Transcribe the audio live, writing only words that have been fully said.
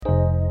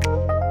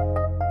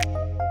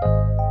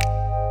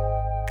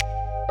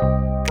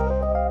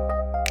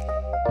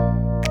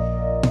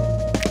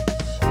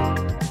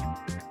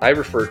I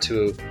refer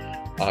to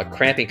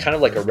cramping kind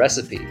of like a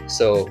recipe.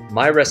 So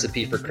my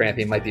recipe for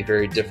cramping might be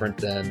very different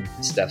than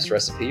Steph's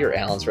recipe or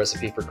Alan's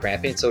recipe for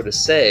cramping. So to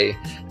say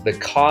the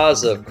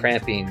cause of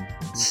cramping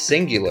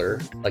singular,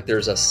 like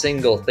there's a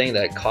single thing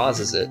that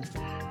causes it,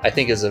 I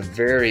think is a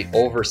very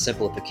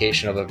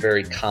oversimplification of a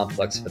very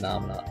complex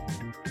phenomenon.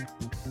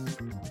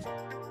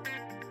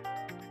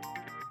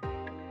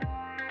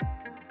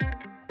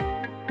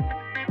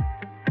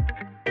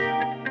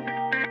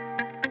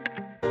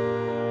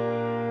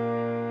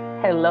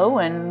 Hello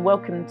and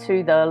welcome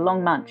to the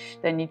Long Munch,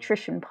 the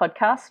nutrition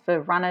podcast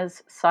for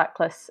runners,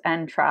 cyclists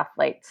and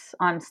triathletes.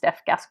 I'm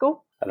Steph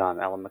Gaskell. And I'm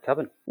Alan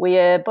McCubbin. We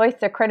are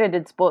both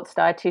accredited sports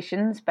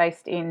dietitians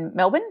based in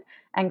Melbourne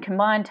and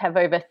combined have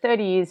over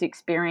 30 years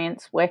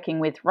experience working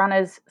with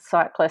runners,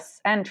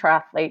 cyclists and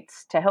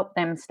triathletes to help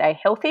them stay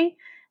healthy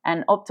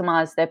and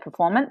optimise their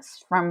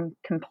performance from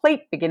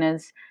complete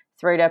beginners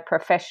through to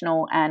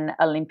professional and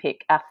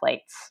Olympic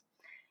athletes.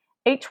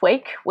 Each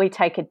week, we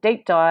take a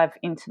deep dive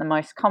into the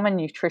most common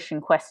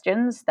nutrition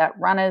questions that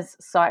runners,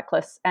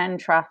 cyclists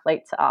and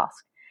triathletes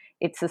ask.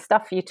 It's the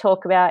stuff you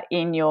talk about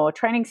in your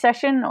training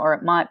session or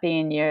it might be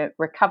in your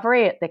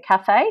recovery at the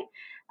cafe.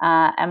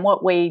 And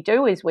what we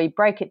do is we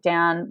break it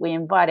down, we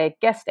invite a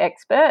guest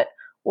expert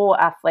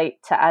or athlete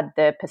to add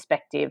their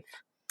perspective.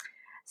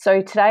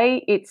 So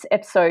today it's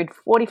episode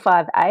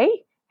 45A,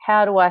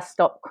 How Do I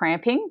Stop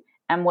Cramping?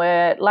 And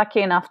we're lucky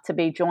enough to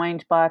be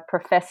joined by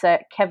Professor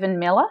Kevin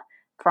Miller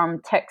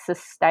from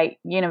Texas State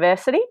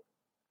University.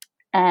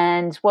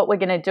 And what we're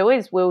going to do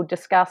is we'll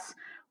discuss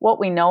what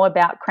we know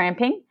about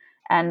cramping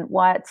and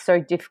why it's so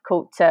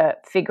difficult to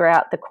figure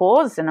out the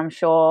cause. And I'm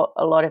sure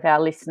a lot of our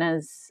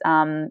listeners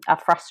are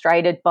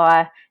frustrated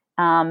by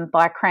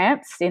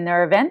cramps in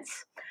their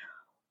events.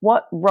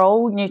 What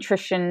role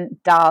nutrition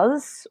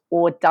does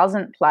or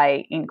doesn't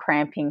play in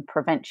cramping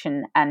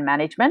prevention and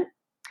management.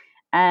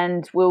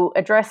 And we'll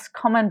address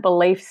common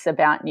beliefs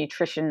about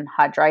nutrition,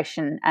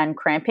 hydration and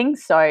cramping.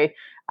 So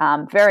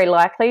very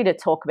likely to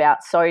talk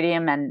about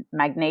sodium and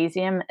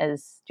magnesium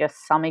as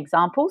just some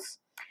examples.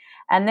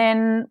 And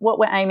then what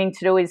we're aiming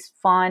to do is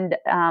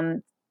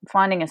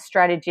finding a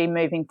strategy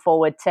moving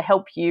forward to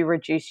help you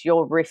reduce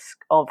your risk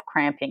of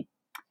cramping.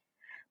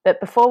 But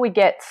before we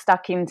get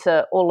stuck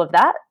into all of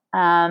that,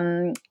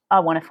 I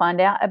want to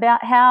find out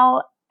about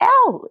how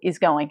Al is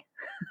going.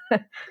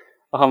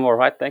 I'm all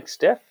right, thanks,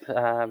 Steph.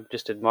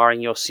 Just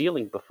admiring your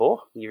ceiling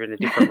before. You're in a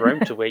different room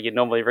to where you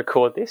normally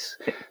record this,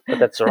 but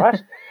that's all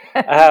right.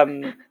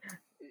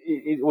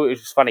 It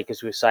was funny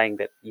because we were saying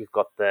that you've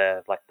got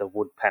the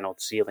wood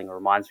panelled ceiling. It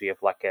reminds me of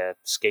like a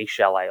ski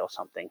chalet or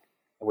something,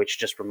 which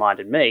just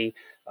reminded me.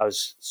 I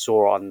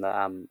saw on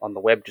the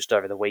web just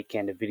over the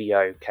weekend a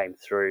video came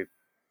through.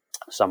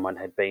 Someone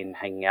had been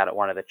hanging out at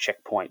one of the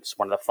checkpoints,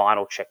 one of the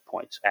final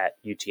checkpoints at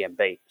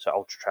UTMB, so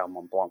Ultra Trail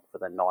Mont Blanc for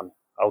the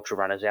non-ultra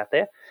runners out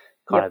there.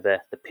 Kind of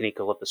the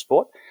pinnacle of the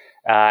sport.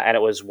 And it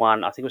was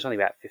one, I think it was only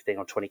about 15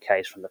 or 20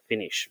 Ks from the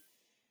finish.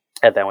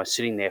 And they were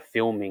sitting there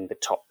filming the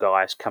top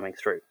guys coming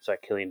through. So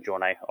Kilian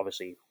Jornet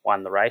obviously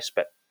won the race,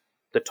 but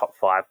the top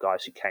 5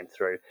 guys who came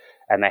through.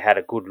 And they had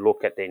a good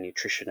look at their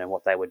nutrition and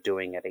what they were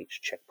doing at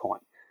each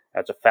checkpoint.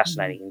 It's a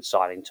fascinating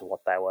insight into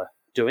what they were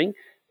doing,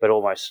 but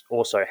almost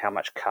also how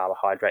much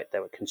carbohydrate they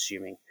were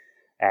consuming.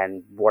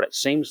 And what it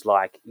seems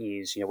like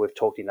is, we've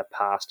talked in the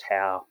past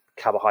how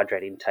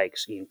carbohydrate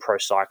intakes in pro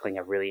cycling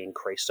have really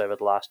increased over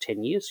the last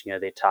 10 years.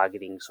 They're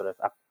targeting sort of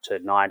up to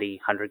 90,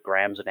 100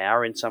 grams an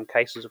hour in some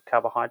cases of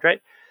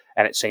carbohydrate.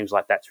 And it seems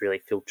like that's really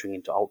filtering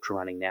into ultra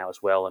running now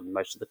as well. And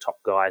most of the top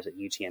guys at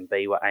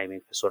UTMB were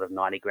aiming for sort of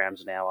 90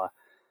 grams an hour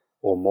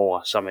or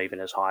more, some even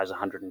as high as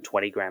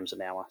 120 grams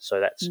an hour.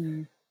 So that's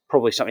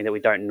probably something that we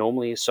don't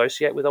normally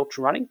associate with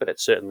ultra running, but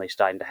it's certainly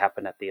starting to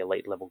happen at the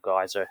elite level.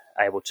 Guys are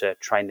able to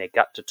train their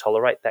gut to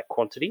tolerate that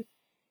quantity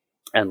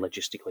and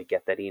logistically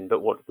get that in.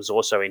 But what was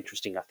also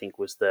interesting, I think,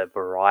 was the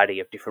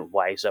variety of different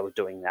ways they were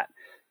doing that.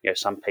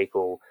 Some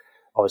people,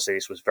 obviously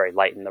this was very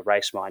late in the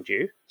race, mind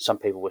you, some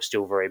people were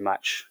still very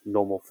much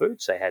normal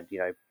foods. They had,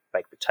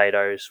 baked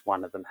potatoes.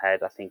 One of them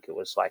had, I think it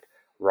was like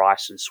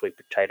rice and sweet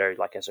potato,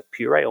 like as a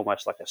puree,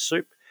 almost like a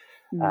soup.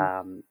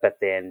 But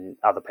then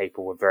other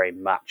people were very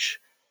much,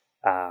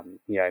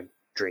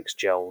 drinks,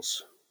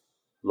 gels,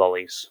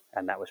 lollies,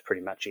 and that was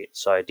pretty much it.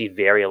 So it did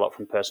vary a lot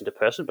from person to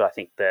person, but I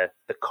think the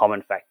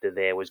common factor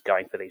there was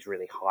going for these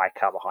really high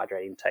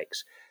carbohydrate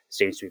intakes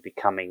seems to be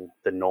becoming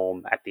the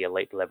norm at the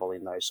elite level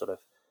in those sort of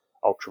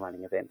ultra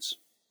running events.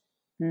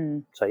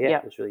 So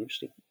it was really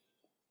interesting.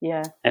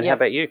 Yeah. And how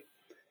about you?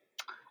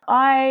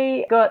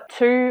 I got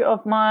 2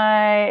 of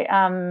my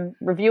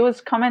reviewers'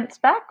 comments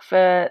back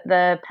for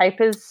the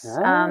papers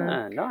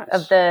nice.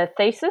 of the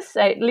thesis.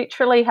 It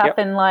literally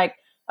happened like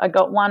I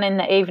got one in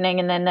the evening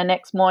and then the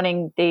next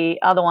morning the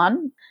other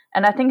one.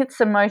 And I think it's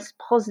the most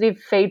positive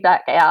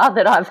feedback hour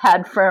that I've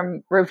had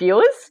from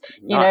reviewers.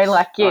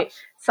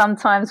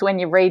 Sometimes when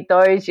you read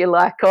those, you're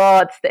like, oh,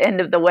 it's the end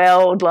of the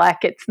world, like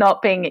it's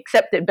not being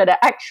accepted, but it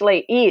actually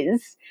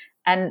is.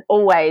 And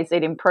always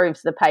it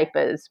improves the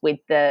papers with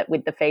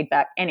the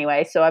feedback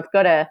anyway. So I've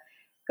got to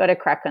got to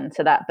crack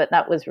into that. But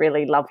that was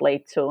really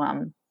lovely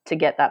to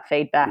get that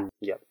feedback.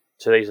 Yep.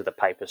 So these are the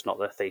papers, not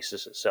the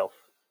thesis itself.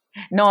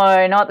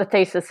 No, not the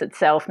thesis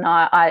itself. No,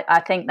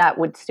 I think that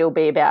would still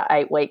be about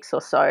 8 weeks or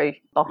so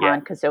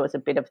behind because there was a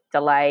bit of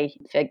delay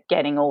for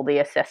getting all the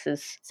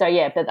assessors. So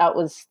yeah, but that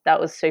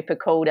was super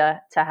cool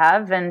to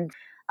have. And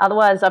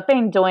otherwise, I've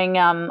been doing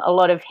a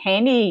lot of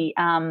handy,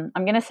 I'm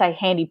going to say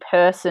handy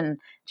person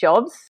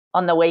jobs.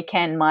 On the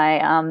weekend, my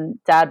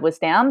dad was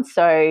down,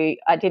 so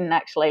I didn't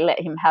actually let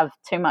him have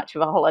too much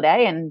of a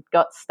holiday and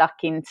got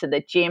stuck into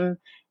the gym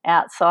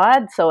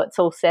outside, so it's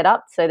all set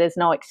up, so there's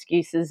no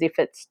excuses if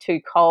it's too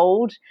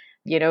cold.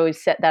 We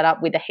set that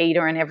up with a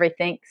heater and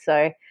everything.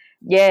 So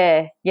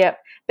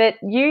but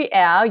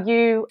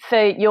you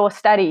for your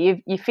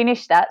study, you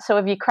finished that, so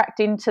have you cracked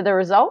into the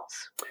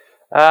results?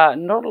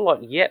 Not a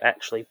lot yet,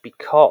 actually,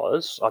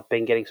 because I've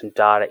been getting some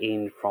data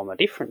in from a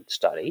different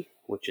study,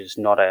 which is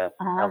not a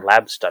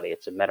lab study.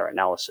 It's a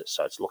meta-analysis,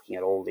 so it's looking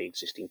at all the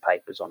existing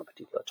papers on a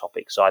particular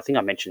topic. So I think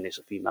I mentioned this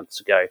a few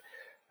months ago,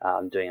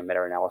 doing a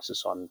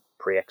meta-analysis on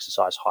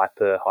pre-exercise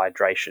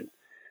hyperhydration.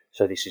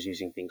 So this is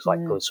using things like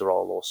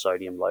glycerol or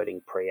sodium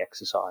loading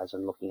pre-exercise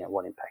and looking at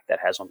what impact that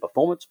has on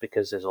performance,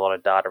 because there's a lot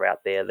of data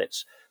out there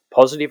that's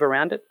positive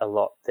around it, a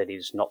lot that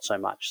is not so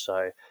much.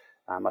 So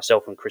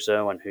myself and Chris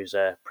Irwin, who's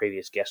a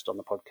previous guest on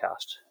the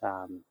podcast,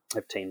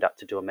 have teamed up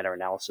to do a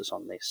meta-analysis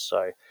on this.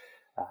 So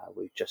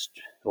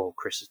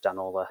Chris has done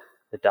all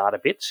the data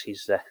bits.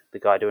 He's the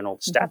guy doing all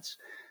the stats,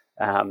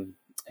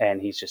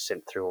 and he's just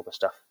sent through all the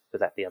stuff for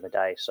that the other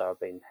day. So I've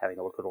been having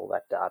a look at all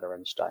that data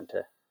and starting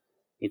to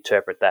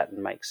interpret that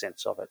and make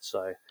sense of it.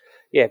 So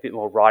yeah, a bit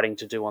more writing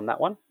to do on that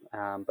one,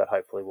 but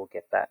hopefully we'll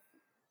get that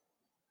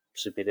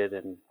submitted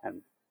and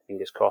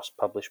fingers crossed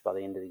published by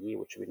the end of the year,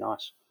 which would be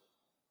nice.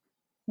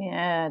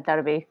 Yeah,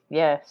 that'll be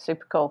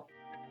super cool.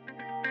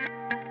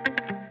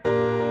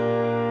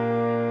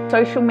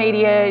 Social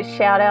media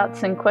shout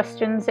outs and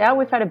questions. Al,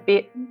 we've had a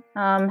bit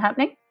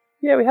happening.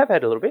 Yeah, we have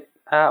had a little bit.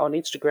 On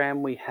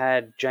Instagram, we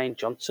had Jane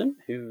Johnson,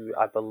 who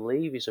I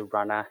believe is a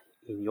runner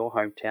in your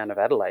hometown of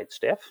Adelaide,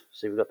 Steph.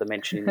 So we got the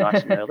mention in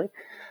nice and early.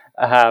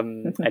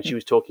 And she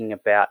was talking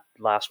about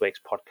last week's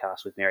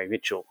podcast with Mary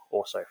Mitchell,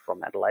 also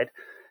from Adelaide.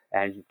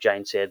 And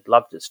Jane said,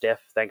 "Loved it,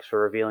 Steph. Thanks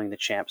for revealing the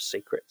champ's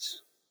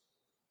secrets."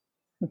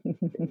 There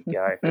you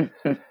go.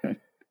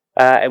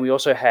 And we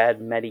also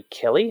had Maddie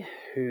Kelly,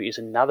 who is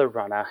another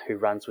runner who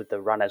runs with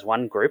the Run as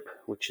One group,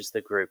 which is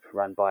the group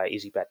run by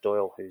Izzy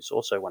Bat-Doyle, who's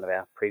also one of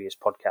our previous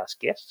podcast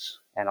guests.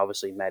 And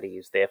obviously Maddie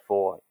is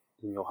therefore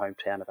in your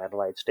hometown of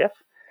Adelaide,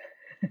 Steph.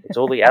 It's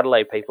all the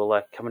Adelaide people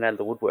are coming out of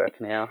the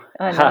woodwork now.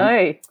 I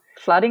know,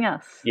 flooding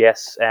us.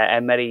 Yes,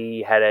 and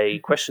Maddie had a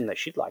question that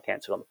she'd like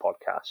answered on the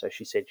podcast. So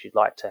she said she'd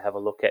like to have a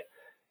look at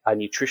are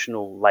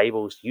nutritional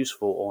labels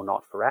useful or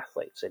not for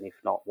athletes, and if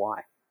not,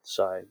 why?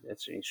 So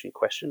it's an interesting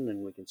question,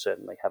 and we can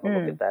certainly have a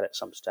look at that at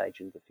some stage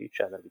in the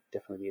future. That would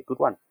definitely be a good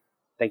one.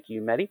 Thank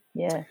you, Maddie.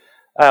 Yeah.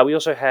 We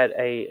also had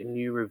a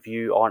new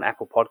review on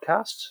Apple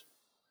Podcasts.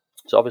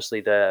 So obviously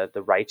the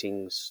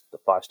ratings, the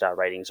 5-star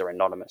ratings are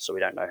anonymous, so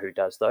we don't know who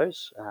does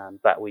those.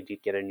 But we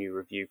did get a new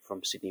review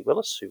from Sydney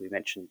Willis, who we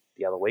mentioned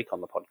the other week on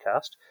the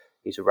podcast.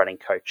 He's a running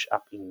coach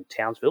up in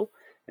Townsville.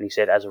 And he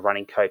said, as a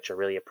running coach, I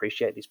really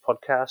appreciate this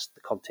podcast.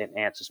 The content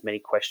answers many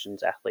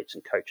questions athletes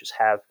and coaches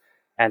have,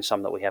 and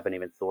some that we haven't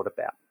even thought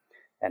about.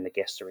 And the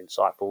guests are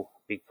insightful.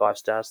 Big 5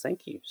 stars.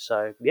 Thank you.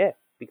 So, yeah,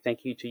 big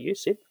thank you to you,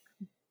 Sid.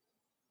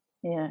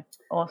 Yeah,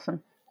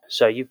 awesome.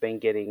 So you've been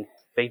getting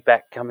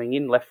feedback coming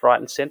in left, right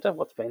and centre.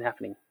 What's been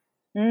happening?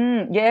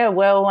 Yeah,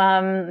 well,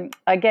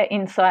 I get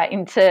insight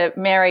into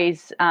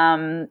Mary's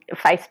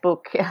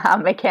Facebook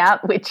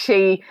account, which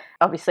she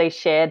obviously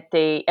shared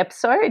the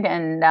episode.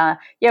 And,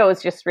 it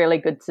was just really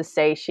good to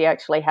see. She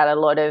actually had a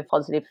lot of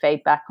positive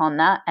feedback on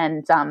that.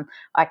 And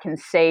I can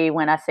see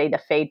when I see the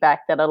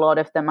feedback that a lot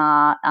of them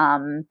are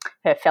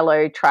her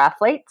fellow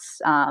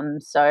triathletes.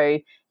 So,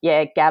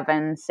 yeah,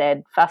 Gavin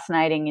said,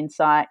 fascinating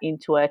insight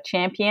into a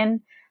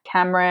champion.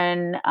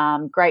 Cameron,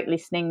 great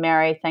listening,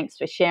 Mary. Thanks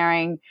for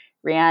sharing.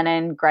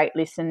 Rhiannon, great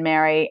listen,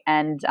 Mary.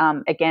 And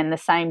again, the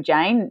same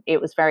Jane.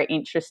 It was very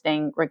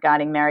interesting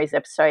regarding Mary's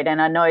episode.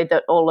 And I know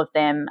that all of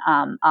them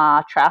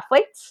are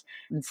triathletes.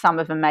 Some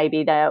of them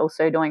maybe they're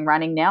also doing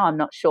running now. I'm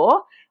not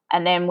sure.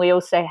 And then we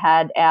also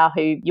had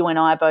who you and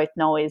I both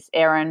know is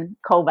Erin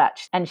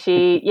Colbach. And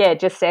she,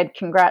 just said,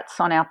 congrats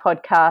on our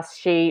podcast.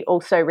 She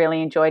also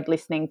really enjoyed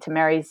listening to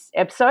Mary's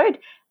episode.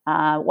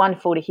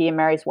 Wonderful to hear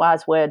Mary's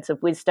wise words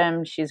of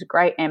wisdom. She's a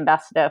great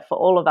ambassador for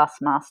all of us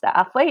master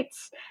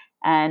athletes.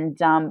 And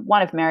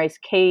one of Mary's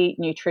key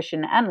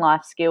nutrition and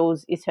life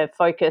skills is her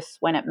focus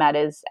when it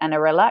matters and a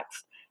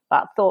relaxed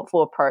but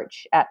thoughtful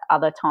approach at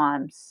other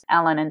times.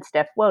 Alan and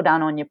Steph, well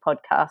done on your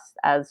podcast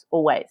as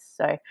always.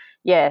 So,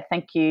 yeah,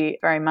 thank you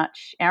very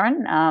much,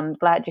 Erin.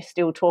 Glad you're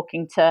still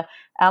talking to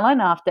Alan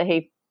after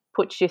he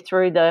puts you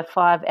through the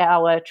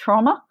 5-hour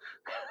trauma.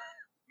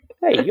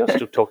 Hey, you're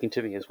still talking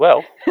to me as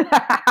well.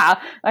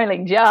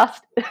 Only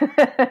just.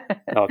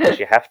 Oh, because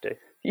you have to.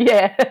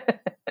 Yeah.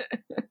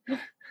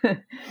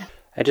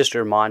 And just a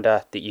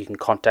reminder that you can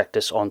contact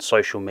us on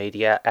social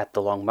media at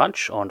The Long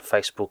Munch on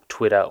Facebook,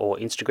 Twitter or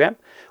Instagram.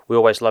 We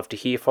always love to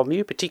hear from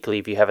you, particularly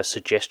if you have a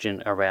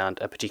suggestion around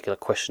a particular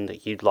question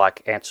that you'd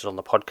like answered on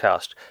the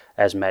podcast,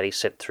 as Maddie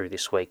sent through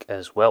this week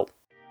as well.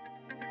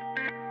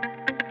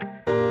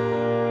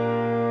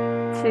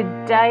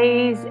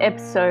 Today's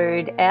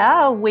episode,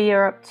 we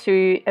are up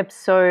to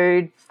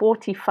episode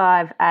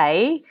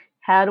 45A,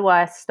 How Do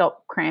I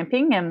Stop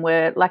Cramping? And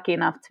we're lucky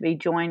enough to be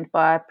joined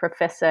by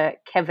Professor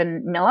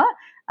Kevin Miller.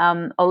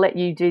 I'll let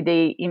you do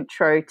the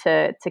intro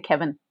to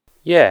Kevin.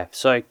 Yeah,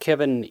 so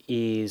Kevin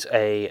is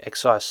a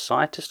exercise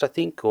scientist, I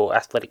think, or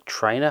athletic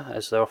trainer,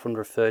 as they're often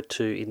referred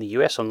to in the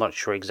US. I'm not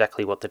sure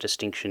exactly what the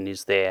distinction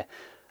is there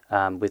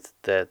with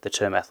the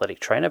term athletic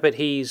trainer, but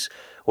he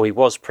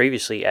was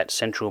previously at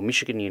Central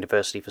Michigan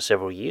University for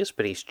several years,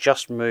 but he's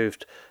just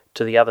moved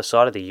to the other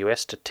side of the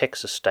US to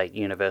Texas State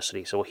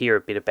University. So we'll hear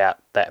a bit about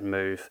that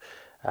move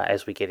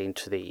as we get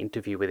into the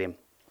interview with him.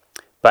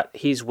 But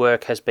his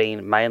work has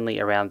been mainly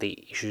around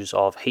the issues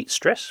of heat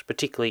stress,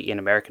 particularly in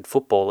American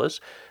footballers.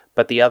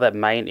 But the other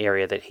main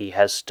area that he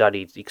has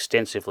studied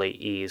extensively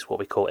is what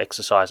we call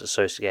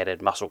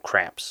exercise-associated muscle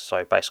cramps.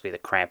 So basically the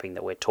cramping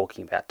that we're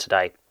talking about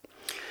today.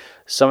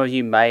 Some of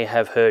you may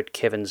have heard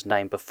Kevin's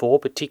name before,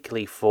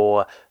 particularly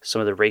for some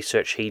of the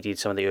research he did,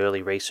 some of the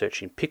early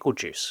research in pickle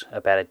juice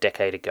about a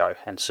decade ago.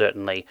 And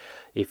certainly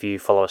if you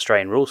follow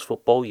Australian rules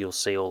football, you'll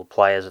see all the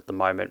players at the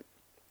moment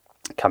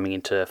coming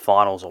into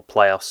finals or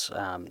playoffs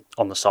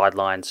on the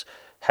sidelines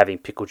having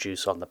pickle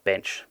juice on the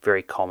bench.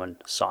 Very common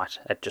sight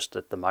at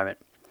the moment.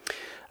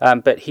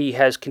 But he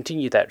has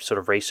continued that sort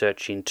of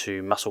research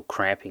into muscle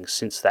cramping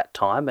since that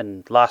time,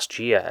 and last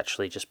year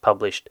actually just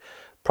published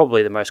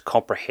probably the most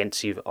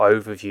comprehensive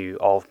overview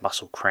of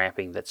muscle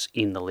cramping that's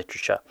in the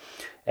literature.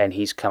 And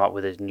he's come up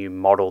with a new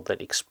model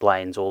that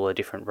explains all the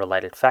different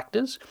related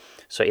factors.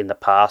 So in the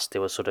past,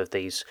 there were sort of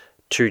these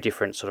two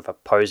different sort of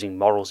opposing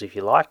models, if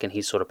you like, and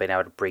he's sort of been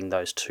able to bring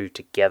those two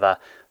together,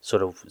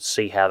 sort of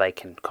see how they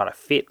can kind of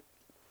fit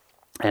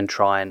and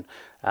try and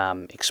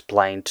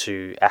explain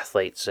to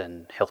athletes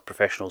and health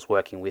professionals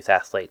working with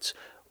athletes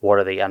what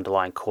are the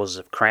underlying causes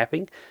of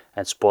cramping.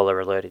 And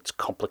spoiler alert, it's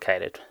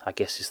complicated, I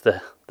guess is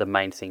the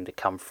main thing to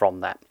come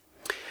from that.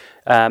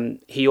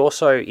 He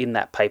also, in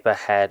that paper,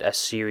 had a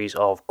series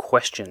of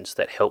questions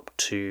that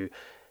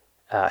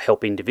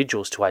help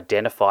individuals to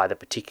identify the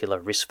particular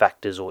risk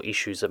factors or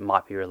issues that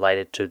might be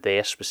related to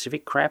their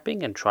specific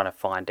cramping, and trying to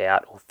find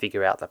out or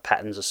figure out the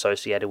patterns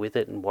associated with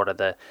it and what are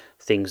the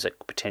things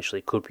that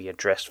potentially could be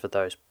addressed for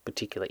those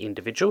particular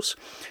individuals.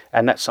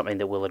 And that's something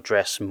that we'll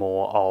address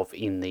more of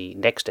in the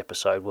next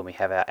episode when we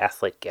have our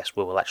athlete guest,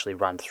 where we'll actually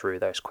run through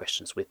those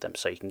questions with them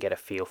so you can get a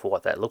feel for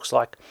what that looks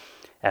like,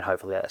 and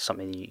hopefully that's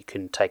something that you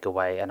can take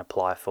away and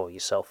apply for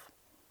yourself.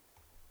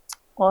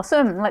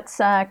 Awesome. Let's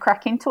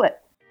crack into it.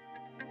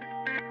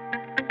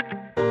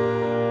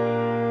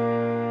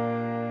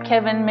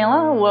 Kevin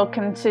Miller,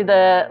 welcome to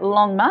the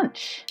Long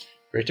Munch.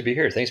 Great to be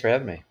here. Thanks for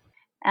having me.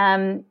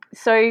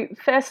 So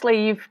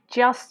firstly, you've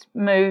just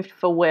moved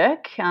for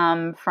work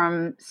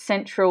from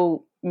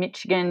Central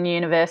Michigan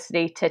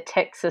University to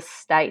Texas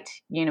State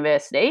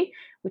University,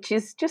 which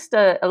is just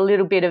a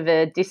little bit of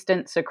a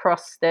distance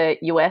across the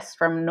US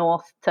from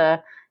north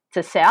to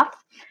south.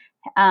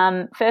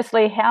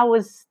 Firstly, how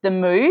was the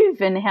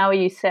move, and how are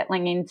you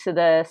settling into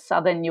the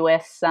southern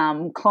US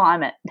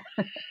climate?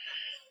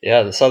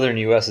 Yeah, the southern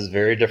U.S. is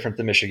very different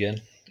than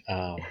Michigan.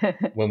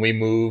 When we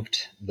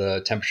moved,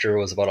 the temperature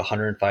was about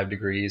 105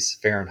 degrees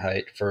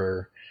Fahrenheit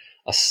for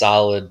a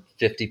solid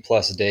 50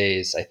 plus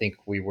days. I think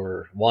we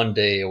were one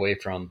day away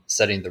from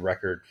setting the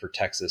record for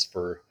Texas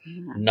for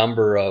a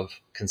number of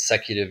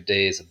consecutive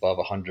days above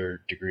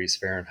 100 degrees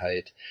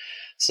Fahrenheit.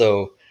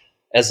 So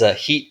as a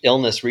heat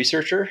illness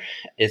researcher,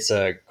 it's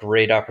a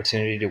great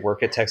opportunity to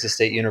work at Texas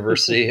State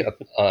University,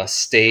 a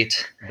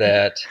state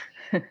that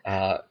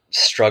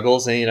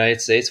struggles in the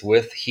United States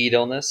with heat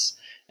illness.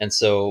 And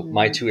so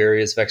my two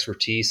areas of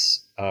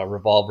expertise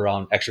revolve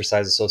around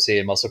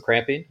exercise-associated muscle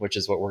cramping, which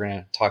is what we're going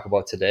to talk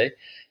about today,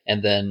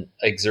 and then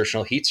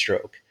exertional heat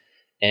stroke.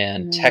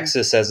 And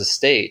Texas as a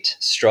state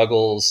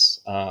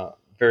struggles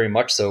very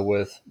much so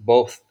with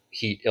both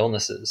heat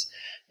illnesses,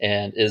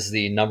 and is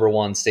the number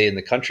one state in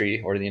the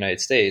country or the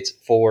United States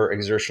for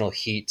exertional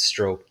heat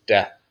stroke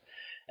death.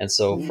 And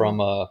so from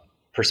a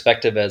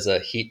perspective as a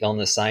heat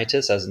illness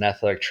scientist, as an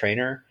athletic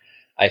trainer,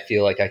 I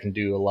feel like I can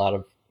do a lot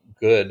of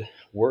good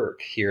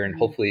work here and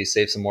hopefully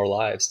save some more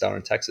lives down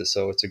in Texas.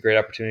 So it's a great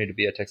opportunity to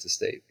be at Texas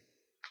State.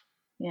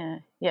 Yeah.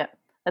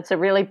 That's a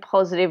really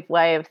positive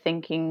way of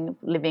thinking,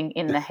 living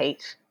in the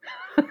heat.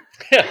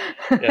 Yeah.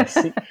 Yes.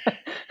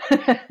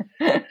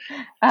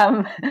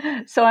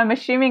 So I'm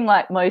assuming,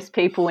 like most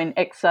people in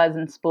exercise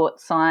and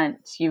sports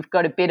science, you've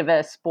got a bit of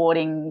a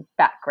sporting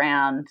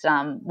background.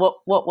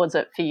 What was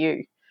it for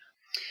you?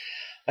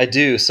 I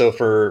do. So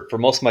for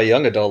most of my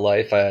young adult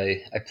life,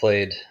 I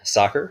played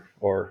soccer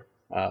or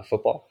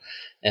football.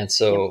 And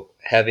so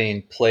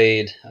having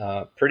played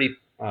pretty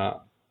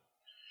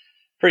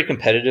pretty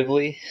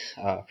competitively.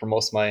 For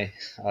most of my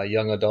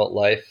young adult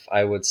life,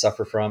 I would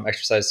suffer from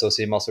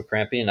exercise-associated muscle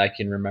cramping. And I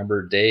can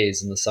remember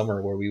days in the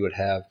summer where we would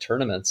have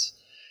tournaments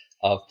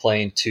of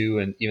playing 2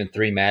 and even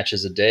 3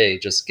 matches a day,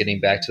 just getting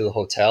back to the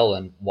hotel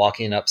and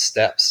walking up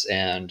steps,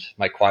 and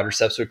my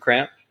quadriceps would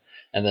cramp.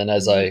 And then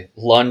as I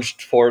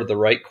lunged for the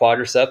right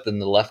quadricep, then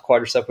the left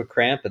quadricep would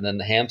cramp, and then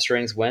the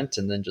hamstrings went,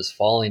 and then just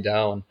falling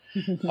down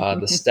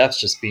the steps,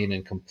 just being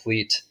in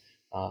complete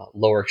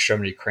lower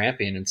extremity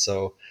cramping. And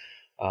so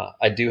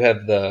I do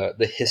have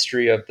the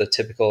history of the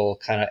typical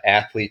kind of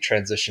athlete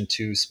transition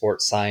to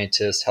sports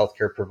scientist,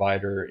 healthcare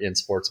provider in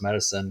sports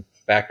medicine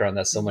background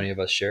that so many of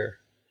us share.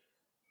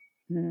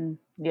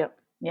 Yep.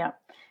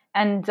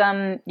 And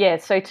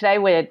so today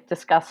we're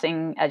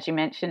discussing, as you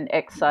mentioned,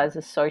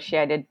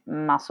 exercise-associated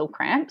muscle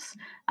cramps,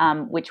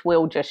 which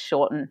will just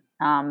shorten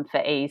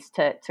for ease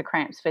to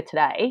cramps for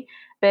today.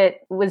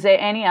 But was there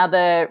any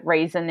other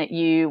reason that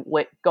you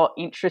got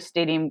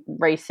interested in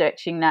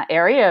researching that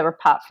area,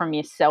 apart from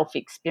yourself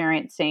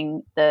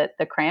experiencing the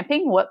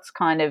cramping? What's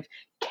kind of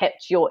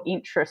kept your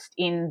interest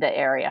in the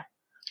area?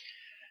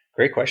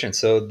 Great question.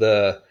 So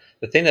the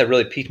thing that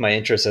really piqued my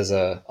interest as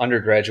a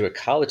undergraduate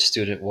college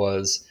student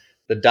was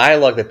the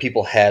dialogue that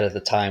people had at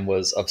the time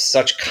was of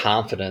such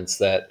confidence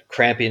that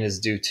cramping is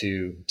due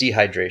to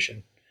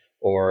dehydration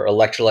or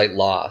electrolyte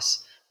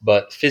loss.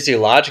 But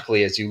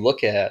physiologically, as you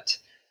look at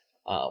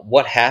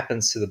what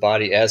happens to the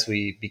body as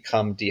we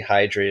become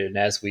dehydrated and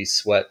as we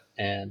sweat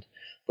and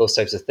those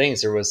types of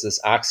things, there was this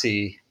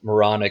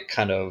oxymoronic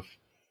kind of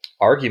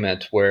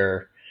argument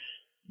where,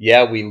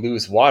 yeah, we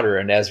lose water,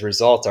 and as a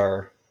result,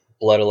 our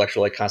blood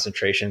electrolyte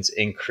concentrations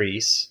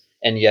increase.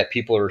 And yet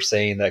people are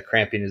saying that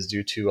cramping is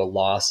due to a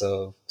loss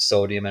of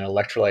sodium and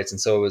electrolytes. And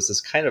so it was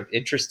this kind of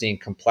interesting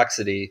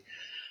complexity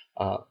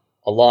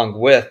along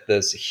with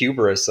this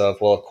hubris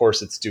of, well, of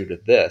course it's due to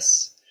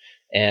this.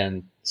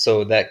 And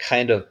so that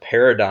kind of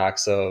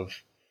paradox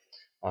of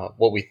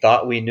what we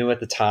thought we knew at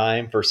the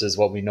time versus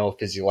what we know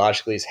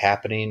physiologically is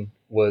happening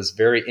was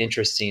very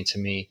interesting to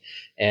me.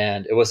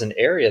 And it was an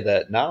area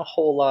that not a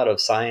whole lot of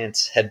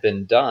science had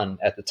been done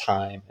at the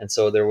time. And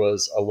so there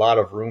was a lot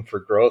of room for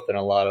growth and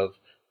a lot of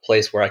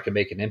place where I could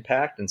make an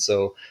impact. And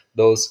so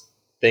those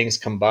things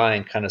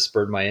combined kind of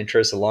spurred my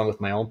interest, along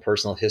with my own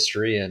personal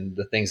history and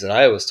the things that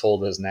I was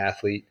told as an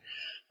athlete,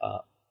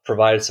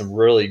 provided some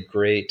really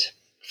great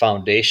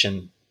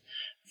foundation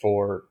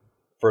for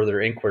further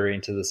inquiry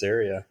into this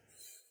area.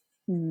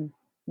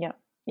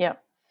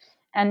 Yep.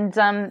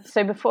 And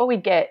so before we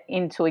get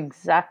into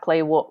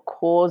exactly what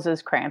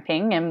causes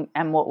cramping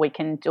and what we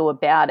can do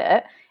about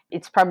it,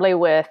 it's probably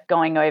worth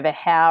going over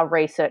how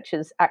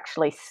researchers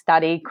actually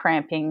study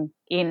cramping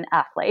in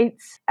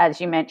athletes. As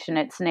you mentioned,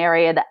 it's an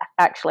area that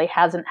actually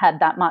hasn't had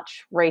that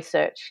much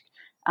research,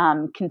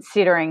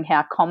 considering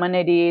how common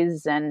it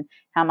is and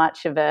how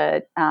much of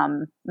a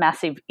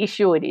massive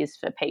issue it is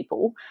for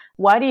people.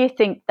 Why do you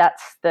think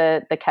that's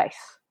the case?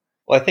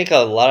 Well, I think a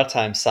lot of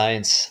times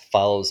science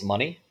follows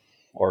money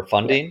or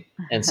funding.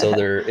 Yep. And so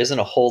there isn't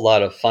a whole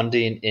lot of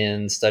funding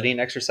in studying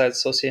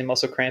exercise-associated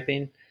muscle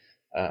cramping.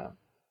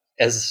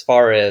 As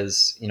far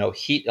as,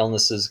 heat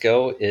illnesses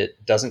go,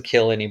 it doesn't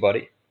kill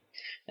anybody.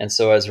 And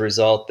so as a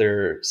result,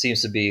 there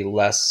seems to be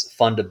less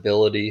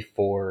fundability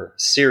for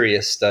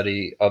serious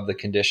study of the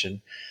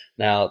condition.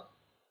 Now,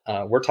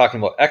 we're talking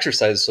about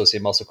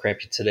exercise-associated muscle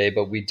cramping today,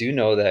 but we do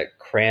know that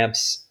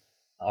cramps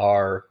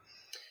are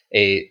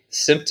a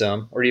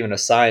symptom or even a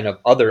sign of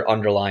other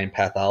underlying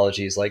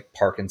pathologies like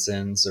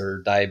Parkinson's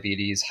or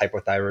diabetes,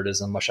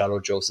 hypothyroidism,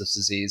 Machado-Joseph's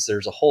disease.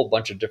 There's a whole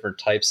bunch of different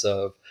types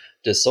of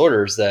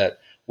disorders that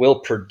will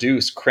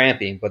produce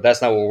cramping, but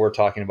that's not what we're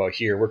talking about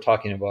here. We're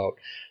talking about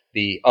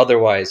the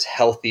otherwise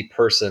healthy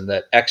person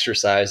that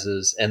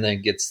exercises and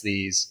then gets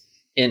these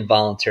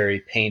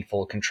involuntary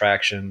painful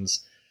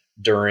contractions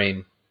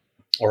during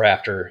or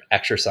after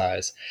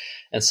exercise.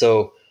 And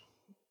so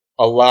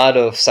a lot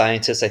of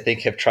scientists, I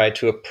think, have tried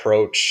to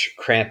approach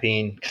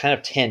cramping kind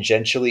of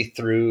tangentially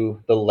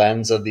through the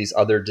lens of these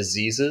other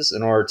diseases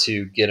in order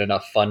to get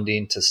enough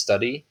funding to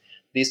study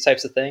these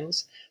types of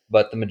things.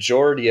 But the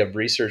majority of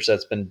research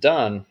that's been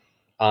done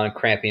on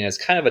cramping has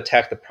kind of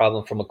attacked the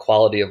problem from a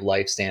quality of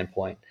life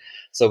standpoint.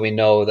 So we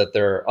know that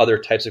there are other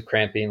types of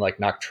cramping like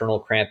nocturnal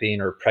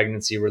cramping or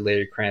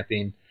pregnancy-related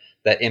cramping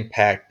that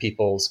impact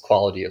people's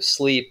quality of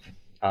sleep.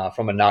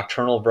 From a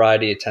nocturnal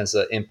variety, it tends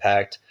to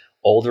impact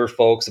older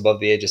folks above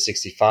the age of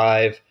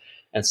 65.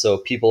 And so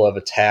people have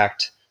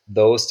attacked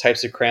those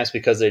types of cramps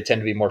because they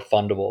tend to be more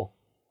fundable.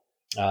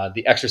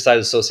 The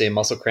exercise-associated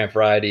muscle cramp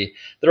variety,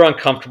 they're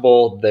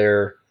uncomfortable,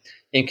 they're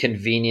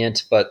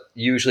inconvenient, but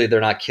usually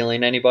they're not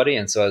killing anybody.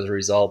 And so as a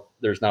result,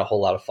 there's not a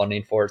whole lot of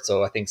funding for it.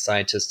 So I think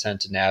scientists tend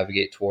to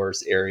navigate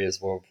towards areas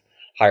of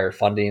higher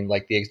funding,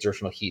 like the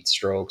exertional heat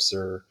strokes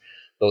or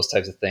those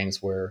types of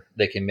things where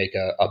they can make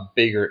a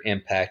bigger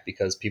impact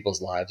because people's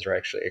lives are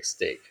actually at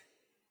stake.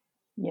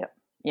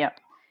 Yep.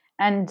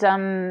 And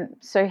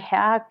so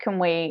how can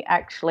we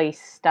actually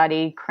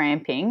study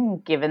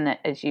cramping, given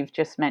that, as you've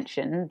just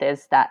mentioned,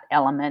 there's that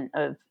element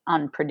of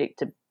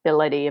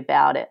unpredictability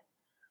about it?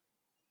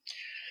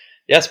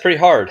 Yeah, it's pretty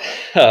hard.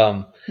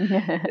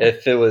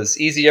 If it was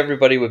easy,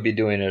 everybody would be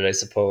doing it, I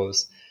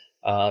suppose.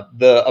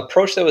 The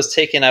approach that was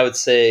taken, I would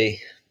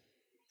say,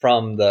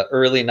 from the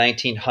early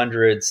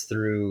 1900s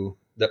through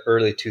the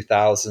early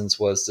 2000s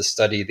was to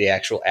study the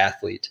actual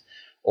athlete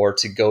or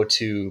to go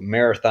to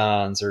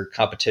marathons or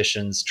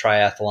competitions,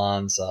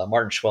 triathlons.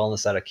 Martin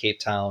Schwellnus out of Cape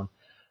Town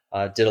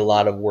did a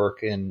lot of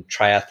work in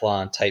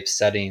triathlon type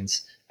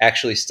settings,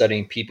 actually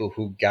studying people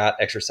who got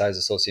exercise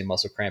associated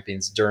muscle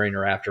crampings during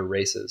or after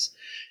races.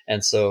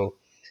 And so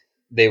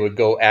they would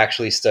go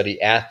actually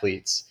study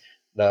athletes.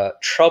 The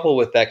trouble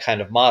with that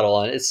kind of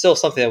model, and it's still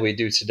something that we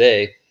do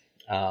today,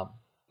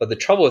 but the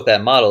trouble with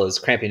that model is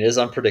cramping is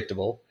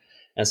unpredictable.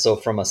 And so,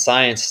 from a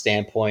science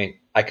standpoint,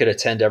 I could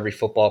attend every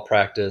football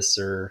practice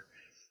or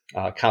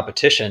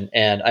competition,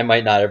 and I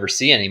might not ever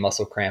see any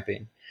muscle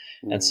cramping.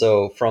 And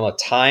so, from a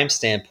time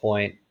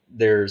standpoint,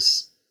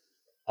 there's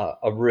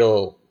a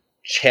real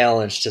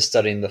challenge to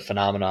studying the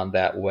phenomenon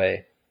that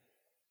way.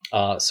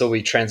 So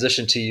we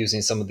transitioned to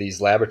using some of these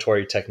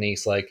laboratory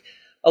techniques like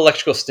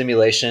electrical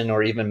stimulation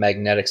or even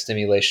magnetic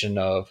stimulation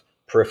of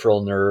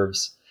peripheral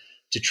nerves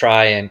to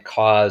try and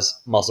cause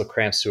muscle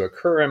cramps to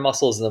occur in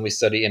muscles. And then we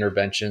study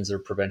interventions or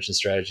prevention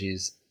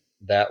strategies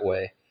that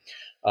way.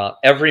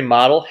 Every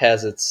model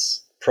has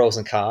its pros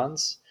and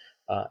cons.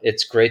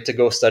 It's great to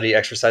go study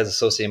exercise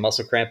associated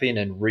muscle cramping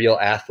in real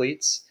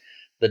athletes.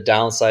 The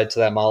downside to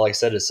that model, like I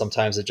said, is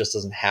sometimes it just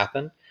doesn't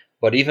happen.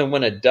 But even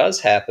when it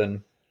does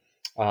happen,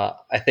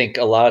 I think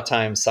a lot of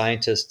times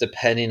scientists,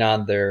 depending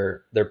on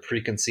their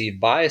preconceived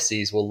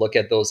biases, will look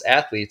at those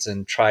athletes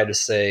and try to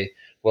say,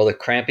 well, the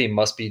cramping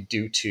must be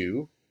due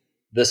to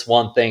this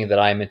one thing that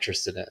I'm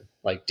interested in,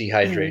 like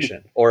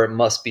dehydration, or it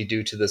must be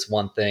due to this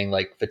one thing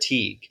like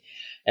fatigue.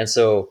 And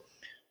so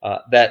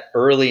that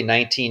early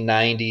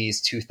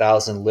 1990s,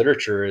 2000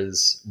 literature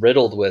is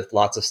riddled with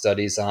lots of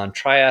studies on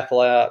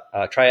triathletes,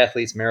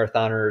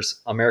 marathoners,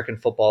 American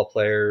football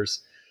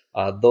players,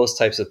 those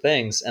types of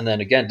things. And then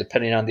again,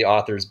 depending on the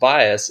author's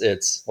bias,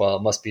 it's, well,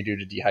 it must be due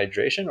to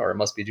dehydration or it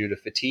must be due to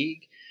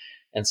fatigue.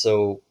 And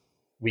so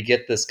we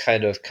get this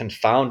kind of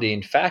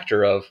confounding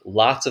factor of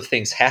lots of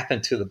things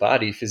happen to the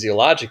body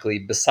physiologically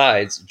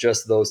besides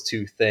just those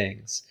two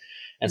things.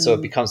 And so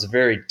it becomes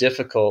very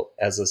difficult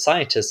as a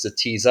scientist to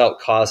tease out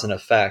cause and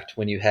effect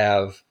when you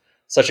have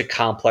such a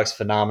complex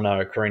phenomenon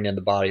occurring in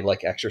the body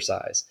like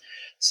exercise.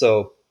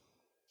 So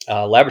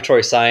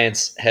laboratory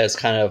science has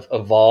kind of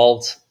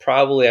evolved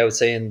probably, I would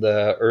say, in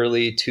the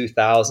early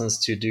 2000s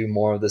to do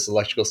more of this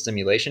electrical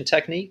stimulation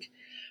technique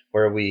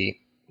where we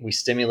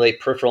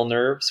stimulate peripheral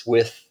nerves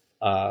with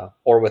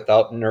or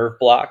without nerve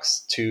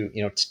blocks to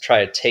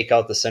try to take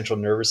out the central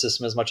nervous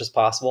system as much as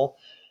possible.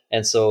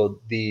 And so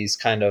these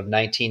kind of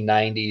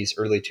 1990s,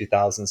 early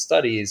 2000s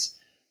studies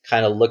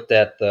kind of looked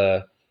at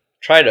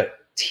try to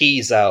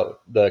tease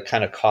out the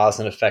kind of cause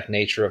and effect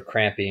nature of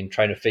cramping,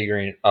 trying to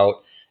figure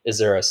out, is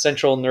there a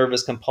central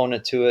nervous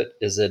component to it?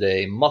 Is it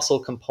a muscle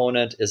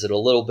component? Is it a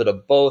little bit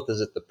of both?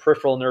 Is it the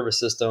peripheral nervous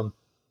system?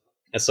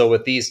 And so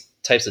with these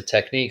types of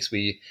techniques,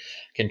 we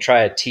can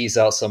try to tease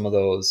out some of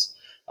those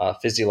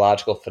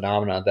physiological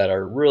phenomena that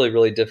are really,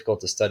 really difficult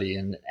to study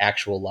in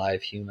actual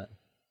live human.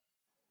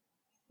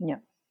 Yeah.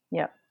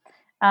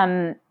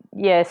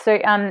 So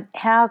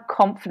how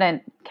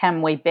confident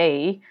can we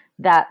be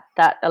that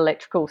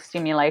electrical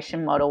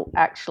stimulation model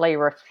actually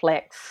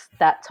reflects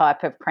that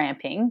type of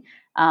cramping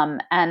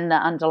and the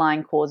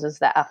underlying causes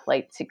that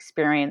athletes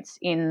experience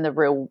in the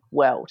real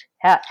world?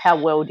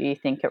 How well do you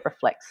think it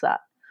reflects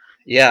that?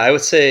 Yeah, I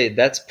would say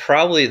that's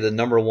probably the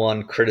number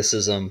one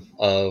criticism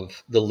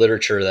of the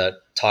literature that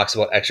talks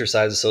about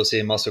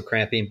exercise-associated muscle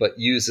cramping, but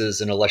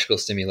uses an electrical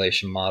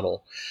stimulation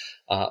model.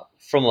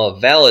 From a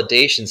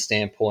validation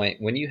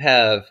standpoint, when you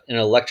have an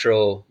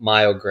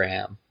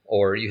electromyogram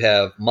or you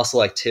have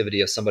muscle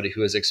activity of somebody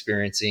who is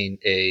experiencing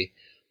a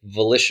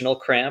volitional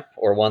cramp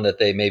or one that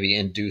they maybe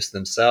induce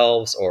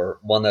themselves or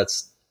one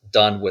that's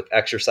done with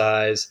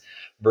exercise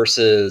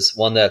versus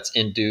one that's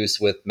induced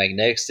with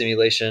magnetic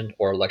stimulation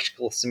or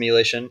electrical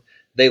stimulation,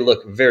 they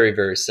look very,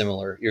 very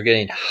similar. You're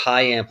getting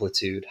high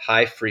amplitude,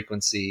 high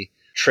frequency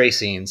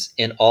tracings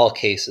in all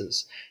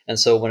cases. And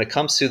so when it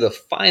comes to the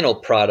final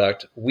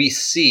product, we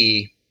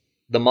see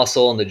the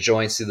muscle and the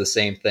joints do the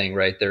same thing,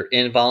 right? They're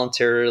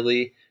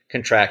involuntarily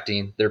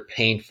contracting, they're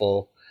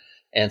painful.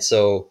 And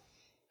so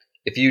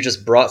if you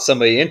just brought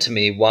somebody into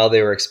me while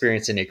they were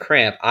experiencing a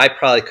cramp, I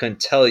probably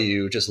couldn't tell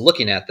you just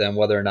looking at them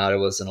whether or not it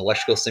was an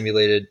electrical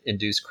stimulated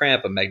induced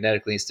cramp, a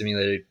magnetically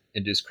stimulated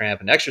induced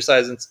cramp, an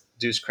exercise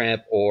induced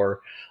cramp, or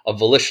a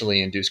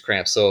volitionally induced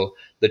cramp. So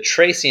the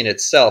tracing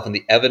itself and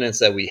the evidence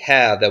that we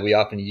have that we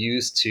often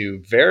use to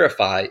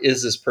verify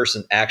is this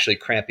person actually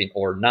cramping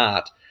or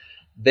not,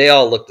 they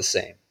all look the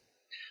same.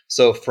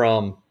 So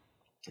from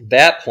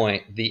that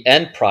point, the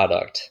end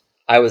product,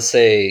 I would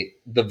say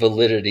the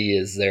validity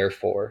is there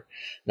for.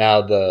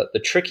 Now,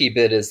 the tricky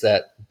bit is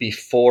that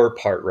before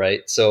part,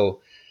 right?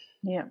 So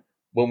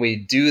when we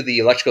do the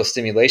electrical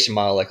stimulation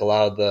model, like a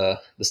lot of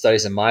the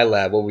studies in my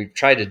lab, what we've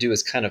tried to do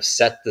is kind of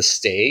set the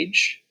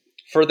stage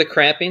for the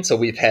cramping. So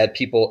we've had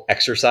people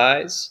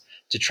exercise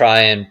to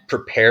try and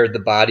prepare the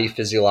body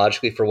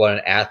physiologically for what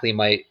an athlete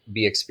might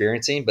be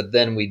experiencing. But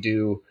then we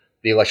do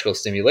the electrical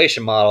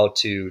stimulation model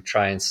to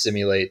try and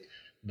simulate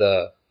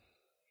the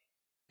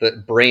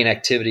brain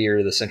activity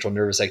or the central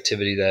nervous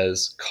activity that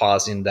is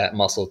causing that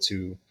muscle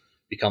to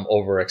become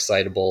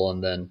overexcitable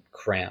and then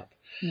cramp.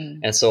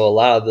 And so a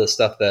lot of the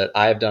stuff that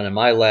I've done in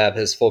my lab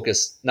has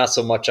focused not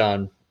so much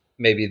on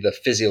maybe the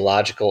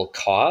physiological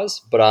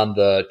cause, but on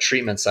the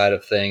treatment side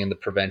of thing and the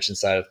prevention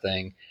side of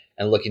thing,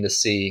 and looking to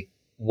see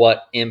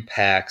what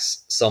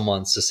impacts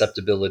someone's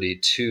susceptibility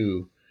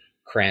to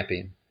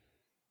cramping.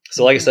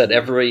 So like I said,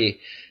 every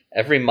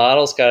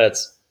model's got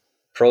its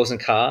pros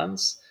and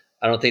cons.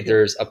 I don't think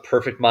there's a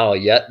perfect model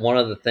yet. One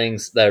of the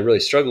things that I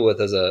really struggled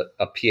with as a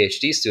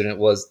PhD student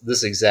was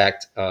this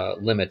exact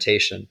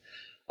limitation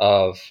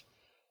of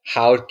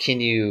how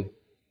can you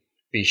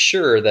be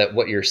sure that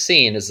what you're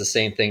seeing is the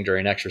same thing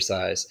during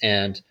exercise.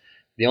 And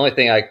the only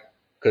thing I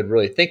could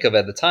really think of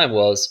at the time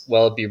was,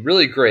 well, it'd be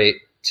really great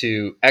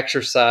to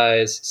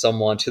exercise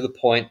someone to the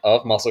point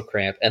of muscle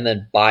cramp and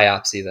then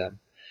biopsy them.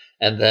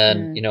 And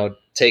then,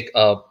 take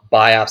a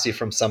biopsy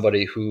from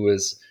somebody who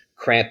is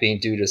cramping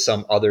due to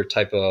some other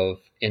type of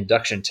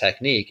induction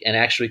technique and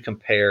actually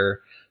compare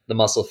the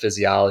muscle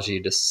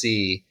physiology to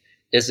see,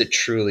 is it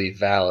truly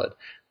valid?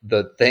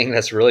 The thing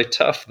that's really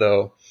tough,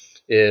 though,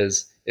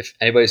 is if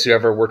anybody's who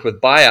ever worked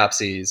with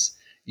biopsies,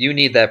 you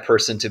need that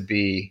person to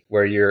be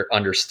where you're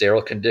under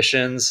sterile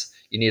conditions.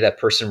 You need that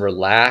person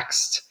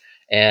relaxed.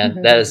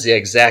 And that is the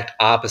exact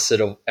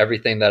opposite of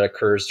everything that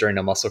occurs during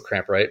a muscle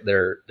cramp, right?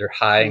 They're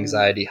high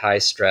anxiety, high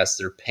stress,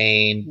 they're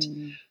pained.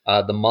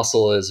 The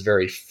muscle is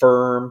very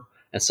firm.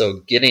 And so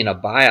getting a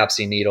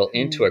biopsy needle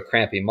into a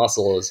cramping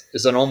muscle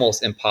is an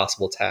almost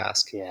impossible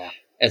task. Yeah.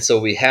 And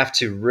so we have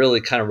to really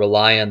kind of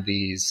rely on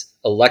these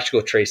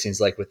electrical tracings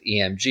like with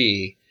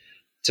EMG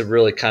to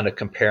really kind of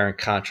compare and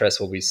contrast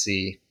what we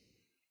see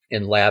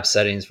in lab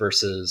settings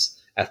versus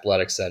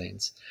athletic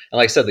settings. And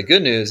like I said, the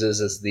good news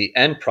is the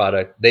end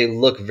product, they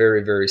look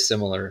very, very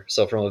similar.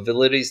 So from a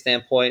validity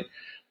standpoint,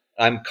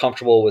 I'm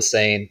comfortable with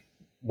saying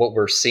what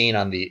we're seeing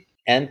on the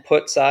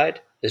input side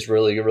is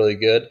really, really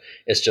good.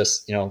 It's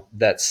just,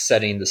 that's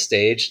setting the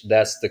stage.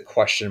 That's the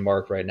question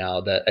mark right now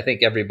that I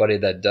think everybody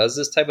that does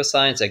this type of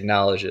science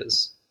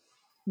acknowledges.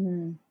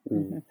 And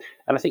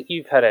I think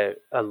you've had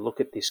a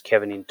look at this,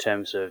 Kevin, in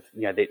terms of,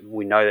 that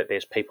we know that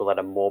there's people that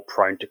are more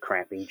prone to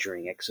cramping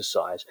during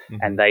exercise,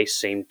 and they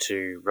seem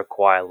to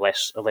require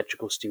less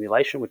electrical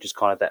stimulation, which is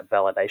kind of that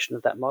validation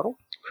of that model.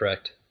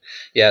 Correct.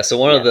 Yeah. So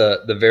one of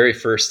the very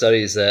first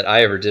studies that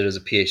I ever did as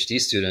a PhD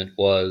student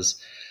was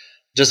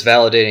just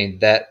validating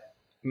that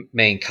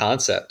main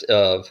concept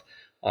of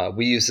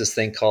we use this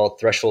thing called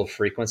threshold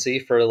frequency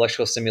for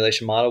electrical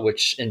stimulation model,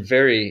 which in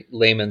very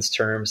layman's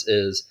terms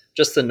is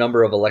just the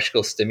number of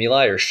electrical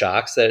stimuli or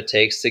shocks that it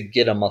takes to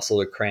get a muscle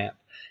to cramp.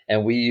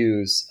 And we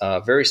use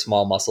a very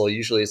small muscle.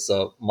 Usually it's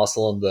a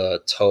muscle in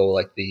the toe,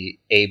 like the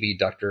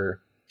abductor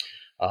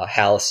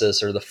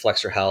hallucis or the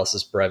flexor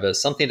hallucis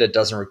brevis, something that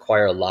doesn't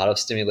require a lot of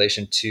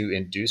stimulation to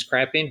induce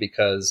cramping,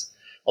 because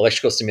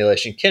electrical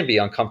stimulation can be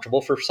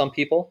uncomfortable for some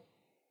people.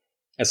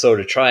 And so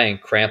to try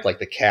and cramp like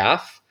the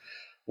calf,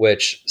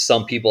 which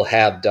some people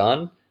have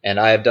done, and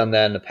I have done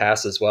that in the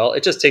past as well,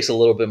 it just takes a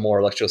little bit more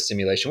electrical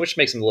stimulation, which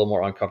makes them a little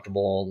more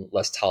uncomfortable and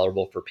less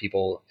tolerable for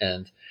people.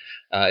 And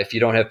if you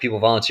don't have people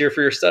volunteer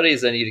for your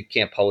studies, then you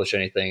can't publish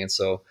anything. And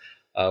so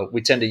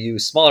we tend to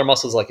use smaller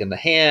muscles like in the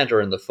hand or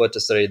in the foot to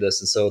study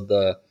this. And so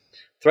the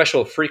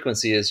threshold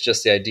frequency is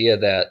just the idea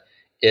that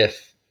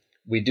if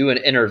we do an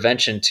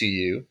intervention to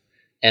you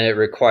and it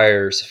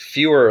requires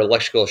fewer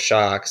electrical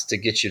shocks to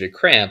get you to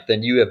cramp,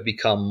 then you have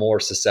become more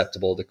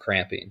susceptible to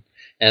cramping.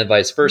 And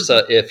vice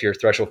versa, if your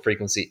threshold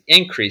frequency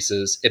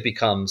increases, it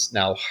becomes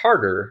now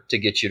harder to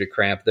get you to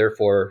cramp.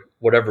 Therefore,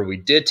 whatever we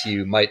did to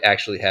you might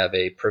actually have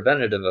a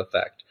preventative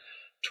effect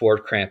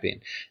toward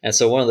cramping. And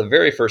so one of the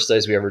very first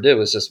studies we ever did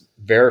was just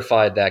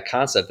verified that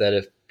concept, that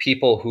if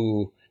people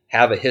who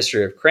have a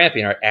history of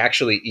cramping are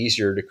actually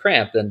easier to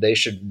cramp, then they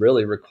should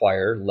really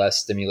require less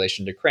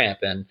stimulation to cramp.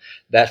 And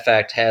that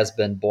fact has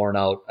been borne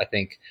out, I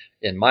think,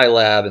 in my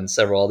lab and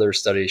several other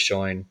studies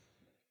showing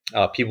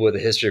people with a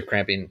history of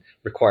cramping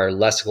require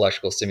less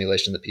electrical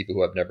stimulation than people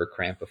who have never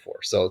cramped before.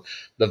 So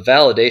the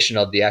validation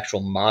of the actual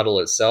model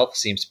itself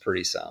seems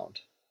pretty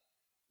sound.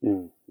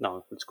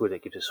 No, it's good.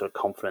 It gives us sort of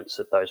confidence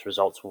that those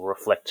results will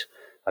reflect,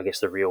 I guess,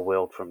 the real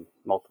world from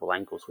multiple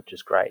angles, which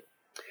is great.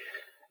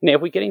 Now,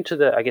 if we get into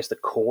the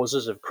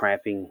causes of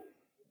cramping,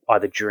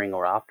 either during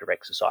or after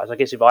exercise, I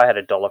guess if I had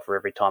 $1 for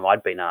every time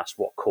I'd been asked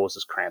what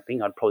causes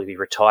cramping, I'd probably be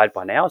retired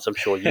by now, as I'm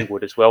sure you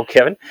would as well,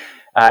 Kevin,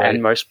 right.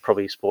 And most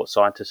probably sports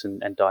scientists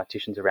and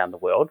dietitians around the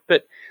world.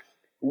 But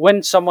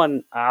when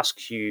someone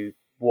asks you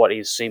what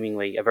is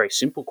seemingly a very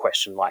simple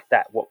question like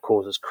that, what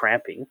causes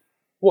cramping,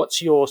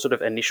 what's your sort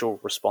of initial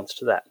response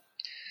to that?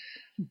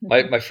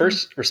 My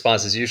first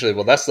response is usually,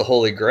 well, that's the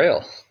holy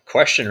grail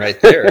question right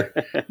there.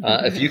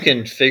 If you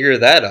can figure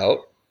that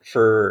out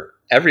for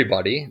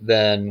everybody,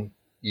 then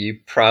you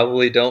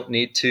probably don't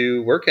need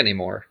to work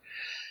anymore.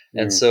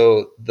 And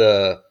so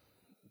the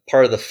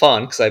part of the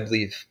fun, because I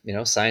believe,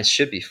 science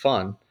should be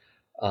fun,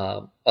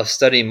 of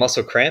studying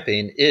muscle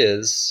cramping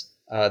is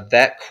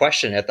that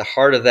question at the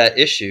heart of that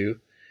issue,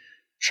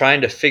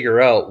 trying to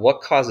figure out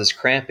what causes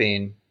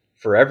cramping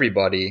for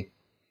everybody.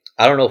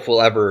 I don't know if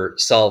we'll ever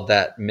solve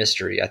that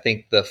mystery. I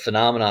think the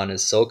phenomenon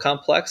is so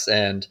complex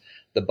and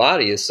the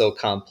body is so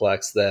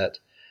complex that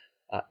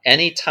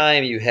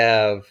anytime you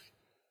have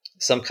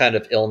some kind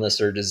of illness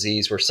or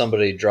disease where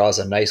somebody draws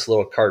a nice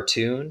little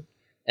cartoon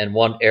and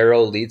one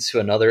arrow leads to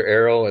another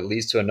arrow, it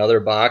leads to another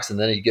box, and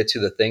then you get to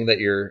the thing that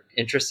you're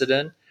interested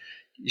in,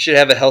 you should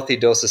have a healthy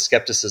dose of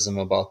skepticism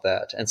about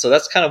that. And so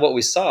that's kind of what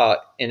we saw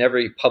in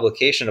every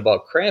publication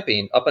about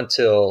cramping up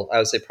until, I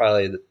would say,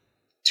 probably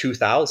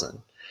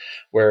 2000,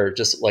 where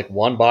just like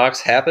one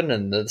box happened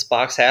and this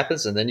box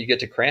happens and then you get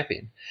to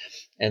cramping.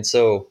 And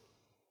so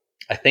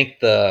I think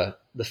the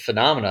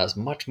phenomena is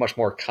much, much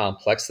more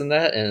complex than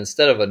that. And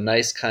instead of a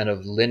nice kind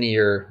of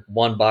linear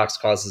one box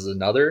causes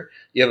another,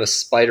 you have a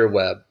spider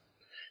web.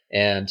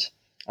 And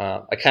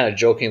I kind of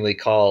jokingly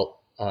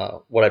call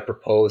what I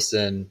proposed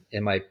in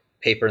my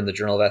paper in the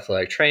Journal of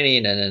Athletic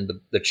Training and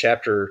in the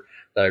chapter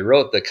that I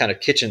wrote, the kind of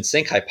kitchen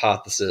sink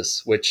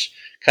hypothesis, which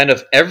kind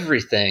of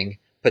everything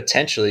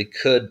potentially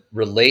could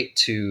relate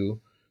to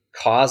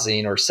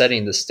causing or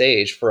setting the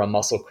stage for a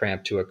muscle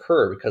cramp to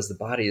occur, because the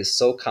body is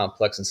so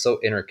complex and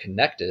so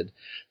interconnected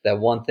that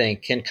one thing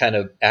can kind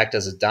of act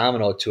as a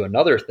domino to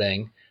another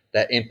thing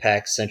that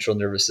impacts central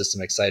nervous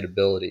system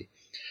excitability.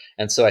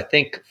 And so I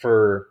think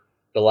for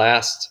the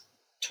last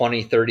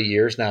 20, 30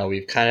 years now,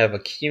 we've kind of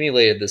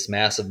accumulated this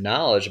massive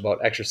knowledge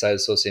about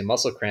exercise-associated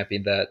muscle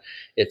cramping that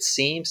it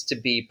seems to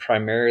be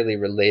primarily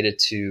related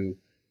to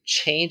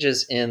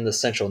changes in the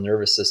central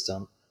nervous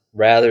system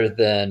rather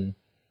than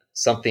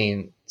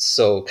something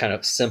so kind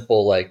of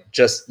simple like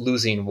just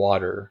losing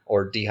water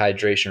or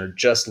dehydration or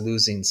just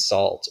losing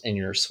salt in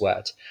your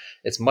sweat.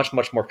 It's much,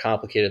 much more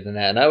complicated than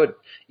that. And I would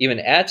even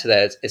add to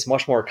that, it's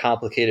much more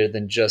complicated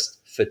than just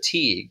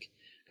fatigue,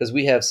 because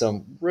we have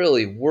some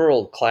really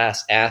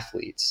world-class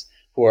athletes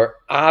who are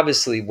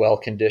obviously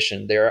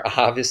well-conditioned. They're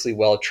obviously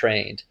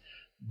well-trained,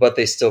 but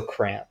they still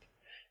cramp.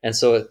 And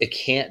so it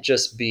can't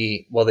just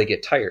be, well, they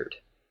get tired.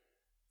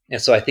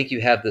 And so I think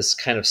you have this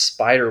kind of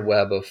spider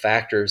web of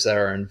factors that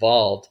are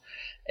involved.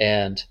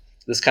 And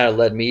this kind of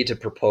led me to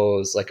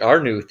propose like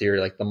our new theory,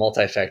 like the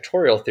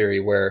multifactorial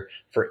theory, where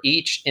for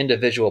each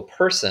individual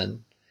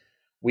person,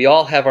 we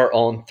all have our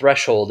own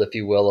threshold, if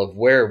you will, of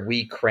where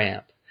we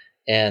cramp.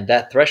 And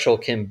that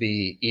threshold can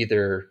be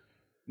either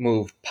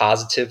moved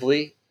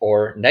positively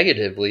or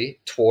negatively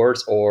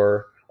towards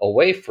or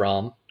away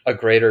from a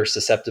greater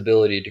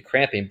susceptibility to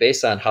cramping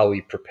based on how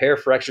we prepare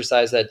for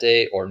exercise that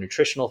day, or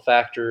nutritional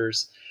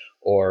factors,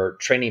 or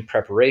training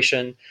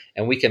preparation.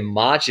 And we can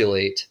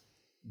modulate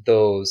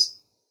those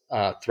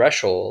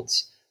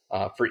thresholds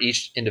for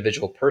each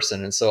individual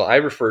person. And so I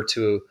refer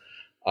to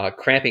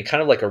cramping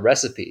kind of like a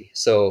recipe.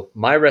 So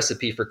my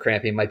recipe for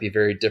cramping might be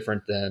very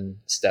different than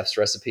Steph's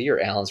recipe or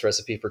Alan's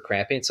recipe for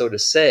cramping. So to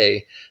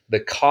say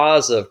the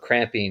cause of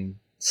cramping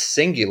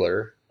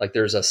singular, like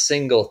there's a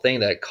single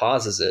thing that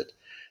causes it,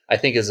 I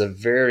think is a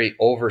very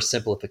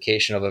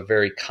oversimplification of a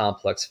very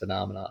complex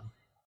phenomenon.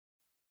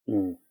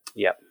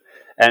 Yep.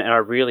 And I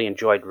really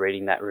enjoyed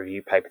reading that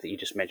review paper that you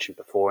just mentioned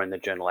before in the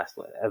Journal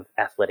of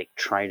Athletic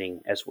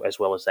Training, as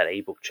well as that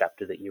ebook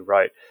chapter that you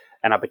wrote.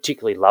 And I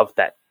particularly loved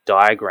that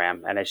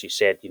diagram. And as you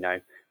said,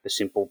 the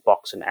simple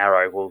box and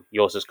arrow. Well,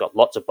 yours has got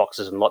lots of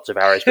boxes and lots of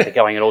arrows, but they're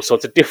going in all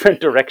sorts of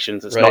different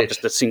directions. It's not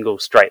just a single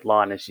straight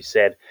line, as you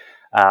said.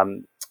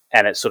 And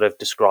it sort of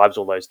describes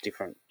all those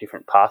different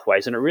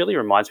pathways. And it really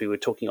reminds me, we were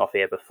talking off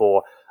air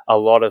before, a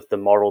lot of the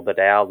model that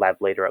our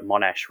lab leader at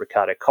Monash,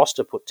 Ricardo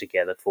Costa, put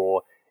together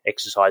for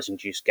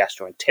exercise-induced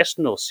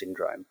gastrointestinal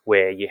syndrome,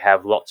 where you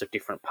have lots of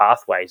different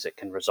pathways that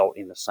can result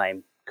in the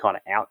same kind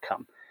of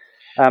outcome.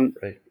 Do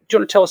you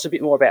want to tell us a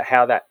bit more about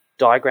how that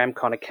diagram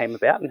kind of came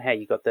about and how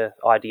you got the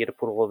idea to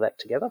put all of that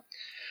together?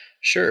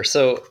 Sure.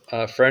 So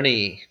for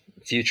any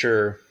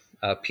future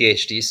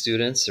PhD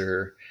students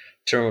or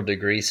terminal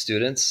degree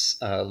students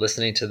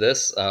listening to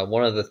this,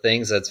 one of the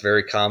things that's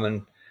very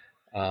common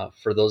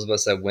for those of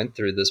us that went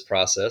through this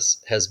process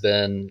has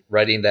been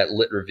writing that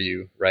lit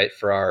review, right,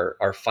 for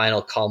our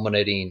final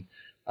culminating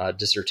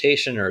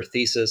dissertation or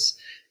thesis.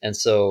 And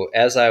so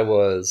as I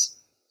was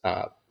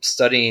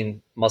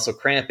studying muscle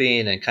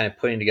cramping and kind of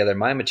putting together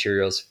my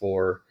materials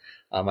for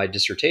my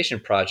dissertation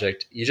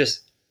project,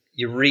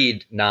 you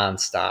read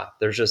nonstop.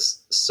 There's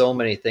just so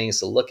many things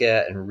to look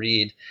at and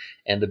read.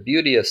 And the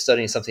beauty of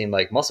studying something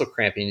like muscle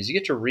cramping is you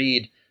get to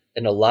read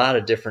in a lot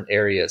of different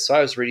areas. So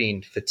I was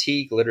reading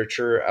fatigue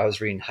literature, I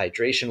was reading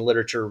hydration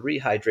literature,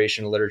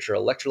 rehydration literature,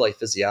 electrolyte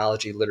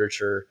physiology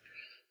literature,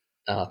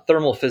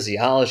 thermal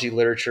physiology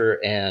literature,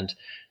 and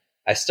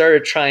I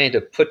started trying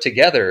to put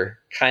together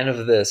kind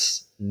of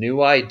this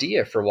new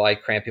idea for why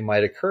cramping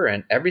might occur.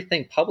 And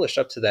everything published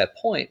up to that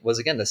point was,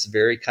 again, this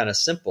very kind of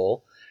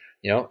simple,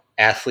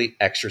 athlete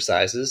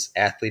exercises,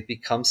 athlete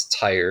becomes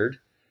tired,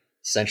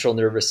 central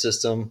nervous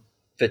system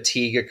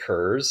fatigue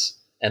occurs,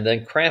 and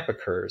then cramp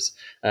occurs.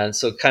 And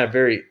so kind of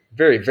very,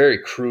 very, very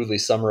crudely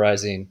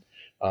summarizing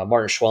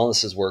Martin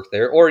Schwellnus's work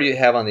there. Or you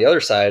have on the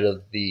other side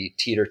of the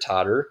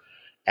teeter-totter,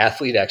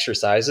 athlete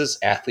exercises,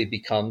 athlete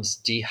becomes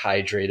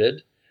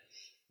dehydrated,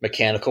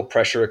 mechanical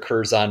pressure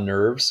occurs on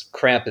nerves,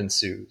 cramp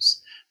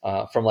ensues,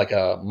 from like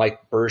a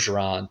Mike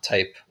Bergeron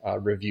type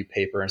review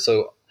paper. And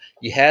so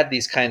you had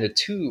these kind of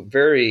two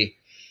very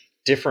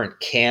different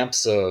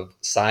camps of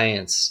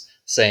science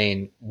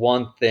saying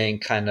one thing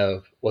kind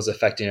of was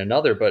affecting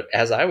another. But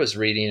as I was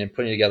reading and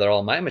putting together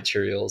all my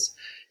materials,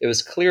 it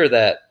was clear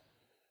that,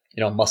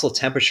 muscle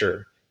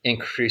temperature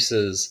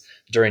increases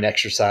during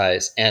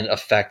exercise and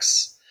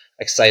affects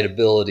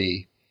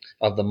excitability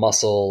of the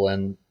muscle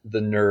and the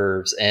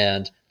nerves,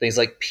 and things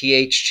like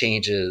pH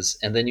changes.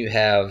 And then you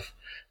have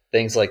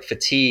things like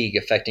fatigue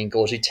affecting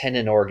Golgi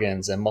tendon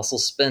organs and muscle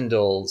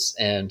spindles,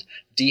 and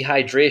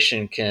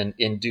dehydration can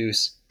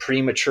induce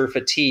premature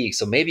fatigue.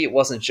 So maybe it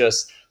wasn't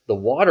just the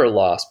water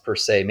loss per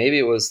se, maybe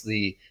it was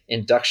the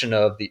induction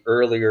of the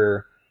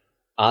earlier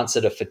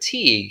onset of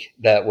fatigue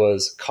that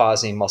was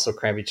causing muscle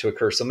cramping to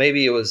occur. So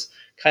maybe it was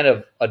kind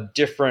of a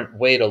different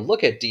way to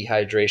look at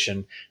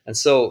dehydration. And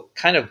so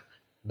kind of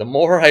the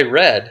more I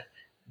read,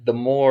 the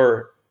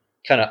more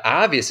kind of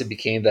obvious it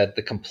became that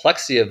the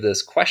complexity of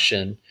this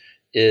question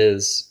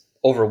is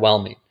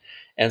overwhelming.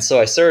 And so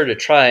I started to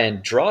try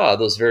and draw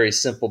those very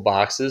simple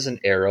boxes and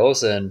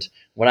arrows. And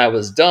when I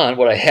was done,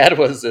 what I had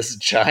was this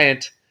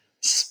giant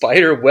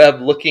spider web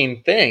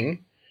looking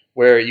thing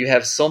where you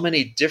have so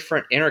many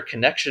different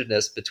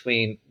interconnectedness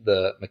between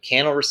the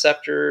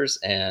mechanoreceptors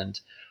and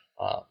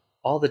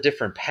all the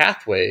different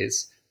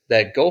pathways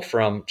that go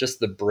from just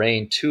the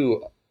brain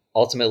to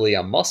ultimately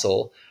a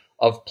muscle,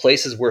 of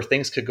places where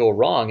things could go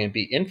wrong and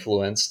be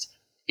influenced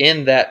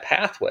in that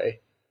pathway.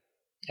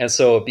 And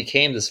so it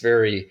became this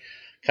very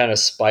kind of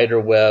spider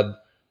web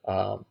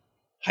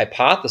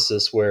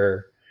hypothesis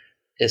where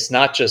it's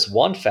not just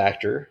one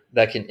factor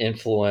that can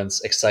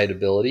influence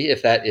excitability.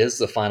 If that is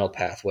the final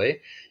pathway,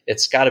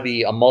 it's got to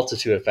be a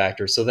multitude of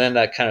factors. So then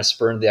that kind of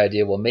spurned the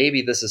idea, well,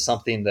 maybe this is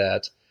something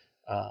that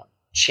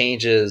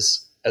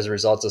changes as a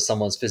result of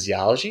someone's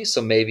physiology.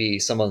 So maybe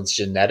someone's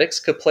genetics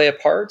could play a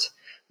part.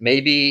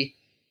 Maybe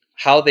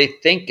how they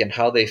think and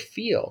how they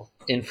feel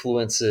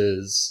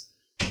influences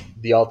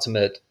the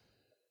ultimate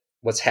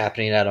what's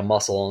happening at a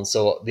muscle. And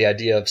so the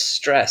idea of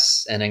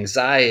stress and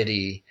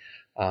anxiety,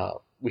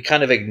 we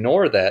kind of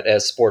ignore that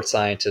as sports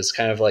scientists,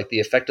 kind of like the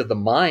effect of the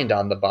mind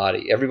on the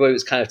body. Everybody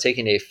was kind of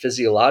taking a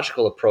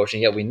physiological approach,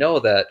 and yet we know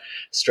that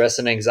stress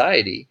and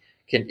anxiety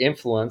can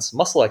influence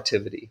muscle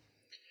activity.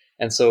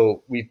 And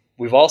so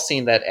we've all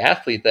seen that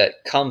athlete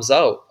that comes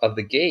out of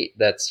the gate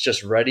that's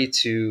just ready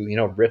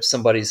to, rip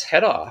somebody's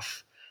head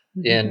off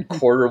in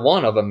quarter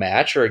one of a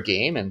match or a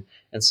game.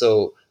 And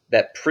so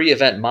that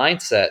pre-event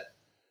mindset,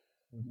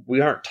 we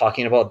aren't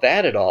talking about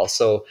that at all.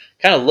 So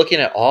kind of looking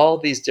at all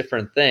these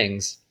different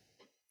things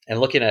and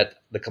looking at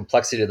the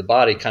complexity of the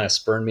body kind of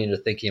spurred me into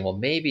thinking, well,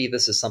 maybe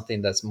this is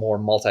something that's more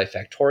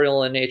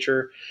multifactorial in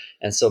nature.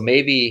 And so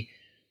maybe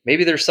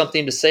there's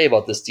something to say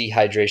about this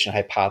dehydration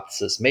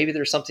hypothesis. Maybe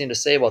there's something to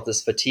say about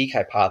this fatigue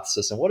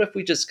hypothesis. And what if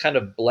we just kind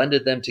of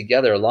blended them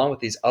together along with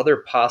these other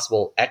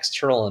possible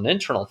external and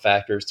internal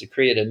factors to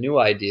create a new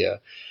idea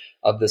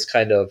of this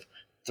kind of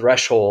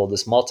threshold,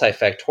 this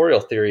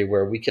multifactorial theory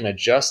where we can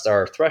adjust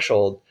our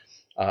threshold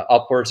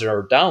upwards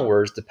or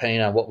downwards depending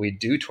on what we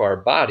do to our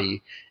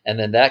body. And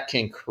then that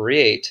can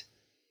create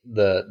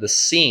the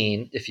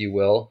scene, if you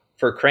will,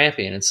 for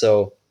cramping. And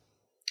so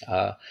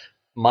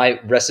my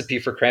recipe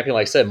for cramping,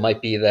 like I said,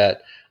 might be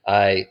that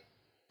I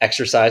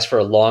exercise for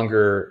a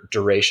longer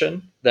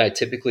duration than I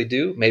typically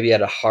do, maybe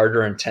at a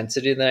harder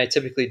intensity than I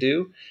typically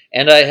do.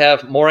 And I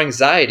have more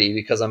anxiety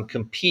because I'm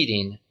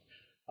competing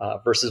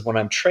versus when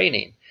I'm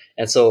training.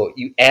 And so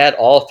you add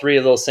all three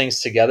of those things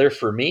together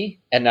for me,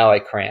 and now I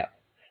cramp.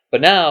 But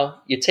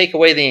now you take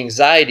away the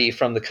anxiety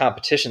from the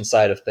competition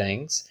side of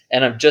things,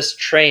 and I'm just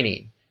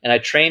training. And I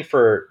train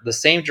for the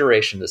same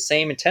duration, the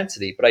same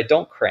intensity, but I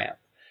don't cramp.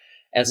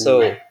 And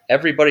so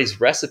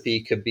everybody's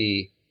recipe could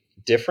be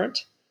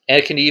different, and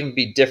it can even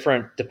be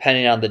different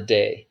depending on the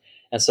day.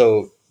 And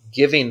so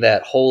giving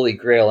that holy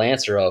grail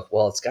answer of,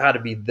 well, it's got to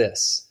be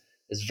this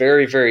is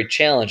very, very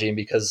challenging,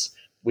 because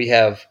we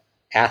have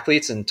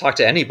athletes, and talk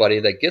to anybody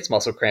that gets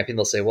muscle cramping,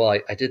 they'll say, well,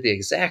 I did the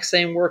exact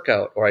same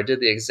workout, or I did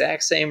the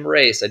exact same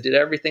race. I did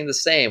everything the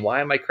same. Why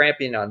am I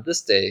cramping on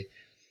this day?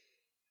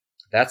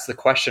 That's the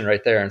question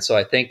right there. And so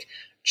I think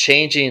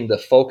changing the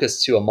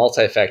focus to a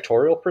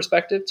multifactorial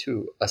perspective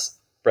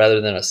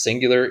rather than a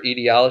singular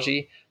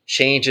etiology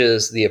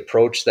changes the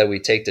approach that we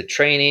take to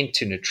training,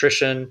 to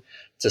nutrition,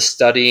 to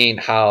studying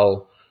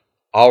how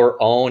our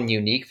own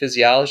unique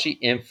physiology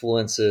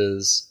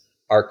influences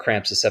our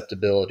cramp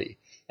susceptibility.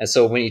 And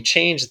so when you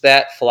change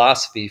that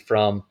philosophy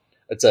from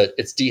it's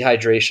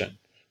dehydration.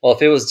 Well,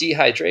 if it was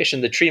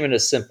dehydration, the treatment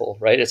is simple,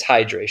 right? It's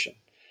hydration.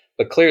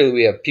 But clearly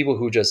we have people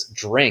who just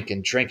drink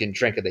and drink and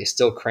drink and they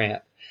still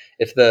cramp.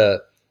 If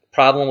the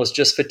problem was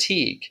just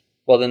fatigue,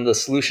 well, then the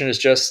solution is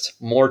just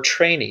more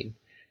training.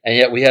 And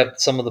yet we have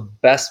some of the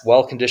best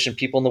well-conditioned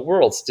people in the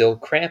world still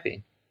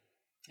cramping.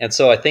 And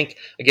so I think,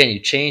 again, you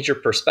change your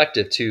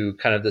perspective to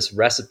kind of this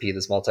recipe,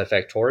 this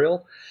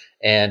multifactorial,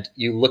 and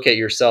you look at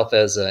yourself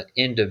as an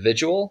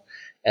individual,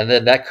 and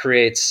then that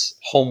creates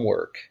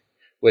homework,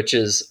 which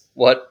is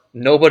what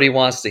nobody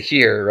wants to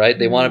hear, right?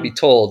 They want to be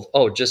told,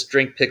 oh, just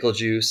drink pickle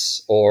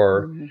juice,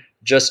 or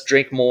just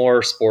drink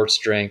more sports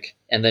drink,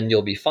 and then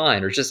you'll be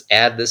fine, or just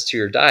add this to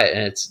your diet.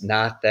 And it's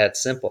not that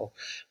simple.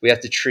 We have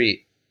to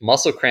treat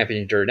muscle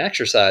cramping during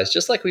exercise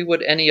just like we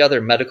would any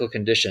other medical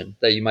condition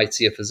that you might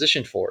see a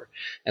physician for.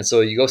 And so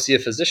you go see a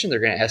physician,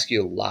 they're going to ask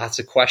you lots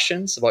of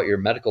questions about your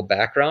medical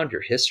background, your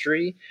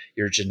history,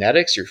 your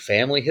genetics, your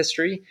family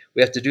history.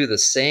 We have to do the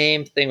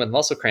same thing with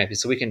muscle cramping,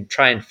 so we can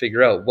try and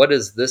figure out what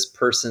is this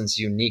person's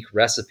unique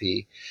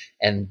recipe.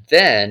 And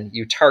then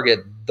you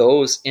target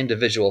those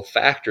individual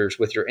factors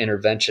with your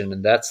intervention.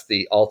 And that's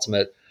the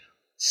ultimate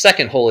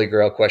second holy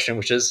grail question,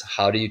 which is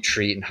how do you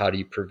treat and how do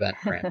you prevent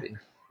cramping?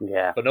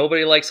 Yeah. But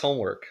nobody likes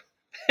homework.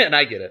 And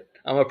I get it.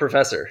 I'm a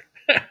professor.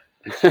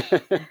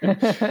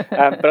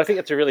 But I think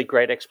it's a really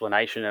great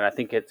explanation, and I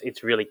think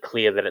it's really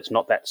clear that it's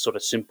not that sort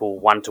of simple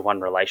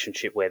one-to-one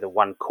relationship where the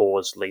one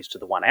cause leads to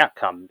the one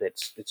outcome.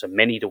 It's a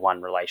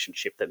many-to-one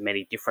relationship that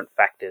many different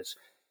factors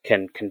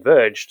can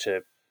converge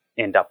to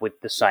end up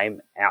with the same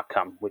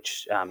outcome,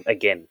 which,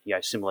 again,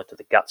 similar to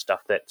the gut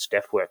stuff that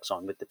Steph works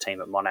on with the team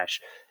at Monash,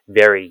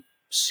 very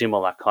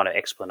similar kind of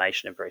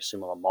explanation and very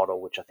similar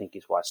model, which I think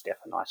is why Steph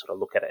and I sort of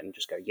look at it and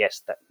just go,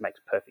 yes, that makes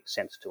perfect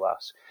sense to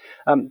us.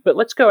 But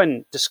let's go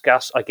and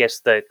discuss, I guess,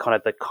 the kind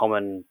of the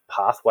common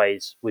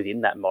pathways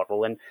within that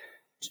model. And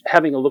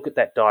having a look at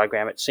that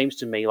diagram, it seems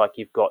to me like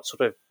you've got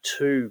sort of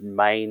two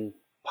main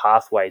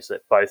pathways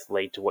that both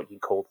lead to what you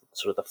call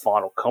sort of the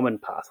final common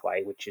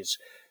pathway, which is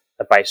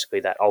basically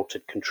that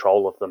altered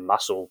control of the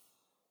muscle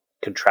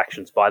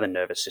contractions by the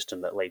nervous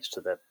system that leads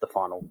to the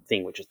final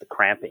thing, which is the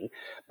cramping.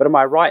 But am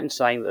I right in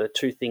saying that the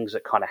two things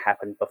that kind of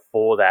happen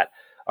before that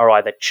are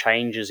either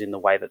changes in the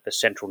way that the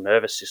central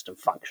nervous system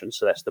functions,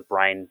 so that's the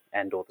brain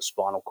and or the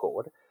spinal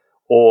cord,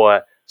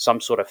 or some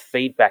sort of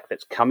feedback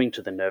that's coming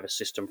to the nervous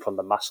system from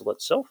the muscle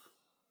itself?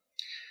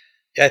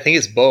 Yeah, I think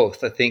it's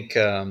both. I think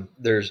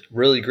there's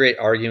really great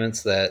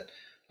arguments that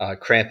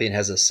cramping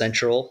has a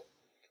central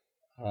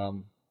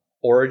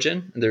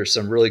origin. There's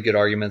some really good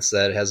arguments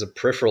that it has a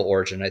peripheral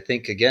origin. I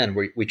think, again,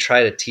 we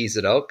try to tease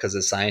it out because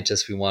as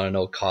scientists, we want to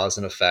know cause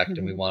and effect,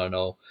 and we want to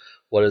know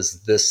what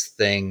is this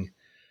thing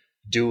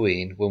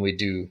doing when we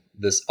do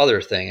this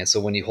other thing. And so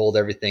when you hold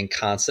everything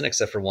constant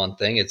except for one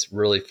thing, it's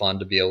really fun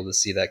to be able to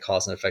see that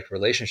cause and effect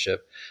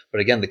relationship. But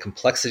again, the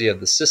complexity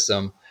of the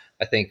system,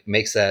 I think,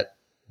 makes that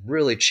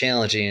really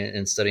challenging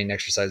in studying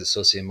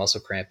exercise-associated muscle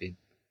cramping.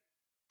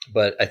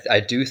 But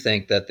I do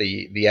think that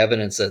the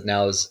evidence that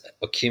now is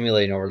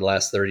accumulating over the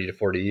last 30 to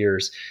 40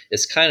 years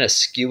is kind of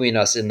skewing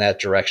us in that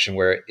direction,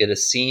 where it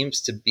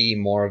seems to be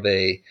more of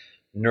a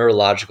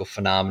neurological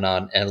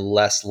phenomenon and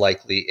less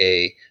likely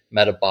a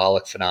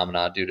metabolic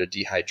phenomenon due to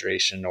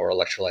dehydration or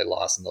electrolyte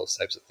loss and those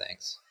types of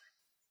things.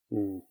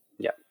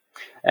 Yeah.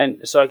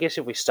 And so I guess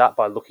if we start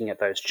by looking at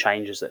those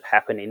changes that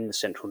happen in the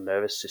central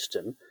nervous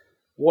system,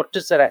 what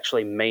does that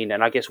actually mean?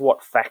 And I guess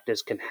what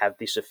factors can have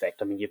this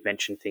effect? I mean, you've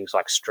mentioned things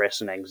like stress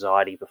and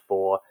anxiety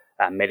before,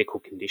 medical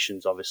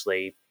conditions,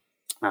 obviously,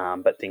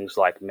 but things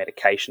like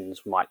medications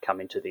might come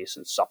into this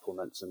and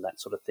supplements and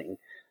that sort of thing.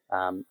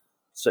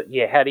 So,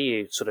 how do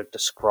you sort of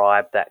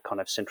describe that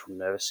kind of central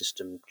nervous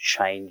system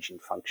change in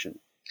function?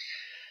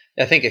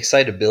 I think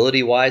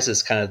excitability-wise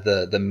is kind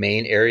of the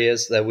main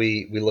areas that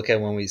we look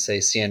at when we say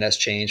CNS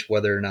change,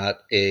 whether or not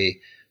a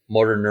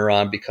motor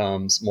neuron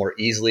becomes more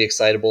easily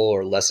excitable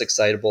or less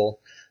excitable.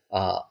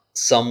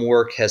 Some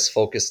work has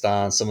focused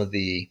on some of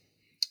the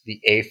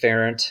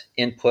afferent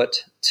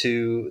input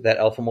to that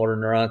alpha motor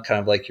neuron,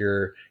 kind of like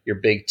your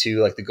big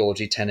two, like the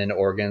Golgi tendon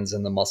organs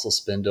and the muscle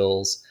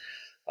spindles.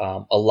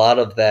 A lot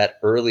of that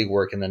early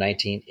work in the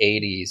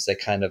 1980s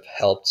that kind of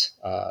helped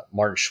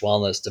Martin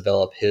Schwellnus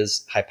develop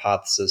his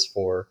hypothesis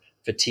for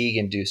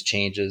fatigue-induced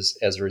changes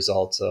as a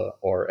result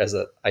or as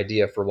an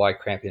idea for why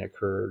cramping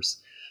occurs.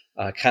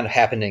 Kind of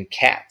happened in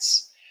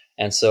cats.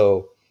 And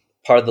so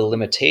part of the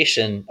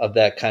limitation of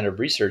that kind of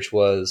research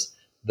was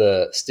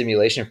the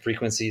stimulation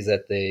frequencies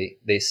that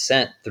they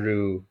sent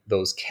through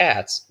those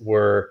cats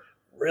were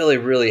really,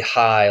 really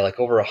high, like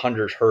over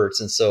 100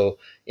 hertz. And so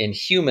in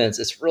humans,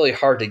 it's really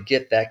hard to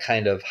get that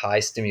kind of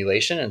high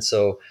stimulation. And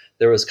so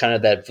there was kind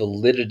of that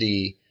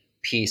validity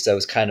piece that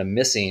was kind of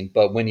missing.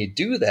 But when you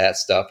do that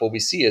stuff, what we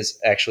see is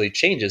actually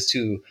changes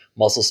to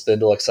muscle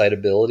spindle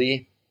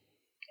excitability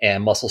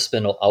and muscle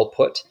spindle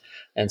output.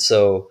 And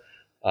so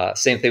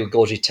same thing with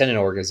Golgi tendon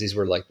organs. These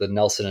were like the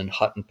Nelson and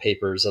Hutton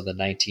papers of the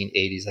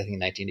 1980s, I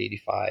think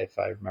 1985, if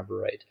I remember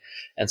right.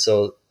 And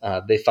so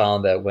they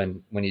found that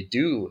when you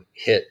do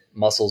hit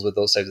muscles with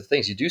those types of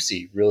things, you do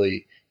see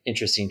really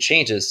interesting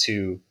changes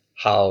to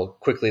how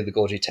quickly the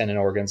Golgi tendon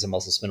organs and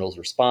muscle spindles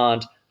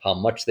respond, how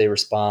much they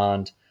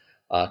respond,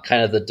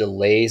 kind of the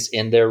delays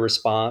in their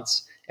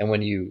response. And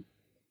when you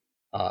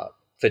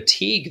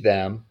fatigue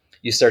them,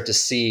 you start to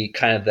see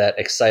kind of that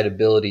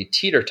excitability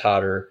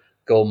teeter-totter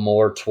go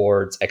more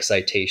towards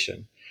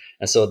excitation.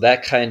 And so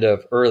that kind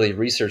of early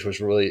research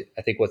was really,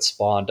 I think, what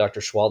spawned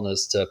Dr.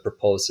 Schwaltness to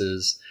propose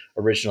his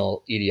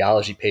original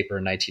etiology paper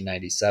in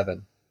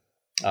 1997,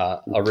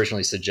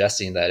 originally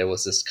suggesting that it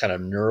was this kind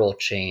of neural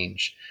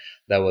change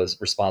that was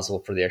responsible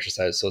for the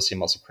exercise-associated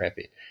muscle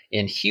cramping.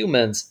 In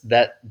humans,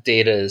 that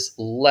data is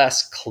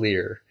less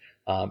clear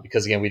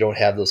because, again, we don't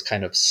have those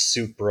kind of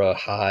supra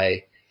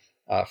high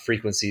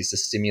frequencies to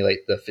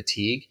stimulate the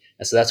fatigue.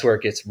 And so that's where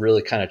it gets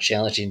really kind of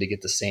challenging to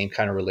get the same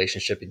kind of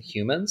relationship in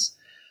humans.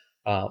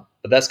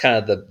 But that's kind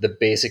of the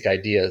basic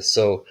idea.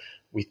 So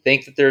we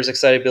think that there's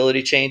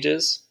excitability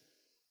changes.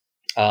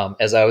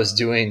 As I was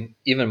doing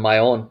even my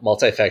own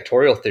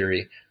multifactorial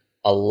theory,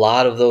 a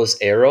lot of those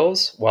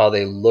arrows, while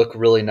they look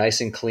really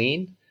nice and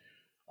clean,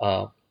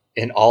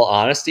 in all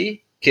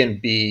honesty, can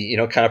be,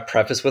 kind of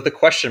prefaced with a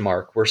question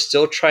mark. We're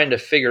still trying to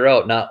figure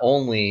out not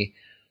only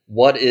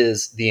what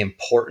is the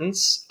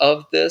importance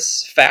of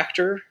this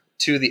factor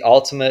to the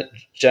ultimate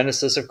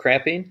genesis of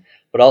cramping,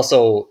 but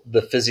also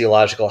the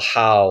physiological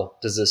how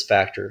does this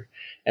factor.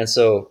 And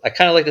so I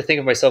kind of like to think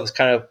of myself as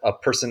kind of a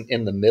person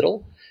in the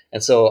middle.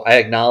 And so I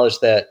acknowledge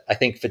that I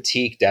think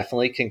fatigue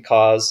definitely can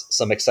cause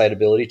some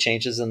excitability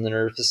changes in the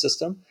nervous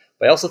system.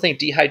 But I also think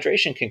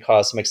dehydration can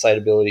cause some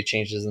excitability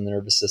changes in the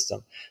nervous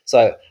system.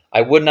 So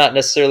I would not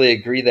necessarily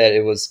agree that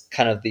it was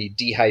kind of the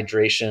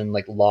dehydration,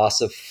 like loss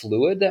of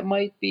fluid, that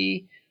might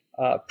be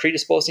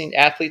predisposing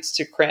athletes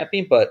to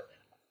cramping. But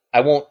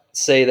I won't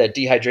say that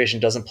dehydration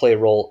doesn't play a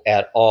role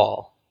at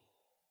all.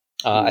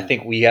 I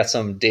think we got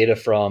some data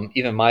from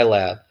even my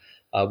lab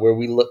where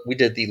we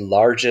did the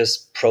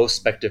largest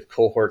prospective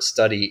cohort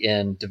study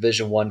in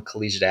Division I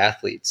collegiate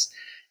athletes.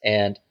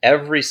 And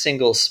every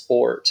single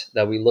sport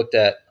that we looked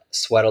at,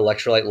 sweat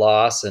electrolyte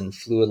loss and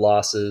fluid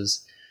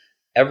losses,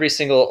 every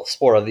single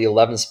sport of the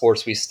 11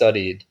 sports we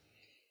studied,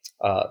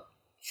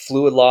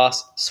 fluid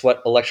loss,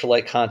 sweat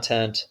electrolyte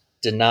content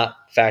did not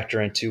factor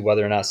into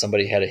whether or not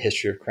somebody had a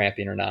history of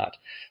cramping or not.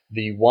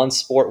 The one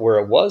sport where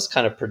it was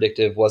kind of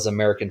predictive was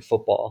American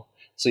football.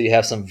 So you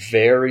have some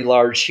very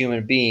large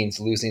human beings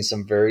losing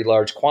some very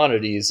large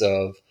quantities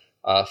of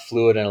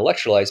fluid and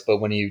electrolytes. But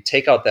when you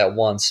take out that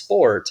one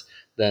sport,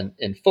 then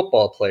in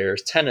football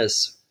players,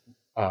 tennis,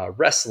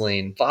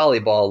 wrestling,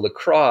 volleyball,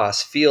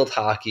 lacrosse, field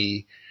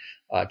hockey,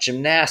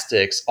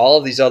 gymnastics, all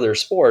of these other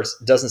sports,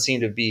 doesn't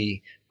seem to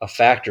be a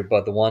factor.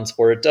 But the one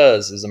sport it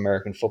does is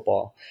American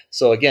football.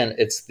 So again,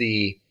 it's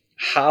the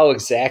how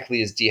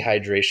exactly is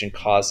dehydration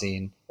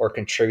causing or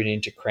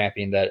contributing to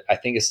cramping that I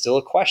think is still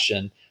a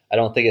question. I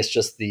don't think it's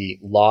just the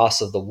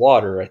loss of the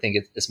water. I think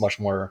it's much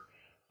more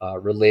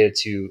related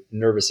to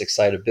nervous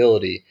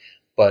excitability.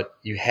 But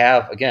you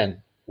have,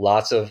 again,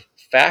 lots of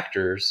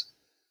factors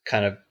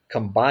kind of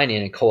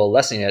combining and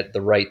coalescing at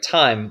the right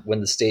time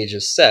when the stage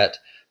is set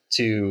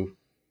to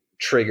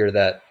trigger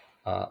that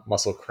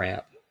muscle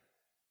cramp.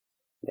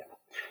 Yeah.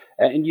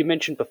 And you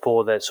mentioned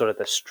before the sort of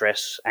the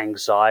stress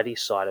anxiety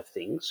side of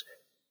things.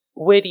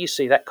 Where do you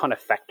see that kind of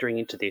factoring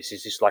into this?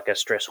 Is this like a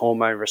stress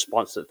hormone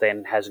response that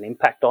then has an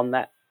impact on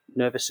that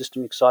nervous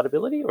system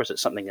excitability, or is it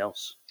something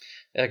else?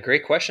 Yeah,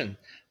 great question.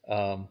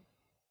 And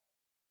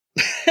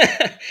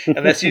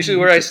that's usually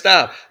where I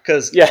stop,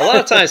 because a lot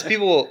of times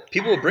people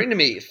will bring to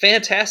me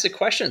fantastic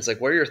questions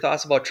like, what are your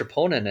thoughts about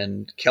troponin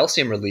and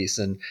calcium release?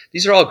 And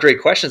these are all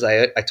great questions.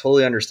 I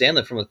totally understand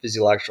them from a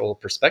physiological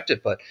perspective,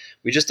 but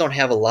we just don't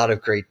have a lot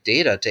of great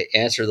data to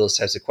answer those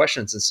types of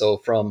questions. And so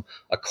from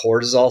a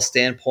cortisol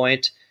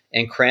standpoint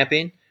and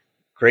cramping,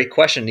 great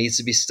question, needs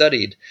to be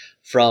studied.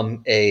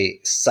 From a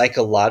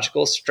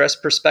psychological stress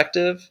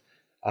perspective,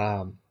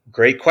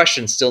 great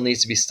question, still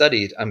needs to be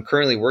studied. I'm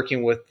currently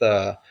working with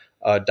a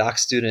doc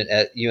student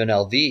at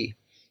UNLV,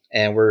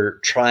 and we're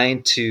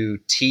trying to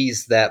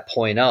tease that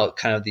point out,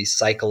 kind of these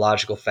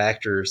psychological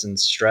factors and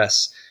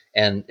stress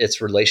and its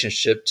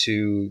relationship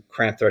to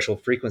cramp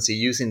threshold frequency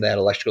using that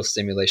electrical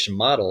stimulation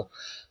model.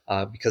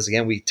 Because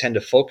again, we tend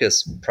to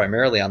focus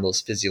primarily on those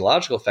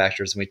physiological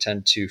factors and we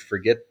tend to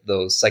forget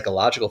those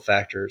psychological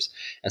factors.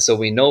 And so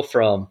we know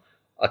from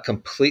a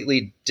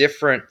completely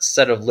different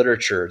set of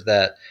literature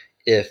that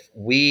if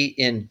we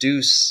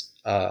induce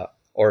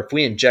or if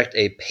we inject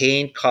a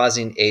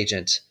pain-causing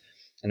agent,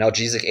 an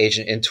analgesic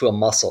agent, into a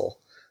muscle,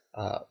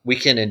 we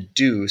can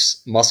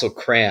induce muscle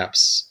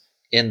cramps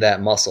in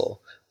that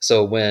muscle.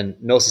 So when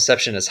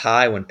nociception is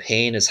high, when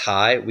pain is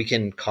high, we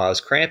can cause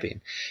cramping.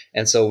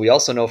 And so we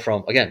also know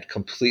from, again,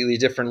 completely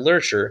different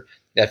literature,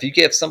 that if you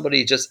give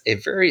somebody just a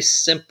very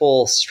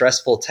simple,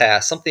 stressful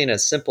task, something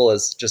as simple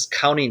as just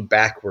counting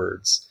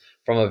backwards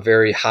from a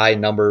very high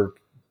number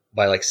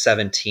by like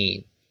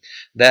 17,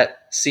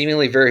 that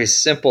seemingly very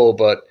simple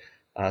but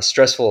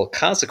stressful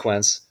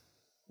consequence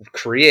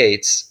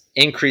creates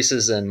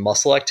increases in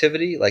muscle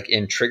activity, like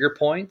in trigger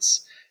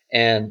points,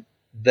 and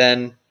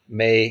then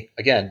may,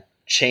 again,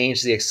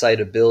 change the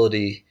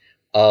excitability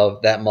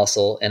of that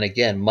muscle. And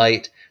again,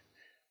 might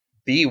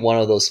be one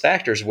of those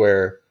factors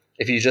where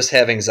if you just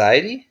have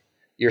anxiety,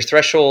 your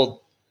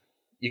threshold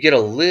you get a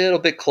little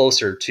bit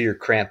closer to your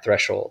cramp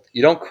threshold.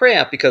 You don't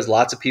cramp because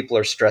lots of people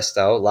are stressed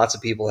out, lots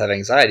of people have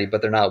anxiety,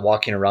 but they're not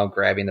walking around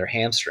grabbing their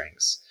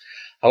hamstrings.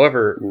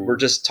 However, we're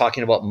just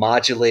talking about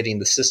modulating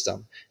the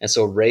system. And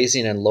so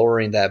raising and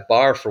lowering that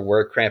bar for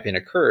where cramping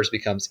occurs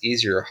becomes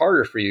easier or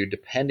harder for you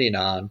depending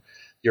on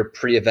your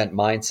pre-event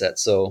mindset.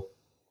 So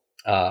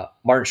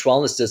Martin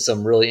Schwellnus did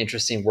some really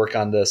interesting work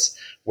on this,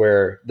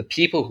 where the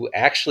people who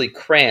actually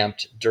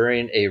cramped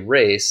during a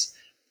race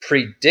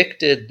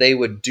predicted they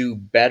would do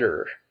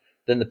better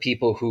than the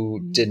people who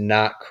did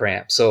not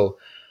cramp. So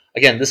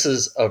again, this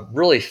is a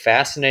really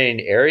fascinating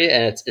area,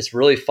 and it's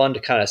really fun to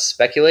kind of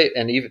speculate.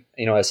 And even,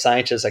 as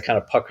scientists, I kind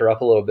of pucker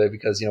up a little bit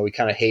because, we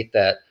kind of hate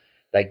that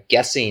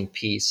guessing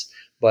piece.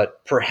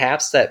 But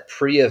perhaps that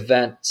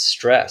pre-event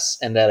stress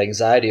and that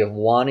anxiety of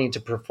wanting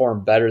to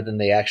perform better than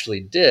they actually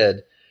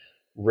did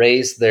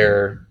raised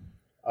their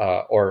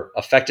or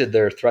affected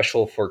their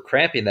threshold for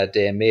cramping that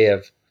day and may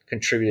have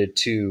contributed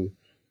to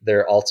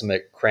their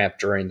ultimate cramp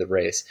during the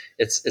race.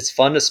 It's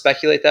fun to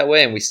speculate that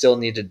way, and we still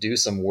need to do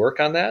some work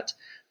on that.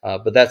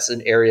 But that's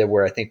an area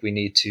where I think we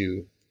need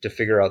to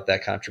figure out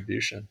that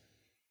contribution.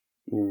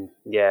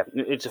 Yeah,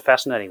 it's a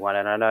fascinating one,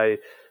 and I know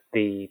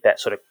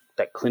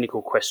that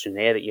clinical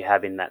questionnaire that you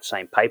have in that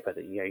same paper,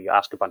 that you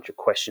ask a bunch of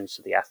questions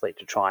to the athlete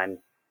to try and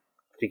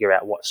figure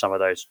out what some of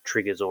those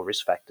triggers or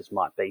risk factors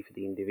might be for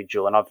the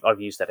individual. And I've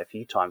used that a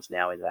few times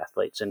now with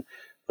athletes. And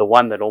the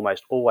one that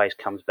almost always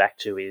comes back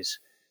to is,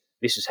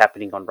 this is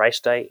happening on race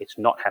day. It's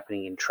not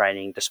happening in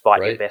training,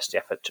 despite your best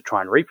effort to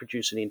try and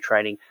reproduce it in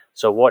training.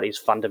 So what is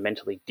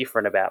fundamentally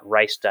different about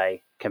race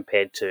day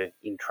compared to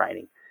in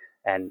training?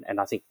 And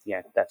I think,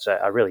 that's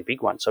a really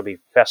big one. So it'll be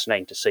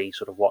fascinating to see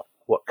sort of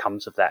what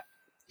comes of that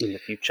in the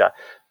future.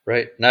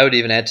 Right. And I would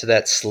even add to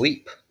that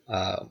sleep.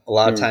 A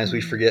lot of times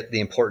we forget the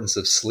importance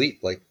of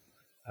sleep. Like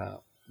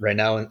right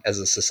now as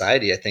a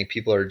society, I think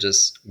people are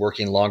just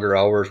working longer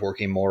hours,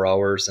 working more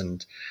hours,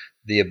 and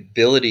the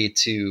ability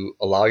to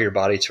allow your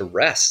body to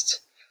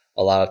rest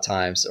a lot of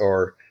times,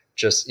 or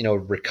just,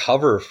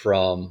 recover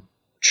from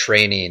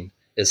training,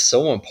 is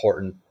so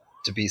important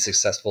to be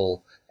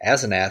successful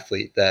as an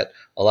athlete, that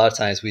a lot of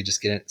times we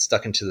just get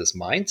stuck into this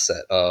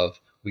mindset of,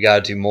 we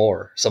got to do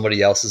more.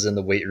 Somebody else is in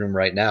the weight room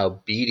right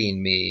now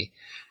beating me,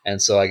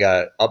 and so I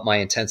got to up my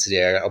intensity,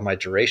 I got to up my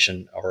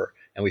duration,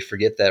 and we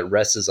forget that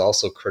rest is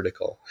also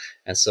critical.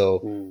 And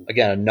so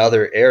again,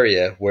 another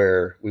area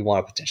where we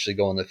want to potentially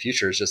go in the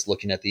future is just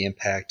looking at the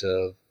impact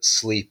of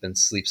sleep and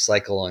sleep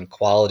cycle and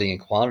quality and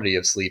quantity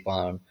of sleep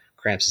on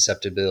cramp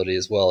susceptibility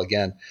as well.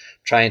 Again,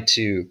 trying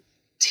to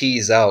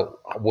tease out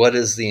what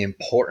is the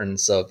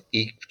importance of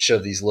each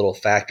of these little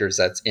factors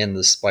that's in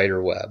the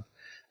spider web.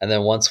 And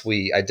then once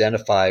we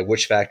identify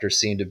which factors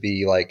seem to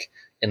be like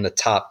in the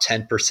top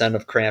 10%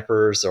 of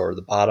crampers or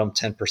the bottom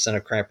 10%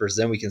 of crampers,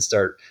 then we can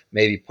start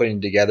maybe putting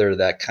together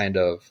that kind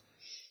of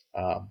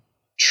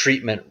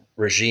treatment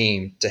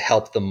regime to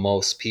help the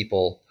most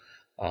people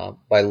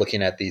by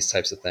looking at these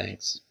types of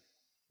things.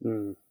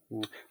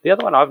 The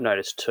other one I've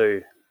noticed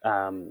too,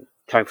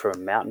 coming from a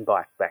mountain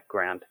bike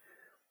background,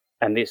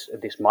 and this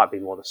might be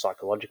more the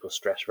psychological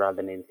stress rather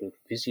than anything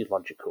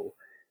physiological,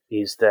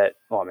 is that,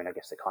 I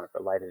guess they're kind of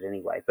related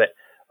anyway, but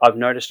I've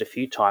noticed a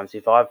few times,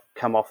 if I've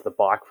come off the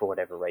bike for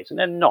whatever reason,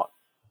 and not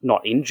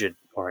injured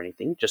or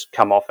anything, just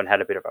come off and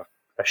had a bit of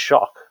a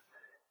shock,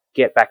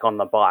 get back on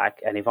the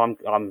bike, and if I'm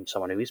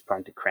someone who is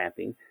prone to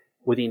cramping,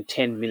 within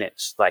 10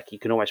 minutes, like you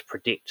can almost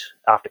predict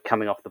after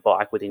coming off the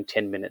bike, within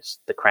 10 minutes,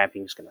 the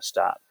cramping is going to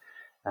start.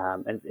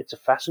 And it's a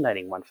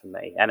fascinating one for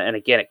me. And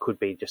again, it could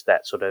be just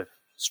that sort of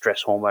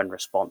stress hormone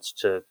response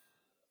to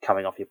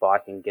coming off your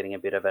bike and getting a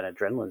bit of an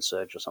adrenaline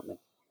surge or something.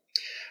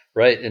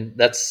 Right. And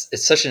it's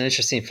such an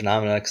interesting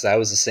phenomenon, because I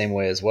was the same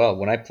way as well.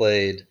 When I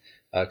played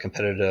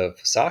competitive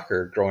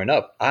soccer growing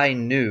up, I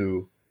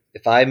knew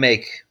if I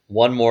make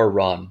one more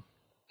run,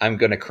 I'm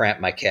going to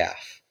cramp my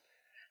calf.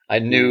 I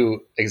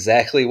knew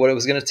exactly what it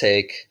was going to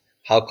take,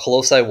 how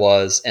close I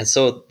was. And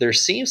so there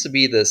seems to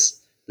be this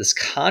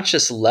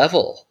conscious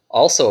level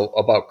also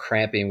about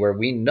cramping, where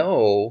we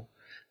know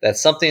that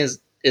something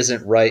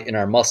isn't right in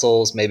our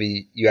muscles.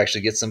 Maybe you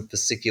actually get some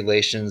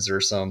fasciculations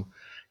or some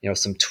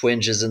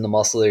twinges in the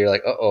muscle that you're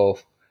like, uh-oh,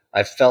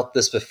 I've felt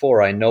this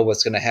before. I know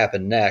what's going to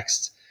happen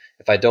next.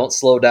 If I don't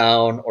slow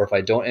down or if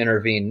I don't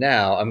intervene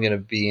now, I'm going to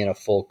be in a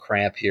full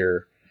cramp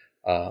here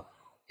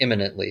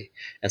imminently.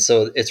 And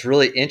so it's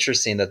really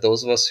interesting that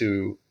those of us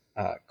who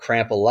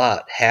cramp a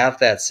lot have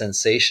that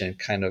sensation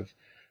kind of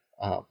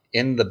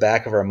in the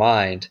back of our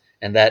mind,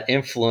 and that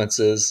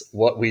influences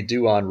what we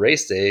do on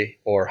race day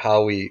or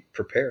how we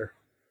prepare.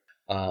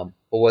 But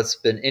what's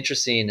been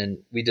interesting, and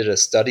we did a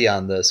study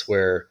on this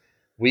where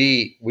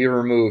we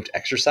removed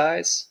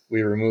exercise,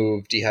 we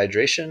removed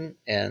dehydration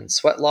and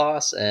sweat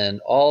loss and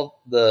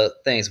all the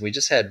things. We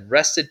just had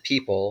rested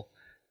people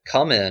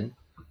come in,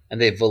 and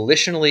they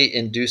volitionally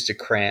induced a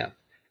cramp.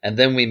 And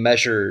then we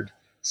measured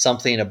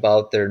something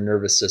about their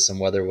nervous system,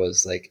 whether it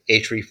was like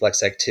H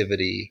reflex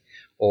activity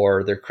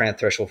or their cramp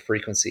threshold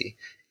frequency.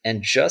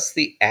 And just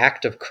the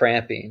act of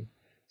cramping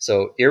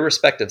So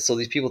irrespective, so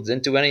these people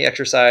didn't do any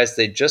exercise,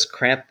 they just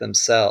cramped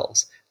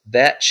themselves.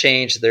 That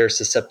changed their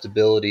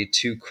susceptibility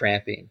to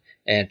cramping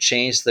and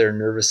changed their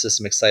nervous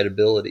system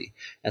excitability.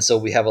 And so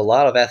we have a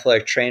lot of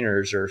athletic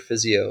trainers or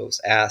physios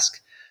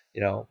ask,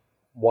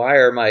 why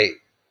are my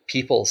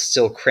people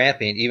still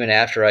cramping even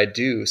after I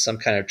do some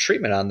kind of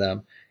treatment on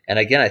them? And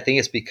again, I think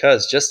it's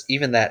because just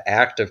even that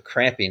act of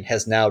cramping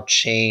has now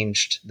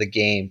changed the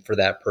game for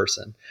that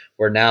person,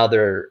 where now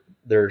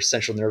their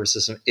central nervous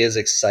system is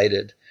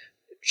excited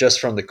just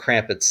from the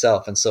cramp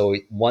itself. And so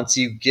once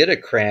you get a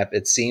cramp,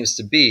 it seems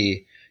to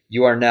be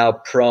you are now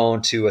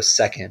prone to a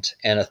second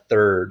and a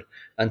third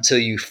until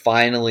you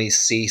finally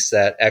cease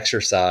that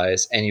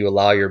exercise and you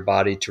allow your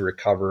body to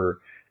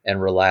recover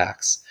and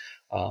relax.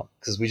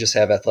 Because we just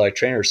have athletic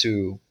trainers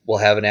who will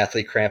have an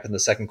athlete cramp in the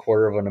second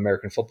quarter of an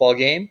American football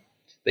game.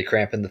 They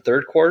cramp in the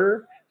third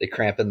quarter. They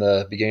cramp in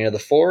the beginning of the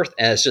fourth.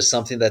 And it's just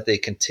something that they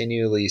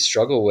continually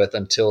struggle with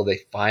until they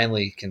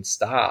finally can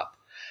stop.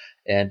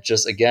 And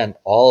just, again,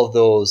 all of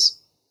those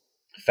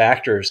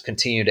factors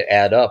continue to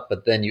add up.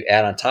 But then you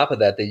add on top of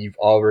that you've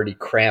already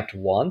cramped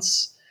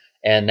once.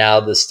 And now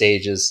the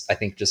stage is, I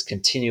think, just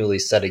continually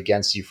set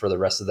against you for the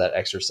rest of that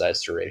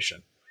exercise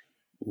duration.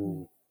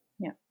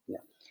 Yeah.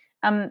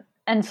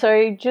 And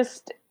so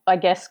just, I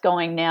guess,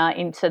 going now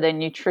into the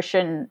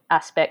nutrition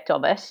aspect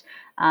of it.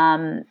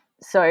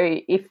 So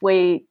if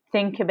we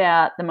think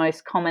about the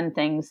most common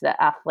things that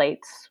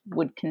athletes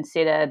would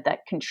consider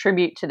that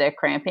contribute to their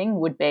cramping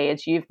would be,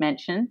 as you've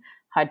mentioned,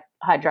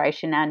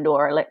 hydration and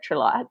or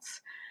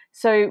electrolytes.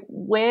 So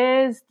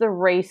where's the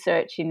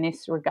research in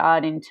this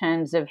regard in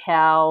terms of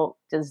how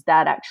does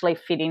that actually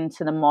fit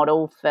into the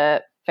model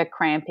for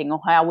cramping,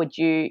 or how would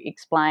you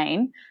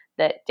explain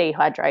that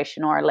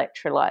dehydration or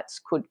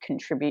electrolytes could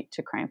contribute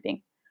to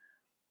cramping?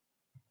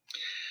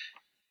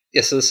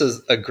 Yeah, so this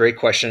is a great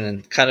question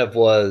and kind of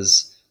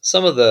was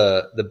some of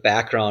the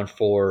background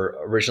for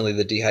originally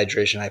the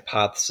dehydration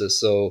hypothesis.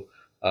 So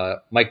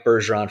Mike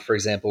Bergeron, for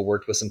example,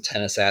 worked with some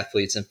tennis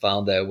athletes and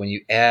found that when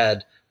you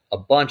add a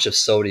bunch of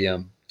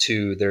sodium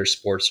to their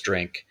sports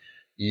drink,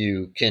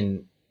 you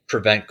can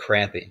prevent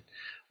cramping.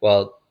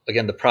 Well,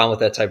 again, the problem with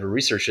that type of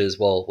research is,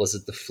 well, was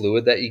it the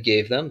fluid that you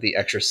gave them, the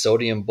extra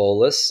sodium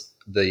bolus,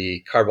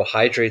 the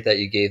carbohydrate that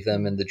you gave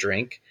them in the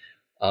drink?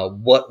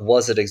 What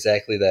was it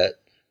exactly that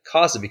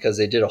caused it? Because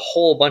they did a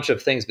whole bunch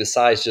of things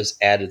besides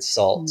just added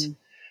salt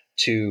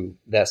to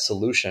that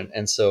solution.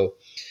 And so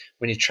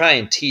when you try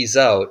and tease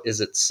out, is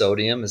it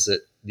sodium? Is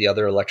it the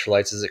other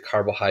electrolytes? Is it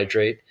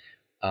carbohydrate?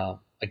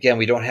 Again,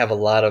 we don't have a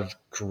lot of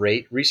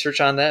great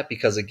research on that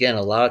because, again,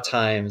 a lot of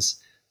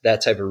times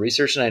that type of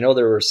research, and I know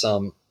there were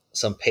some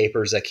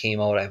papers that came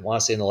out, I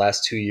want to say in the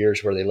last 2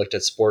 years, where they looked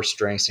at sports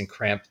drinks and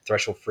cramp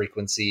threshold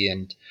frequency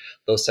and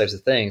those types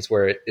of things,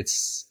 where it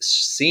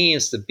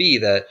seems to be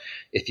that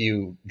if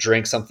you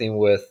drink something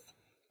with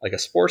like a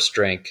sports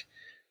drink,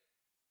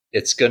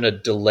 it's going to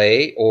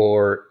delay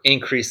or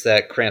increase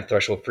that cramp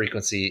threshold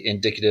frequency,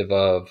 indicative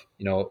of,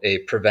 a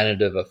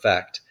preventative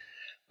effect.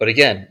 But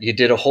again, you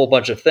did a whole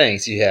bunch of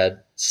things. You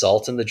had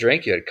salt in the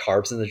drink, you had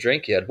carbs in the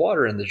drink, you had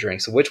water in the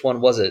drink. So which one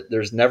was it?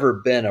 There's never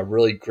been a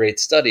really great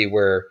study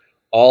where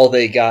all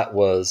they got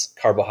was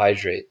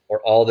carbohydrate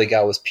or all they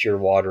got was pure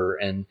water.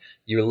 And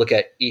you look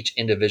at each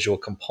individual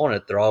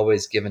component, they're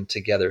always given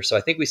together. So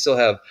I think we still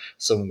have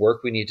some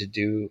work we need to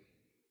do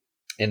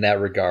in that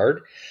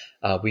regard.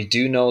 We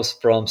do know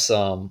from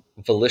some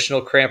volitional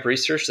cramp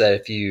research that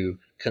if you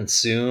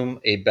consume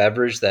a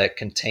beverage that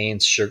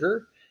contains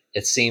sugar,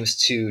 it seems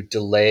to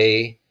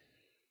delays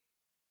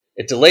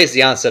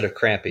the onset of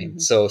cramping. Mm-hmm.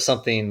 So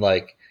something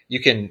like you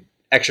can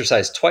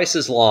exercise twice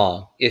as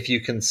long if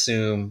you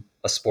consume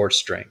a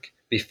sports drink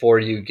before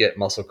you get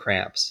muscle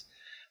cramps.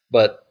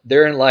 But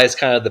therein lies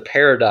kind of the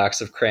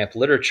paradox of cramp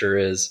literature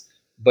is,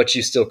 but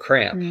you still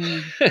cramp.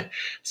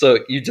 So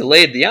you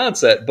delayed the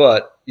onset,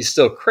 but you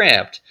still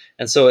cramped.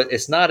 And so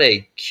it's not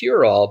a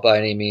cure-all by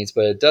any means,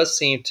 but it does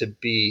seem to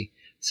be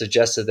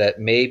suggested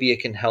that maybe it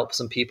can help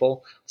some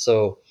people.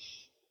 So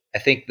I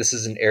think this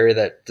is an area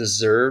that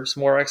deserves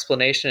more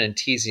explanation and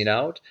teasing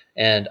out.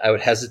 And I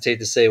would hesitate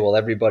to say, well,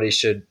 everybody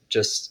should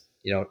just,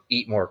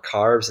 eat more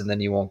carbs and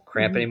then you won't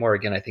cramp anymore.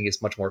 Again, I think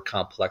it's much more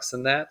complex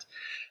than that.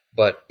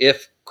 But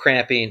if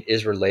cramping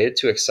is related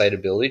to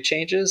excitability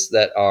changes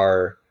that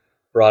are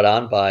brought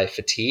on by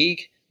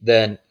fatigue,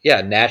 then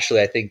yeah,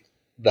 naturally, I think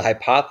the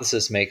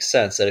hypothesis makes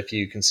sense that if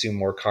you consume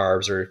more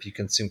carbs or if you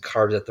consume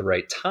carbs at the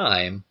right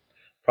time,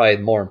 probably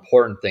the more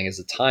important thing is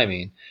the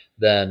timing,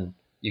 then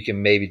you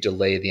can maybe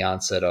delay the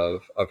onset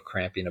of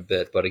cramping a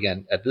bit. But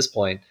again, at this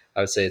point, I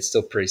would say it's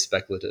still pretty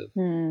speculative.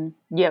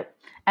 Yep.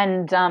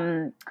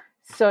 And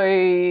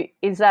so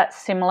is that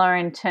similar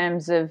in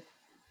terms of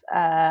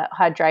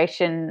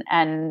hydration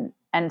and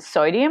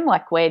sodium?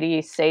 Like, where do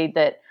you see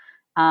that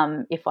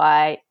if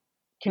I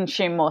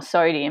consume more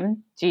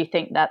sodium, do you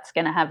think that's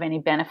going to have any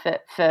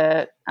benefit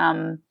for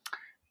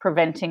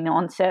preventing the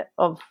onset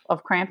of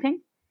cramping?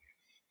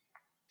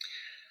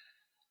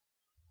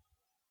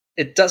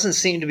 It doesn't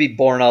seem to be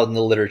borne out in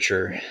the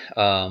literature.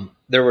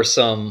 There were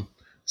some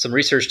some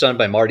research done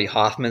by Marty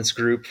Hoffman's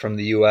group from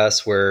the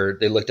US where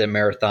they looked at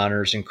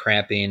marathoners and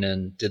cramping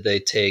and did they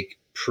take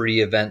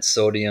pre-event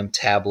sodium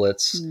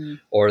tablets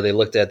or they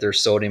looked at their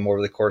sodium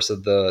over the course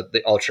of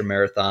the ultra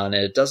marathon.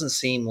 And it doesn't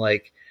seem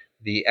like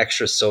the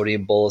extra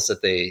sodium bolus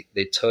that they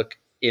took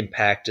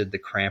impacted the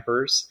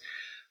crampers.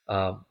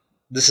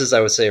 This is,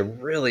 I would say, a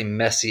really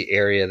messy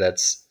area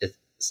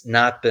it's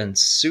not been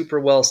super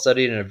well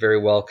studied in a very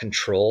well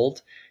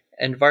controlled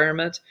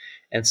environment.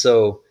 And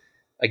so,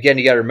 again,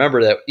 you got to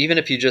remember that even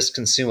if you just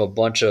consume a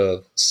bunch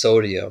of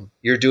sodium,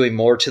 you're doing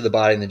more to the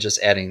body than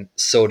just adding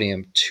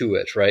sodium to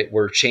it, right?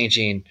 We're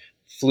changing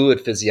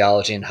fluid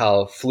physiology and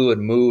how fluid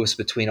moves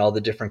between all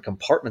the different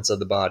compartments of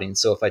the body. And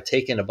so if I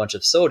take in a bunch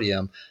of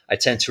sodium, I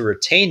tend to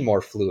retain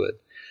more fluid.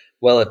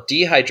 Well, if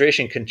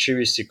dehydration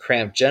contributes to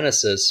cramp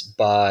genesis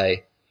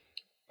by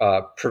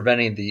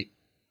preventing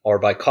or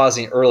by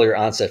causing earlier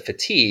onset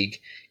fatigue,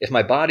 if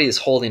my body is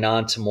holding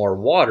on to more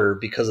water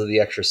because of the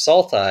extra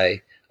salt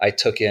I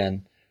took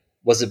in,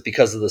 was it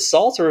because of the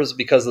salt or was it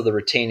because of the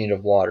retaining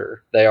of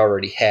water that I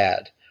already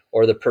had,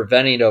 or the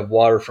preventing of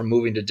water from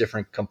moving to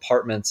different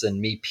compartments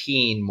and me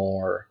peeing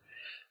more?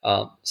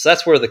 So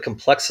that's where the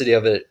complexity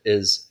of it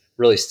is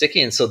really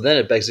sticky. And so then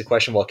it begs the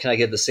question, well, can I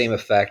get the same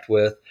effect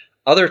with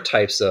other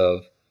types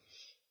of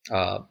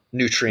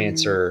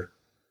nutrients or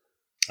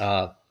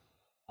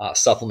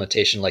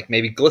supplementation, like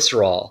maybe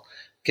glycerol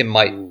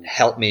might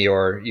help me,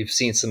 or you've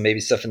seen some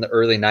maybe stuff in the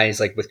early 90s,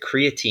 like with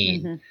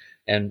creatine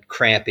and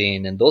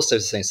cramping and those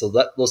types of things. So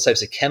those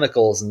types of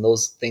chemicals and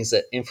those things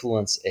that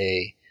influence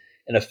an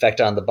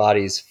effect on the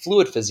body's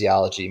fluid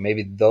physiology,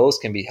 maybe those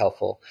can be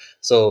helpful.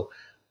 So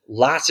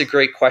lots of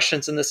great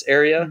questions in this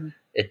area.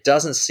 It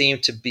doesn't seem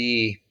to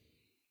be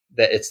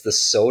that it's the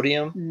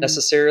sodium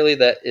necessarily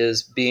that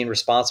is being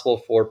responsible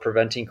for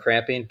preventing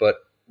cramping, but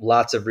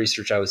lots of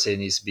research, I would say,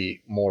 needs to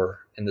be more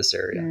in this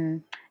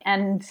area.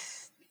 And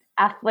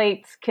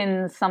athletes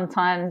can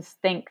sometimes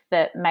think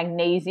that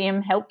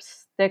magnesium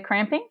helps their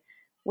cramping.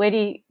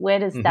 Where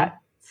does that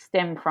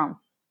stem from?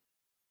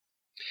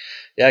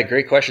 Yeah,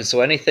 great question.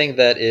 So anything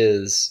that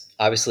is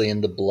obviously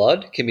in the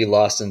blood can be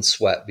lost in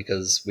sweat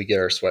because we get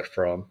our sweat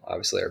from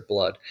obviously our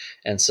blood.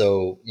 And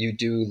so you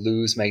do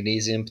lose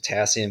magnesium,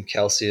 potassium,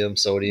 calcium,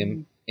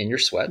 sodium in your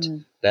sweat.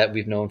 That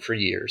we've known for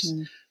years.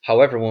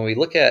 However, when we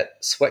look at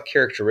sweat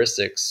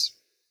characteristics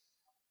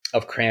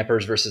of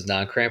crampers versus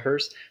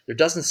non-crampers, there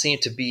doesn't seem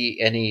to be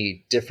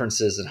any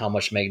differences in how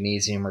much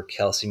magnesium or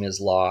calcium is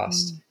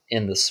lost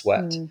in the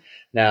sweat.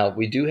 Now,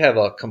 we do have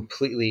a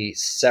completely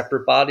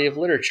separate body of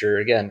literature.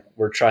 Again,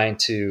 we're trying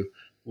to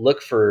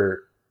look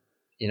for,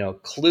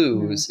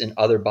 clues in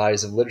other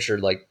bodies of literature,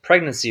 like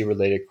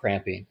pregnancy-related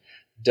cramping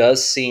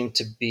does seem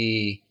to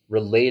be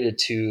related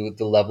to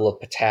the level of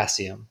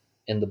potassium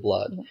in the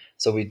blood.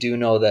 So we do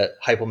know that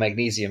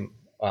hypomagnesemia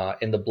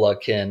in the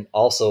blood can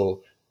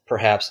also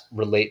perhaps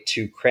relate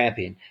to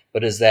cramping.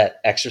 But is that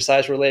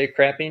exercise-related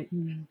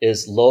cramping?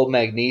 Is low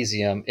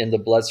magnesium in the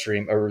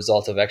bloodstream a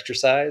result of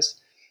exercise?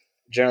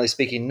 Generally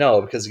speaking,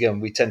 no, because again,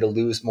 we tend to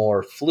lose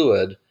more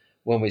fluid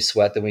when we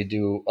sweat than we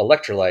do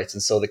electrolytes.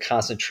 And so the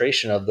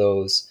concentration of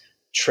those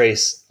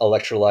trace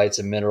electrolytes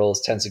and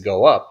minerals tends to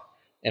go up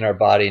in our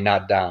body,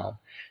 not down.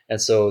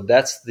 And so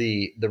that's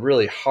the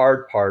really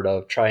hard part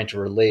of trying to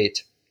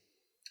relate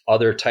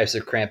other types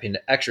of cramping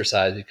to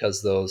exercise,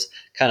 because those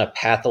kind of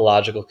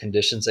pathological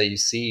conditions that you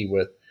see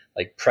with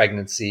like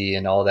pregnancy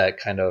and all that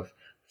kind of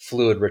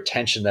fluid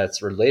retention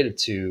that's related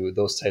to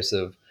those types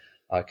of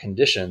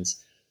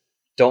conditions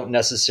don't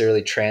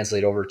necessarily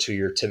translate over to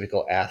your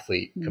typical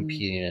athlete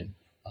competing in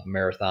a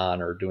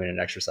marathon or doing an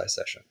exercise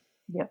session.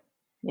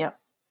 Yep.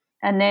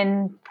 And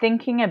then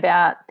thinking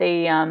about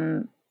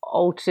the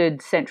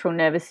altered central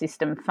nervous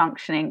system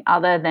functioning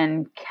other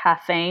than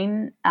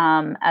caffeine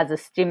as a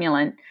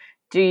stimulant,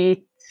 do you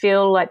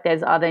feel like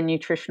there's other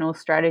nutritional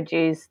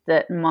strategies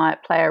that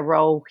might play a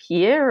role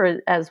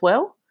here as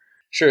well?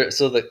 Sure.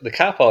 So the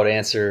cop-out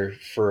answer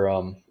for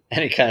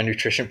any kind of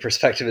nutrition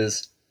perspective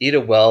is eat a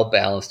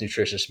well-balanced,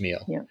 nutritious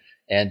meal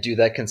and do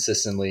that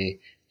consistently.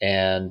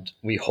 And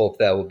we hope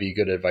that will be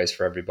good advice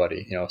for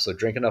everybody. So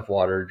drink enough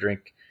water,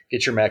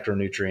 get your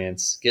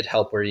macronutrients, get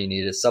help where you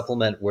need it,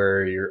 supplement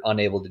where you're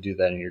unable to do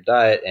that in your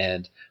diet.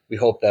 And we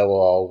hope that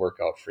will all work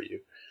out for you.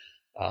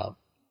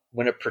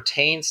 When it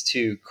pertains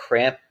to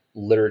cramp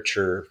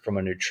literature from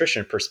a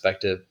nutrition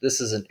perspective, this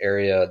is an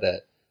area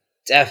that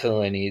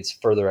definitely needs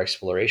further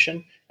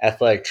exploration.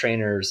 Athletic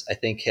trainers, I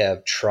think,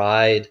 have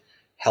tried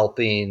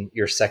helping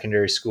your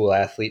secondary school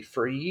athlete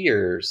for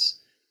years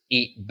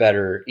eat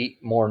better,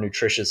 eat more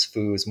nutritious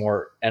foods,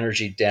 more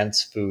energy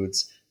dense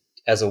foods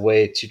as a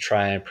way to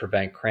try and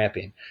prevent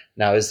cramping.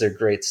 Now, is there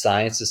great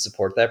science to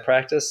support that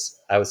practice?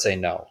 I would say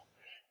no.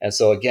 And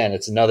so again,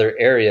 it's another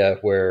area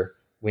where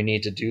we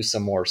need to do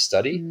some more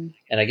study.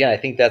 And again, I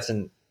think that's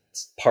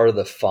part of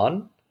the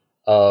fun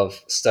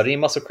of studying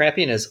muscle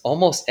cramping is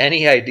almost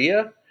any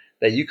idea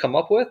that you come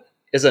up with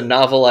is a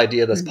novel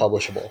idea that's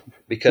publishable.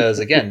 Because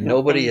again,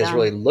 nobody has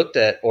really looked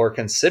at or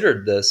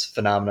considered this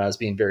phenomenon as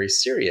being very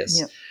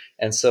serious.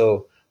 And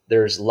so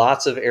There's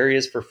lots of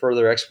areas for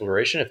further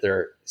exploration. If there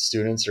are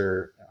students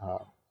or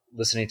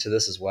listening to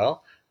this as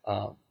well,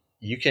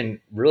 you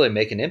can really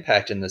make an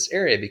impact in this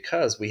area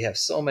because we have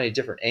so many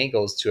different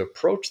angles to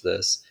approach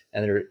this,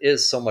 and there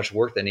is so much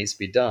work that needs to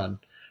be done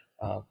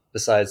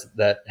besides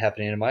that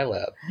happening in my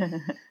lab.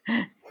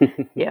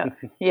 Yeah.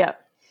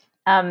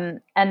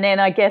 And then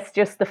I guess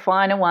just the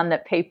final one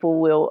that people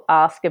will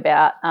ask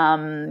about,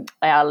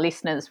 our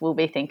listeners will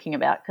be thinking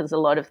about, because a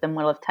lot of them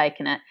will have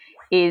taken it,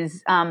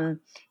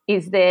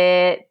 is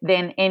there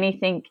then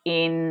anything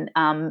in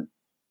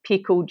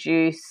pickle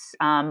juice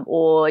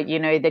or,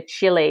 the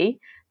chili,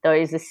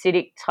 those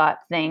acidic type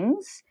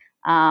things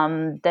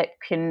that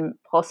can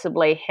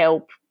possibly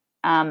help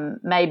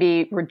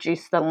maybe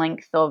reduce the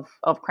length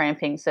of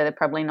cramping? So they're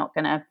probably not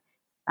going to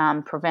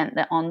prevent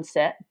the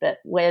onset, but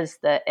where's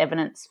the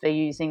evidence for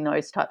using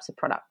those types of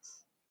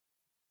products?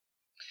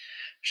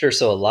 Sure.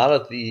 So a lot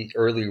of the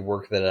early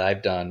work that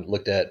I've done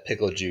looked at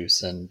pickle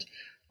juice, and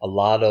a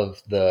lot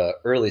of the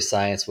early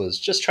science was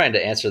just trying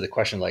to answer the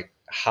question, like,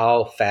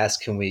 how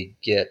fast can we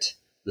get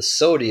the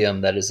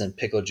sodium that is in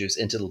pickle juice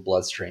into the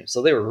bloodstream?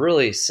 So they were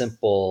really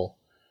simple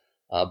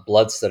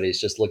blood studies,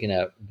 just looking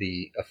at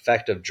the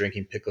effect of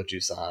drinking pickle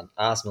juice on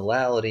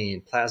osmolality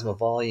and plasma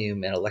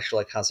volume and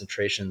electrolyte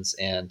concentrations.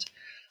 And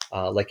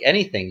like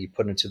anything you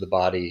put into the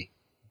body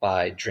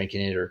by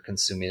drinking it or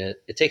consuming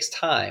it, it takes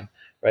time,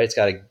 right? It's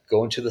got to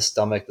go into the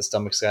stomach. The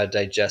stomach's got to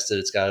digest it.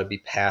 It's got to be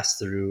passed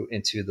through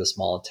into the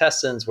small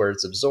intestines where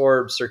it's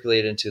absorbed,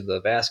 circulated into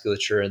the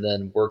vasculature, and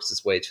then works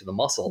its way to the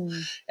muscle.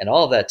 And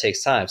all of that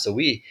takes time. So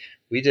we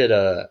did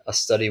a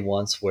study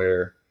once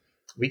where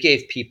we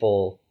gave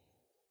people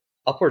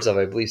upwards of,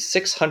 I believe,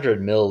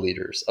 600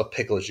 milliliters of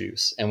pickle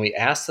juice, and we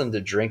asked them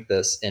to drink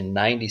this in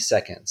 90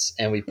 seconds.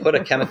 And we put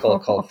a chemical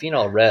called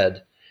phenol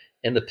red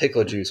in the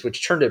pickle juice,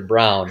 which turned it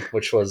brown,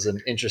 which was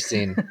an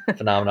interesting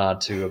phenomenon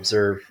to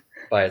observe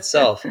by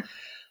itself.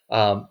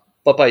 But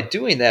by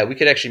doing that, we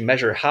could actually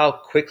measure how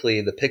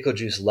quickly the pickle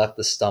juice left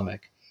the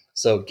stomach.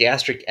 So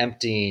gastric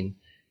emptying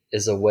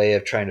is a way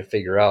of trying to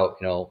figure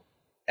out,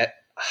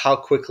 how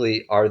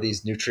quickly are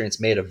these nutrients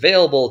made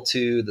available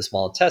to the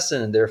small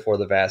intestine and therefore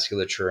the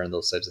vasculature and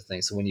those types of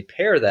things. So when you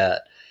pair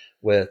that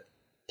with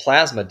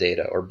plasma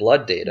data or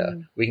blood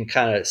data, we can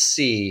kind of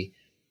see,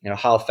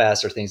 how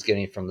fast are things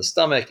getting from the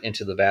stomach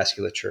into the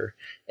vasculature.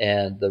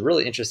 And the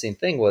really interesting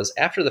thing was,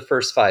 after the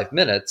first 5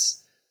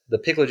 minutes, the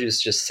pickle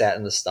juice just sat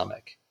in the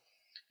stomach.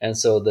 And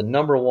so the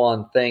number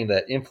one thing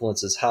that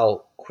influences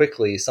how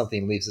quickly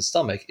something leaves the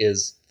stomach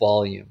is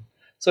volume.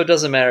 So it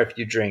doesn't matter if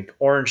you drink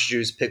orange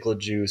juice, pickle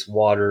juice,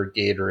 water,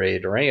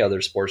 Gatorade, or any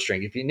other sports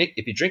drink.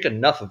 If you drink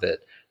enough of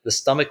it, the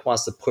stomach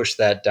wants to push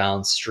that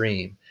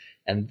downstream.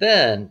 And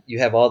then you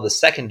have all the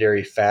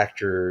secondary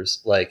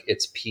factors like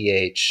its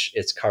pH,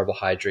 its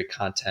carbohydrate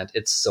content,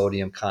 its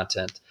sodium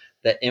content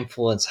that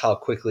influence how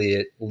quickly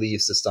it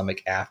leaves the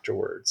stomach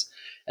afterwards.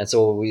 And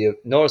so what we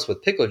noticed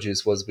with pickle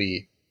juice was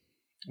we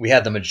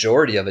had the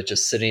majority of it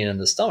just sitting in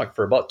the stomach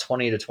for about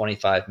 20 to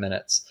 25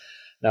 minutes.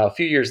 Now, a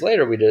few years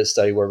later, we did a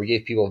study where we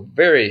gave people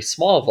very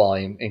small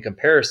volume in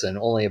comparison,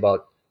 only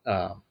about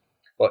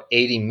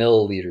 80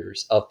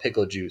 milliliters of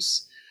pickle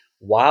juice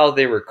while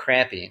they were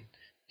cramping.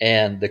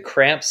 And the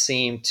cramps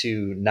seemed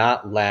to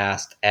not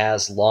last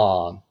as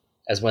long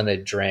as when they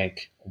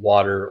drank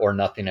water or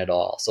nothing at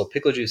all. So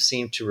pickle juice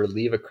seemed to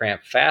relieve a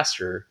cramp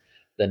faster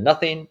than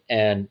nothing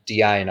and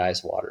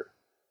deionized water.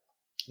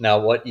 Now,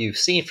 what you've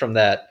seen from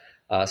that,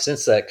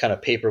 since that kind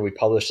of paper we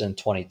published in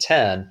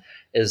 2010,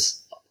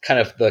 is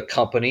kind of the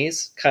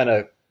companies kind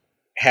of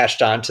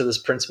hashed on to this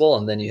principle.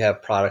 And then you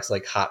have products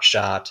like Hot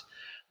Shot,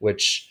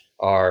 which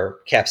are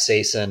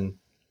capsaicin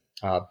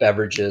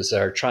beverages that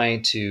are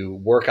trying to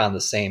work on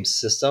the same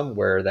system,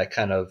 where that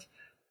kind of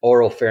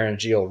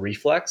oropharyngeal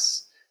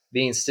reflex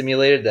being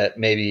stimulated, that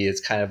maybe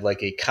is kind of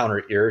like a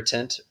counter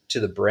irritant to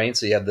the brain.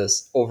 So you have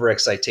this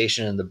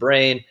overexcitation in the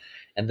brain,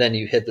 and then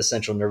you hit the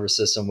central nervous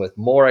system with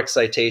more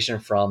excitation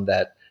from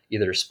that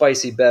either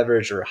spicy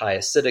beverage or high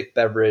acidic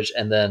beverage,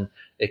 and then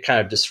it kind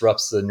of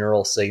disrupts the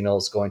neural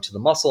signals going to the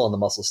muscle, and the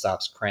muscle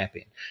stops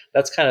cramping.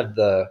 That's kind of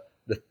the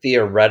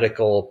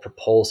theoretical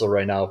proposal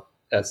right now.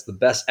 That's the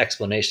best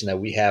explanation that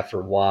we have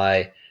for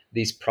why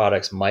these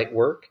products might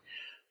work.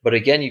 But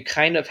again, you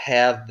kind of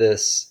have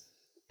this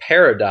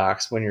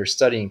paradox when you're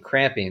studying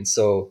cramping.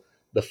 So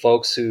the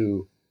folks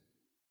who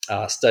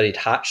studied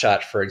Hot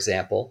Shot, for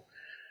example,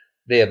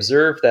 they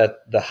observed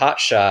that the Hot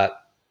Shot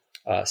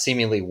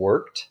seemingly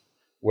worked,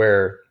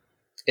 where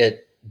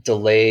it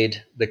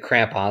delayed the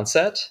cramp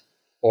onset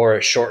or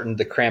it shortened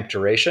the cramp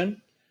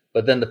duration.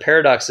 But then the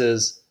paradox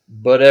is,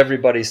 but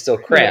everybody's still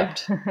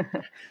cramped. Yeah.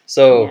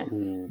 So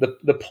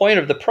the point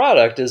of the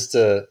product is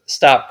to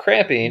stop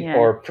cramping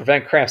or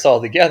prevent cramps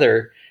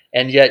altogether.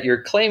 And yet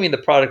you're claiming the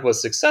product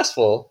was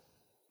successful,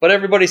 but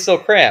everybody's still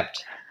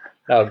cramped.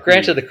 Now,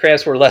 granted, the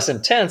cramps were less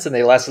intense and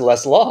they lasted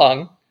less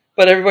long,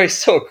 but everybody's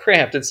still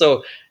cramped. And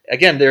so,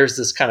 again, there's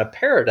this kind of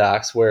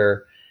paradox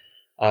where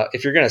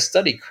if you're going to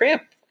study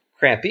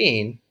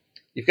cramping,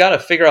 you've got to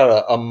figure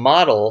out a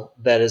model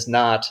that is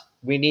not,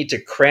 we need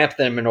to cramp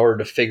them in order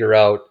to figure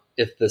out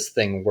if this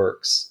thing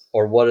works,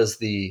 or what is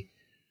the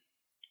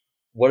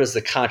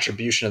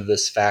contribution of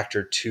this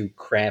factor to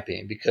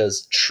cramping?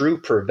 Because true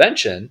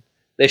prevention,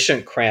 they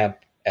shouldn't cramp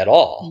at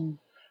all.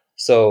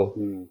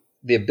 So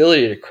the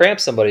ability to cramp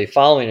somebody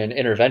following an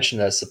intervention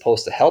that's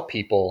supposed to help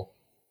people,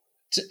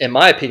 in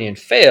my opinion,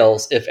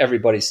 fails if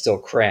everybody still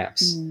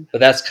cramps. But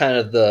that's kind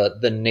of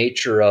the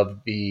nature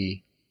of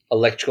the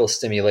electrical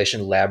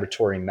stimulation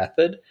laboratory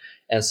method.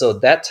 And so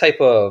that type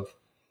of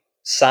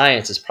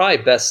science is probably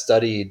best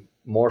studied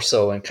more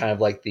so in kind of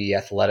like the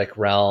athletic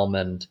realm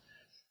and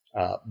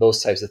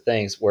those types of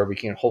things, where we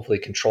can hopefully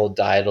control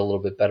diet a little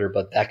bit better.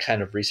 But that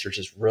kind of research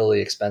is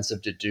really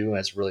expensive to do, and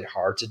it's really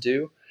hard to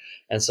do.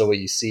 And so what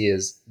you see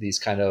is these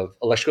kind of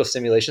electrical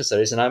stimulation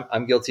studies, and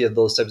I'm guilty of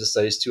those types of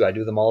studies too. I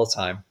do them all the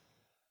time,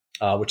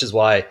 which is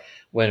why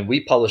when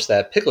we published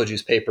that pickle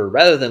juice paper,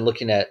 rather than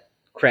looking at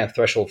cramp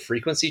threshold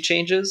frequency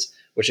changes,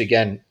 which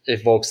again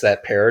evokes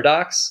that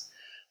paradox,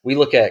 we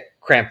look at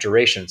cramp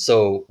duration.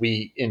 So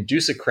we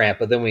induce a cramp,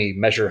 but then we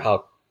measure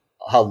how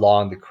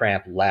long the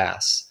cramp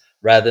lasts,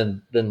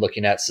 rather than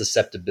looking at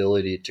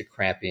susceptibility to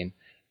cramping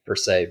per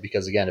se.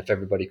 Because again, if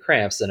everybody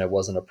cramps, then it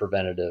wasn't a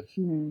preventative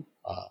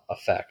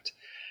effect.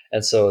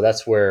 And so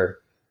that's where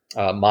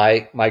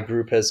my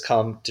group has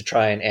come to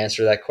try and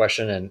answer that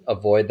question and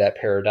avoid that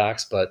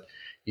paradox. But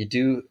you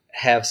do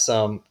have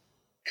some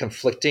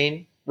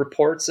conflicting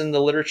reports in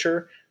the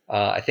literature.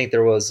 I think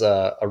there was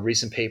a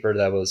recent paper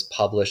that was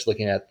published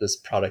looking at this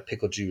product,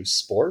 Pickle Juice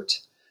Sport,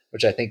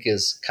 which I think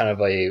is kind of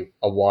a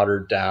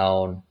watered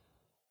down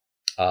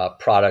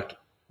product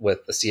with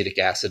acetic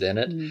acid in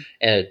it.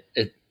 And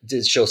it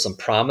did show some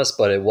promise,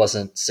 but it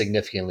wasn't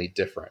significantly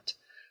different.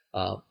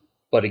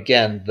 But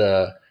again,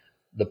 the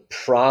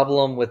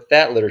problem with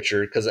that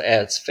literature, because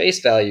at its face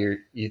value,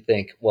 you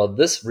think, well,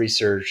 this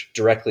research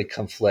directly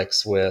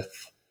conflicts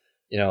with,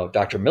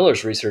 Dr.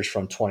 Miller's research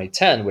from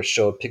 2010, which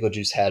showed pickle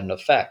juice had an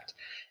effect.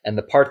 And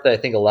the part that I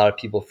think a lot of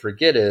people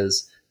forget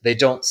is they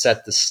don't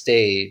set the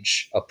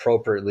stage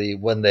appropriately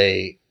when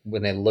they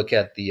look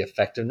at the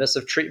effectiveness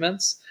of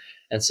treatments.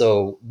 And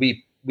so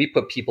we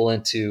put people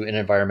into an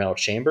environmental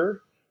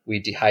chamber. We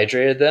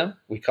dehydrated them.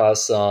 We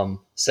caused some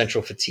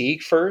central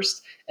fatigue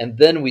first, and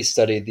then we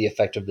studied the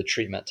effect of the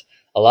treatment.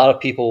 A lot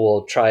of people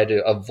will try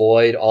to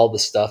avoid all the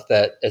stuff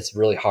that it's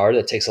really hard,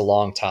 that takes a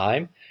long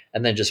time,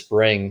 and then just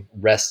bring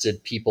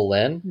rested people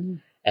in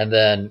and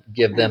then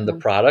give them the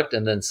product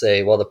and then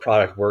say, well, the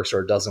product works or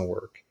it doesn't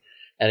work.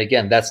 And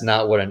again, that's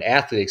not what an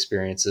athlete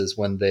experiences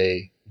when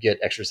they get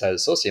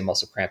exercise-associated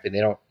muscle cramping. They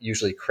don't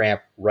usually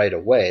cramp right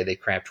away. They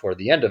cramp toward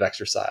the end of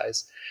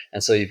exercise.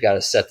 And so you've got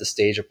to set the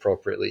stage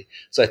appropriately.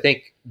 So I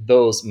think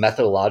those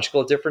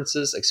methodological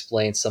differences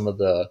explain some of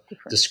the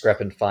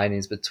discrepant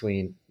findings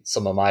between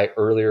some of my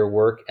earlier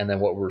work and then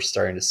what we're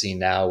starting to see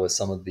now with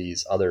some of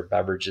these other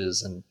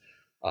beverages and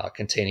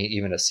containing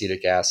even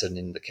acetic acid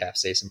in the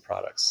capsaicin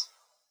products.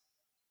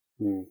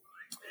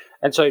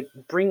 And so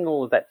bring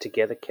all of that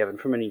together, Kevin,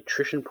 from a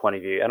nutrition point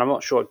of view, and I'm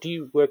not sure, do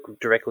you work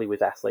directly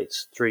with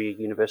athletes through your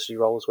university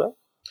role as well?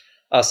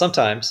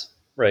 Sometimes,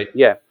 right.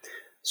 Yeah.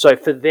 So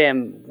for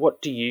them,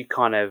 what do you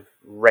kind of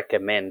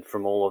recommend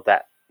from all of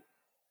that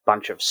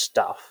bunch of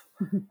stuff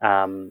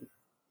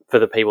for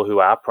the people who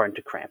are prone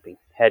to cramping?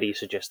 How do you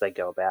suggest they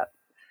go about?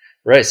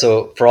 Right.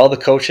 So for all the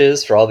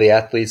coaches, for all the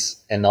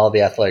athletes, and all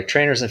the athletic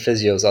trainers and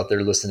physios out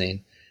there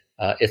listening,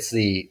 it's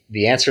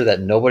the answer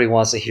that nobody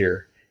wants to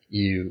hear.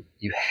 You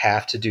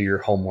have to do your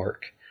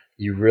homework.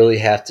 You really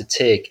have to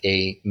take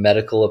a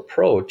medical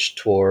approach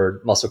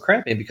toward muscle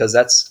cramping, because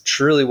that's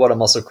truly what a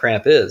muscle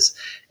cramp is.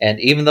 And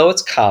even though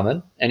it's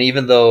common, and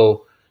even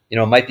though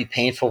it might be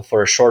painful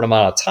for a short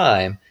amount of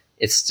time,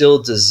 it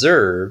still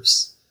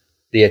deserves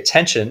the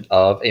attention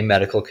of a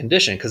medical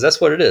condition, because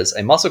that's what it is.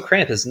 A muscle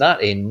cramp is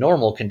not a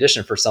normal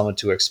condition for someone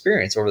to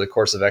experience over the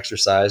course of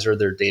exercise or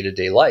their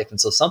day-to-day life.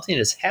 And so something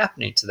is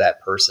happening to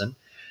that person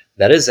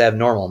that is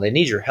abnormal, and they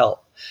need your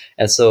help.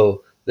 And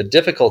so the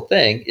difficult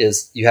thing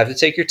is you have to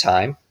take your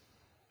time,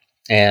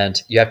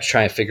 and you have to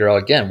try and figure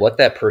out, again, what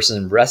that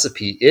person's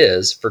recipe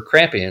is for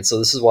cramping. And so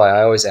this is why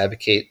I always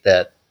advocate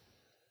that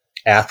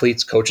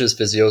athletes, coaches,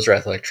 physios, or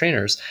athletic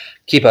trainers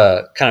keep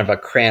a kind of a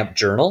cramp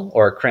journal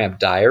or a cramp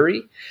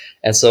diary.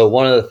 And so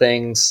one of the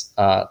things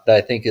that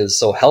I think is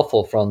so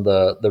helpful from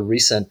the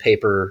recent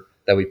paper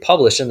that we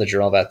published in the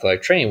Journal of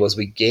Athletic Training was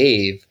we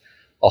gave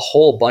a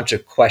whole bunch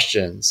of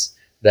questions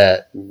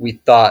that we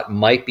thought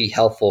might be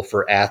helpful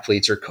for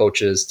athletes or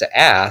coaches to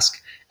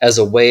ask as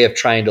a way of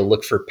trying to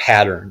look for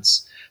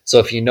patterns. So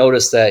if you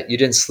notice that you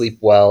didn't sleep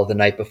well the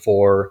night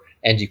before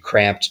and you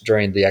cramped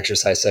during the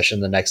exercise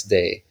session the next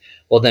day,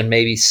 well, then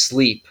maybe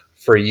sleep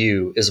for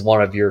you is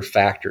one of your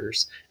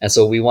factors. And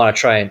so we want to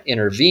try and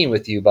intervene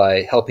with you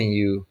by helping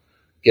you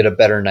get a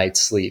better night's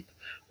sleep.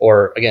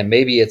 Or again,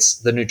 maybe it's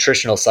the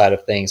nutritional side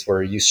of things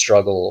where you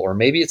struggle, or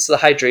maybe it's the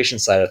hydration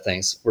side of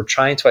things. We're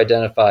trying to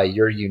identify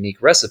your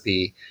unique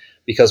recipe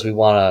because we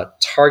want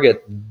to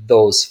target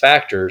those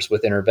factors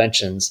with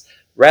interventions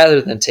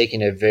rather than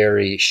taking a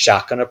very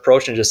shotgun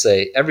approach and just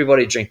say,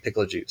 everybody drink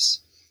pickle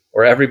juice.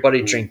 or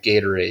everybody drink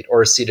Gatorade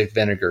or acetic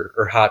vinegar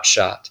or hot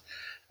shot,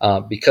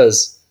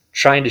 because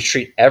trying to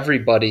treat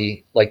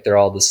everybody like they're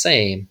all the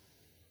same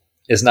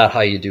is not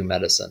how you do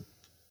medicine.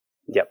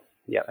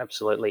 Yep,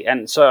 absolutely.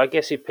 And so I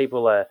guess if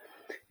people are,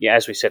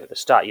 as we said at the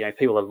start,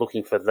 people are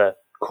looking for the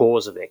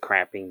cause of their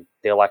cramping,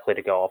 they're likely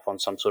to go off on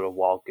some sort of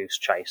wild goose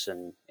chase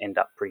and end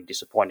up pretty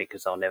disappointed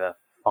because they'll never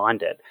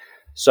find it.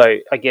 So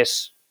I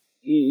guess,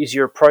 is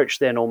your approach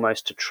then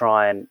almost to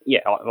try and,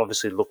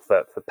 obviously look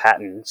for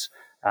patterns,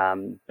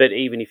 but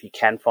even if you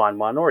can find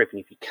one, or even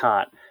if you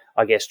can't,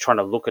 I guess trying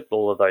to look at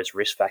all of those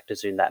risk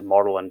factors in that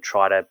model and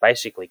try to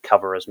basically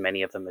cover as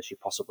many of them as you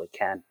possibly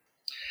can.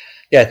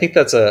 Yeah, I think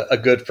that's a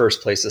good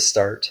first place to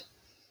start.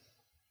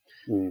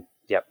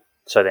 Yep.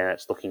 So then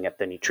it's looking at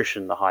the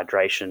nutrition, the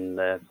hydration,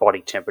 the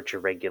body temperature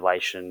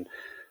regulation,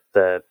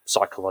 the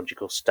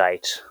psychological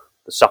state,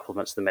 the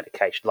supplements, the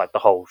medication, like the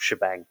whole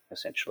shebang,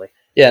 essentially.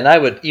 Yeah, and I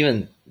would,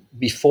 even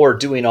before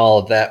doing all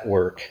of that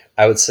work,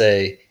 I would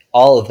say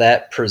all of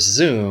that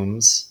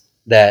presumes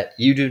that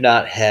you do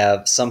not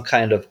have some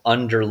kind of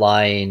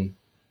underlying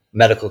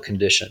medical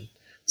condition.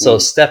 So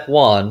step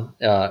one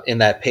in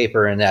that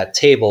paper, in that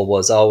table,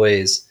 was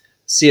always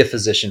see a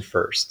physician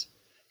first.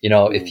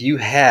 If you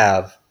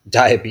have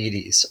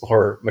diabetes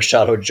or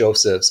Machado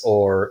Joseph's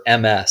or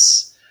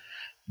MS,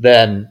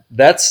 then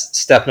that's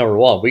step number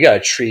one. We got to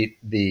treat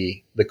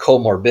the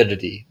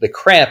comorbidity. The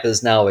cramp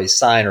is now a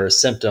sign or a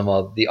symptom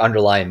of the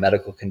underlying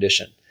medical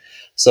condition.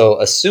 So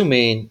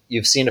assuming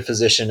you've seen a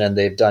physician and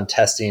they've done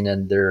testing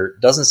and there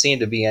doesn't seem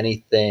to be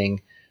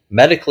anything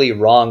medically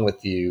wrong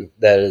with you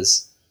that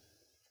is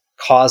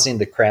causing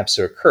the cramps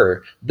to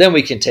occur, then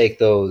we can take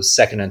those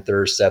second and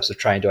third steps of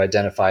trying to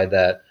identify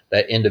that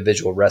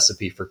individual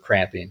recipe for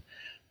cramping.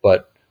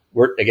 But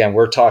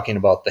we're talking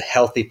about the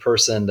healthy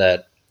person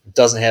that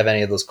doesn't have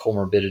any of those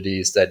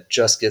comorbidities, that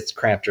just gets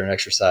cramped during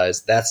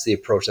exercise. That's the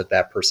approach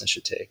that person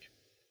should take.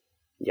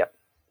 Yep.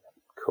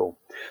 Cool.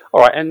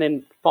 All right. And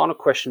then final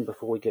question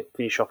before we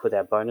finish off with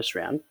our bonus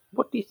round.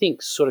 What do you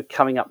think sort of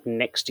coming up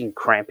next in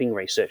cramping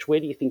research? Where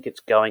do you think it's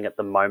going at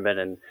the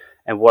moment,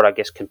 and what, I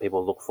guess, can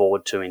people look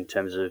forward to in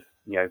terms of,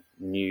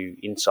 new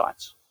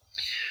insights?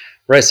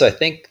 Right. So I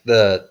think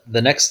the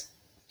next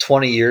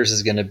 20 years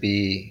is going to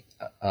be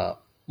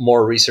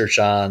more research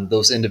on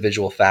those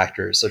individual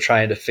factors. So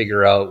trying to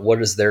figure out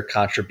what is their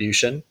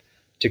contribution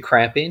to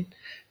cramping,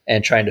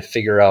 and trying to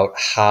figure out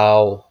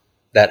how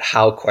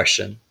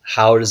question,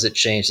 how does it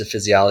change the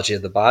physiology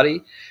of the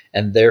body?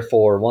 And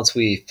therefore, once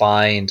we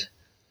find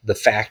the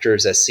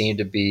factors that seem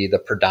to be the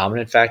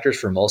predominant factors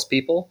for most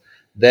people,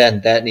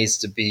 then that needs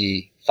to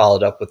be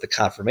followed up with the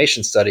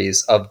confirmation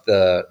studies of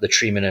the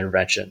treatment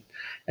intervention.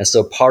 And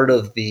so part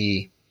of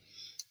the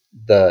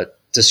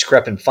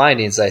discrepant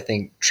findings, I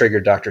think,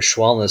 triggered Dr.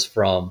 Schwellnus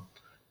from,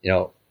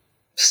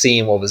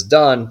 seeing what was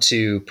done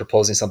to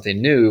proposing something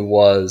new,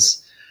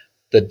 was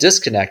the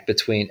disconnect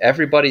between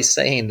everybody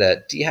saying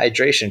that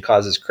dehydration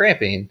causes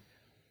cramping,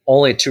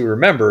 only to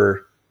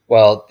remember,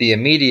 well, the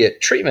immediate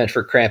treatment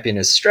for cramping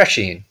is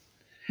stretching.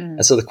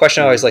 And so the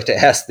question I always like to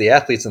ask the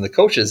athletes and the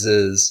coaches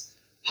is,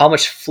 how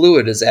much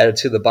fluid is added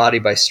to the body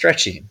by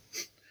stretching?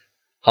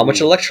 How much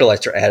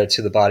electrolytes are added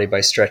to the body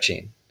by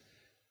stretching?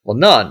 Well,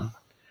 none.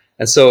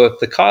 And so if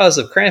the cause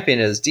of cramping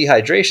is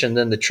dehydration,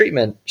 then the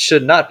treatment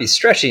should not be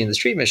stretching. The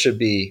treatment should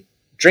be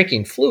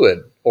drinking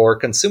fluid or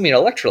consuming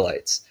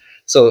electrolytes.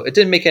 So it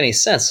didn't make any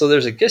sense. So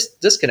there's a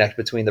disconnect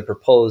between the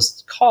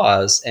proposed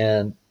cause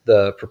and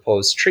the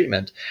proposed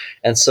treatment.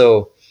 And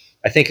so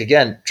I think,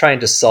 again, trying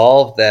to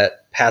solve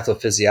that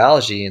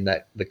pathophysiology and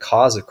that the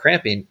cause of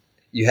cramping,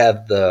 you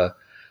have the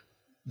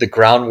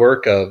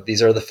groundwork of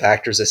these are the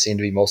factors that seem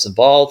to be most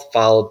involved,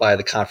 followed by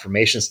the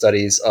confirmation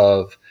studies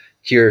of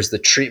here's the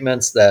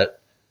treatments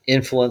that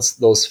influence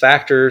those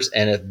factors.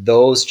 And if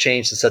those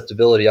change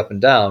susceptibility up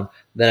and down,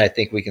 then I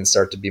think we can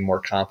start to be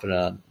more confident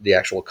on the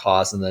actual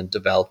cause and then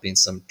developing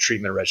some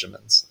treatment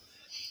regimens.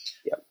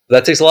 Yep.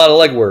 That takes a lot of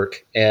legwork,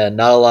 and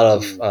not a lot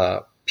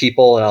of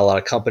people and a lot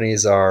of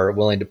companies are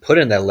willing to put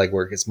in that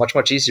legwork. It's much,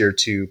 much easier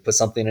to put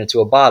something into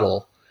a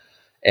bottle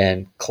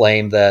and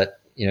claim that,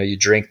 you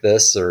drink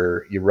this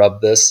or you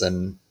rub this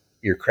and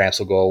your cramps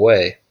will go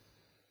away.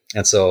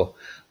 And so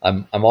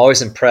I'm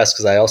always impressed,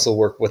 because I also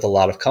work with a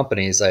lot of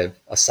companies. I have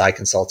a side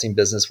consulting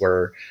business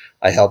where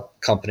I help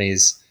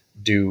companies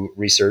do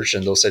research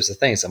and those types of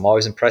things. I'm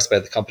always impressed by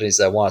the companies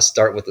that want to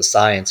start with the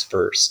science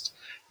first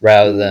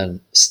rather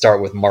than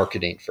start with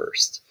marketing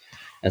first.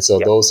 And so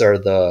those are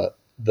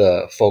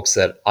the folks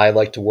that I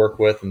like to work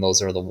with, and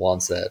those are the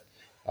ones that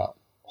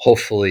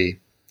hopefully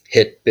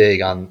hit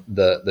big on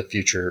the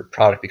future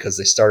product, because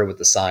they started with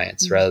the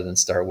science rather than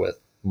start with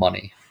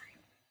money.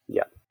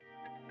 Yeah.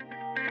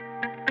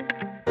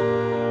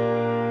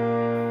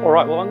 All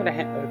right, well, I'm going to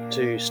hand over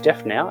to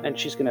Steph now, and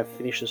she's going to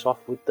finish us off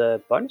with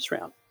the bonus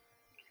round.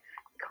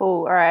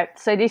 Cool. All right.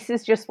 So this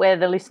is just where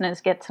the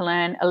listeners get to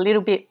learn a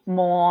little bit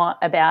more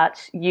about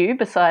you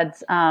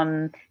besides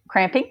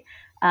cramping.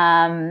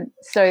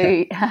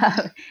 So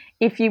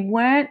if you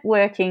weren't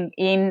working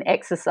in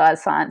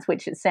exercise science,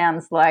 which it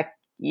sounds like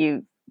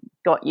you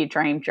got your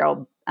dream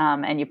job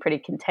and you're pretty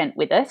content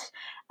with it.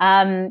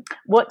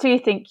 What do you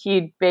think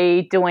you'd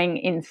be doing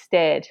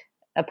instead,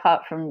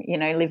 apart from,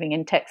 living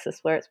in Texas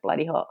where it's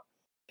bloody hot?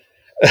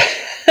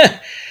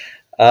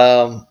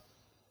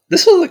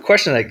 This was a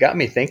question that got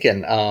me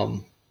thinking.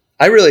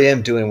 I really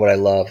am doing what I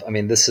love. I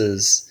mean, this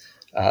is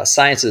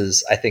science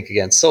is, I think,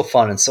 again, so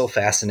fun and so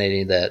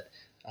fascinating that,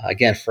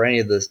 again, for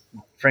any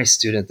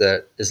student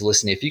that is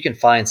listening, if you can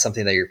find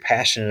something that you're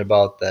passionate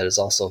about that is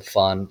also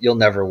fun, you'll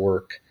never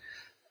work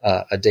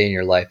a day in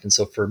your life. And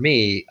so for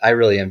me, I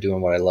really am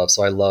doing what I love.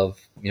 So I love,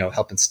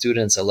 helping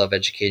students. I love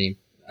educating.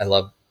 I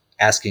love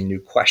asking new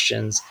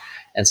questions.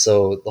 And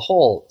so the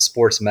whole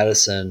sports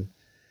medicine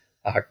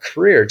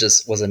career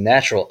just was a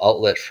natural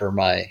outlet for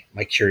my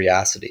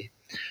curiosity.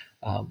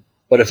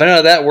 But if none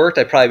of that worked,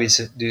 I'd probably be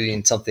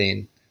doing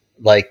something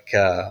like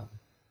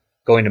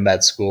going to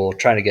med school,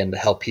 trying to get into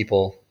help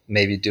people,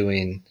 maybe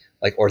doing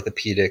like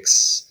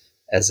orthopedics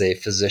as a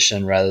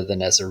physician rather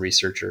than as a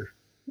researcher.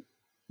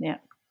 Yeah.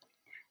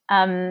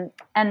 And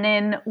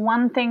then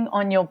one thing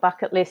on your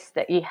bucket list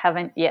that you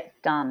haven't yet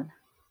done.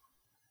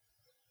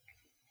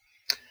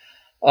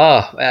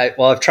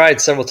 I've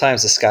tried several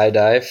times to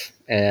skydive,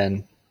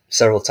 and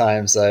several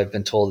times I've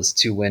been told it's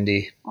too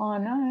windy. Oh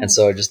no! And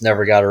so I just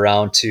never got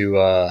around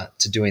to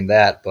doing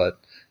that. But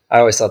I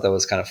always thought that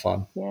was kind of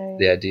fun. Yeah.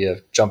 The idea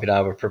of jumping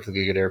out of a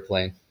perfectly good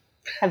airplane.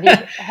 Have you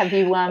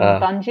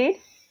bungeed?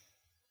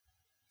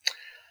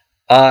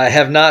 I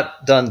have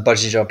not done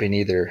bungee jumping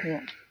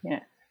either. Yeah.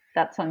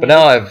 That's on. But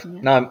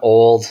now I'm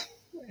old,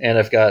 and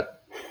I've got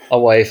a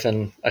wife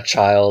and a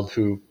child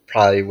who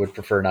probably would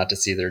prefer not to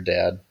see their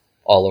dad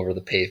all over the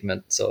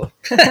pavement. So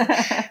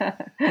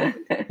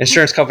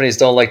insurance companies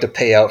don't like to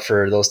pay out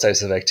for those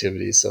types of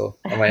activities. So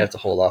I might have to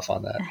hold off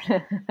on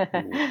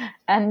that.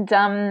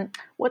 And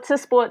what's a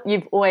sport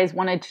you've always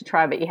wanted to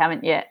try, but you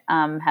haven't yet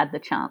had the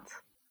chance?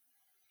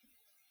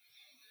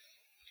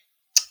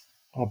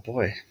 Oh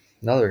boy.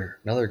 Another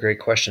great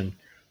question.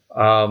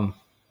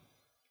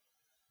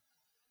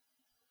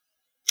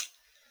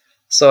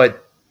 So I'd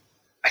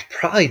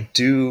probably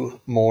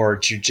do more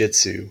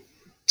jujitsu,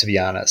 to be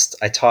honest.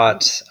 I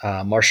taught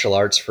martial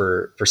arts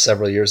for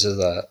several years as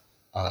a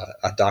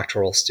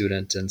doctoral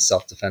student in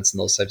self-defense and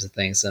those types of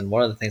things. And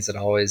one of the things that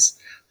always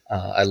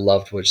I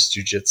loved was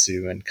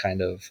jujitsu and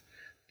kind of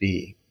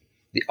the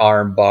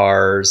arm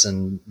bars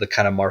and the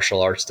kind of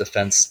martial arts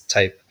defense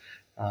type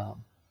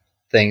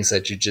things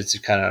that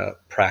jujitsu kind of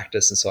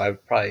practice. And so I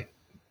would probably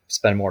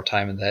spend more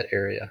time in that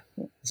area.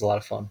 It's a lot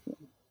of fun.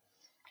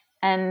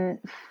 And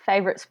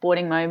favorite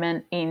sporting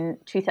moment in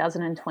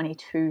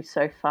 2022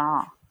 so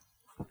far?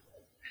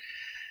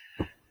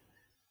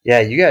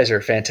 Yeah, you guys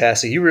are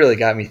fantastic. You really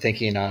got me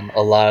thinking on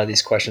a lot of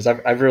these questions.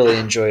 I've really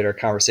enjoyed our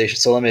conversation.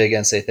 So let me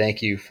again say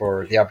thank you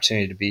for the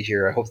opportunity to be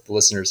here. I hope the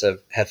listeners have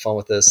had fun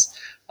with this.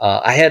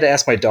 I had to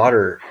ask my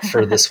daughter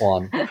for this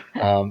one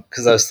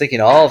because I was thinking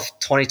all of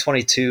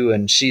 2022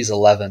 and she's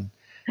 11.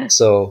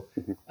 So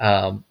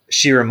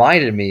she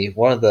reminded me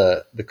one of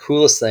the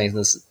coolest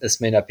things,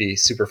 this may not be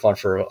super fun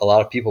for a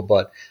lot of people,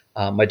 but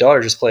my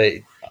daughter just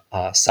played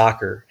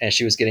soccer and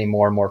she was getting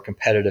more and more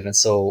competitive. And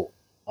so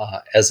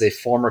as a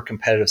former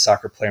competitive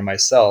soccer player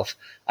myself,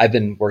 I've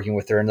been working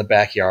with her in the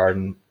backyard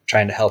and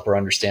trying to help her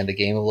understand the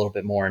game a little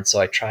bit more. And so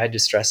I tried to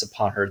stress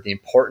upon her the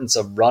importance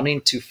of running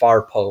to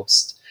far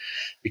post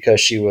because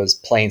she was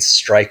playing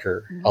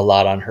striker a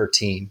lot on her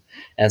team.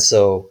 And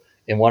so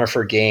in one of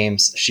her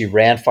games, she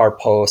ran far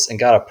post and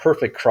got a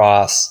perfect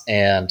cross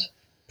and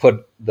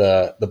put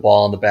the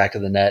ball in the back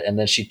of the net. And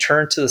then she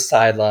turned to the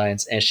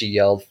sidelines and she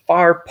yelled,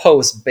 "Far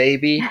post,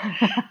 baby."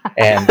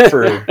 And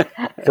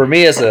for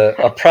me as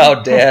a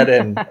proud dad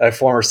and a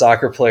former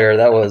soccer player,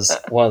 that was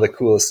one of the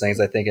coolest things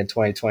I think in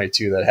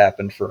 2022 that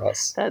happened for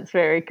us. That's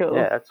very cool.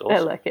 Yeah, that's awesome. I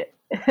like it.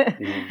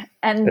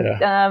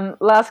 And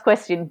last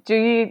question, do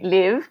you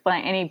live by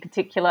any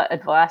particular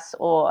advice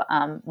or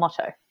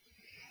motto?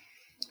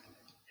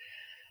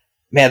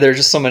 Man, there are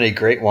just so many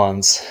great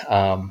ones.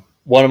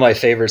 One of my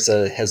favorites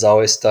that has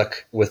always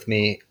stuck with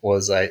me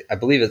was, I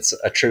believe it's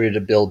attributed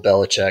to Bill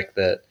Belichick,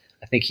 that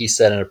I think he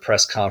said in a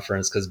press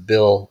conference, because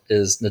Bill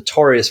is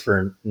notorious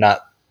for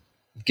not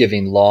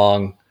giving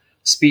long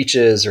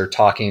speeches or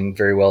talking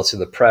very well to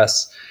the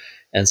press.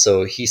 And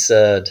so he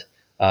said,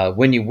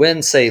 when you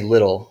win, say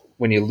little.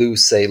 When you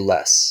lose, say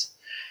less.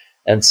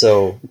 And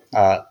so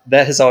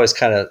that has always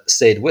kind of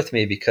stayed with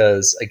me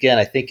because, again,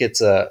 I think it's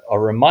a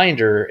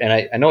reminder, and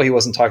I know he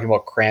wasn't talking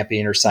about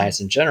cramping or science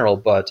in general,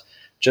 but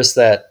just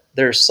that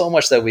there's so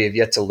much that we have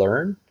yet to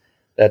learn,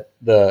 that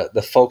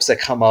the folks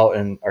that come out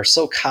and are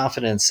so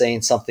confident in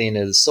saying something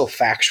is so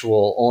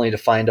factual only to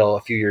find out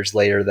a few years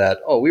later that,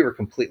 oh, we were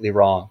completely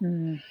wrong.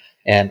 Mm.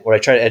 And what I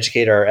try to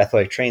educate our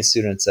athletic training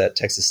students at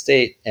Texas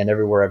State and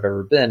everywhere I've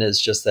ever been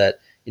is just that,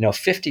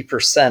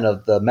 50%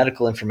 of the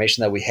medical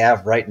information that we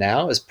have right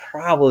now is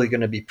probably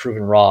going to be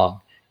proven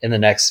wrong in the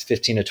next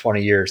 15 to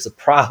 20 years. The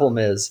problem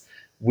is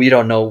we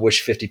don't know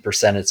which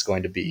 50% it's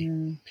going to be.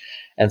 Mm.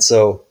 And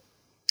so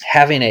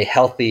having a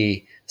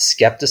healthy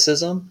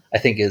skepticism, I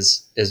think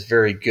is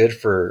very good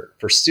for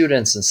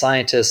students and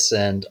scientists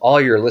and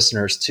all your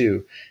listeners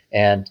too.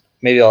 And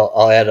maybe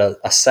I'll add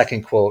a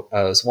second quote. It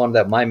was one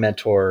that my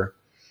mentor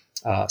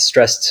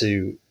stressed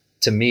to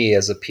me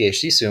as a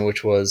PhD student,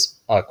 which was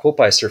a quote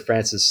by Sir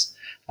Francis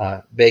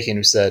Bacon,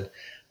 who said,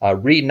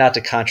 "Read not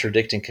to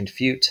contradict and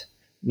confute,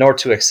 nor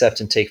to accept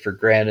and take for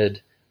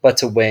granted, but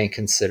to weigh and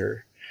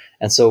consider."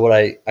 And so what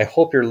I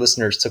hope your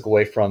listeners took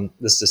away from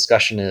this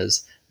discussion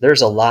is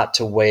there's a lot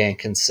to weigh and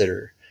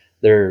consider.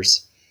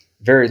 There's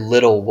very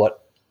little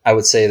what I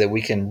would say that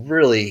we can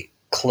really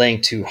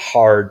cling to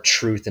hard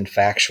truth and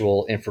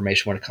factual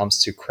information when it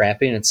comes to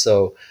cramping. And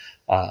so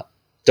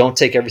don't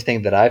take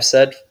everything that I've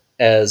said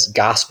as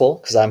gospel,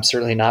 because I'm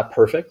certainly not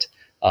perfect.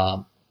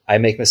 I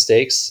make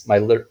mistakes. My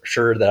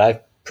literature that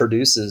I've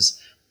produced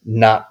is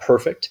not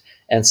perfect.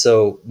 And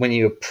so when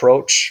you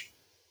approach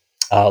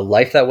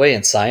life that way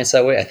and science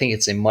that way, I think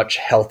it's a much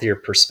healthier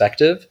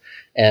perspective,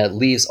 and it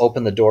leaves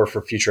open the door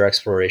for future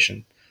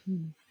exploration.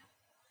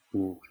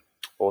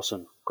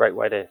 Awesome. Great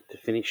way to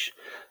finish.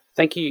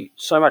 Thank you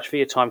so much for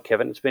your time,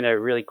 Kevin. It's been a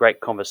really great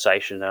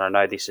conversation, and I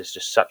know this is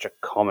just such a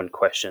common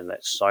question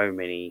that so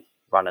many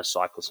runners,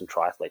 cyclists, and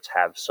triathletes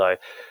have. So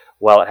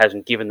while it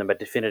hasn't given them a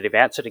definitive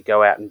answer to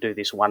go out and do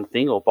this one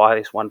thing or buy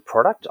this one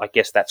product, I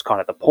guess that's kind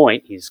of the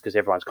point, is because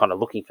everyone's kind of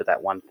looking for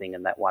that one thing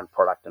and that one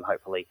product, and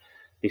hopefully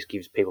this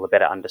gives people a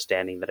better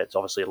understanding that it's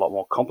obviously a lot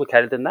more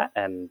complicated than that,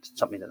 and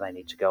something that they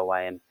need to go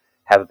away and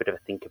have a bit of a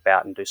think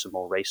about and do some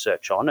more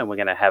research on. And we're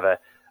going to have a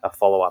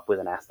follow-up with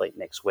an athlete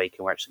next week,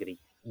 and we're actually going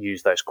to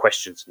use those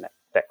questions and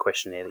that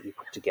questionnaire that you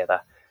put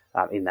together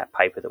in that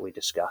paper that we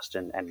discussed,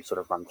 and sort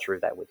of run through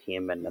that with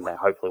him, and that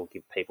hopefully will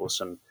give people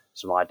some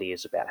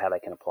ideas about how they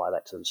can apply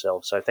that to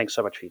themselves. So thanks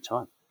so much for your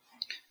time.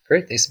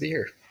 Great. Thanks to be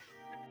here.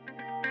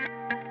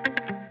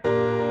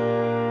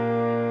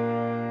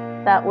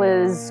 That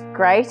was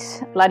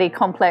great. Bloody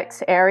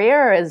complex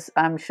area, as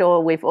I'm sure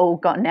we've all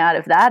gotten out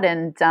of that.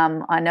 And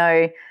I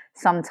know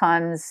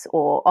sometimes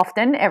or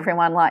often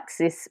everyone likes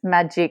this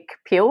magic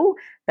pill,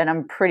 but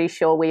I'm pretty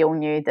sure we all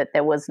knew that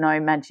there was no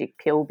magic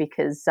pill,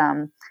 because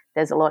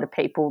there's a lot of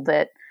people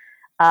that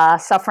are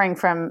suffering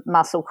from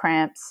muscle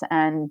cramps,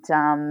 and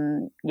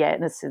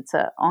it's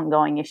an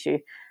ongoing issue.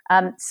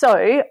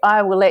 So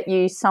I will let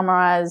you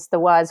summarise the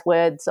wise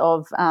words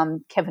of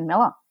Kevin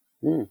Miller.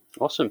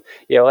 Awesome.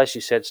 Yeah, well, as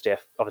you said,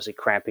 Steph, obviously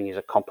cramping is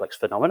a complex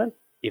phenomenon.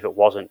 If it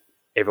wasn't,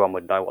 everyone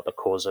would know what the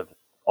cause of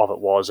it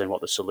was and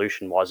what the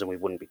solution was, and we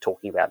wouldn't be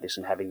talking about this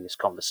and having this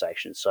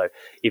conversation. So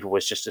if it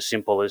was just as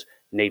simple as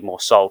need more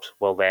salt,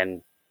 well,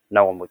 then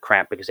no one would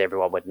cramp, because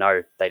everyone would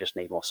know they just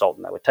need more salt,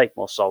 and they would take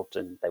more salt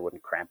and they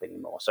wouldn't cramp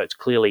anymore. So it's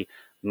clearly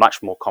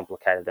much more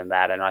complicated than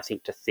that. And I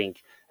think to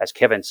think, as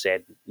Kevin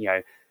said,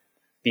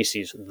 this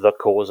is the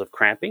cause of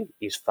cramping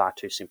is far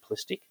too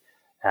simplistic.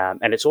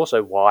 And it's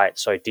also why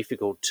it's so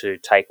difficult to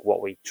take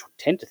what we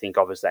tend to think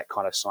of as that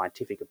kind of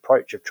scientific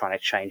approach of trying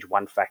to change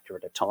one factor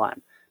at a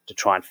time to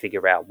try and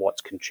figure out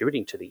what's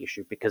contributing to the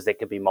issue, because there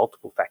can be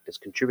multiple factors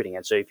contributing.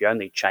 And so if you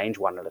only change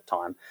one at a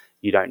time,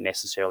 you don't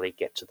necessarily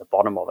get to the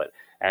bottom of it.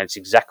 And it's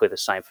exactly the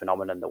same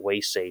phenomenon that we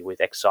see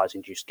with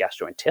exercise-induced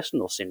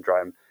gastrointestinal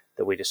syndrome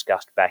that we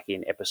discussed back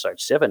in episode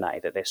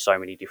 7A, that there's so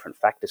many different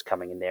factors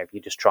coming in there. If you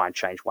just try and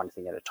change one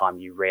thing at a time,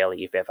 you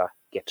rarely, if ever,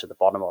 get to the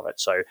bottom of it.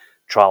 So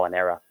trial and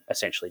error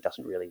essentially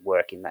doesn't really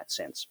work in that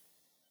sense.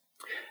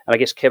 And I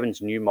guess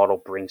Kevin's new model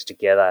brings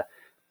together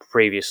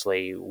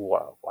previously,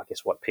 well, I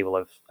guess what people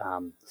have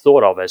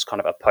thought of as kind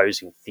of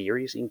opposing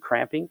theories in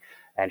cramping,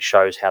 and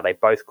shows how they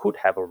both could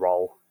have a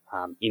role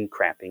in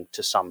cramping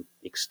to some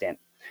extent.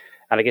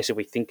 And I guess if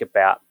we think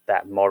about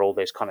that model,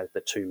 there's kind of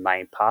the two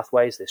main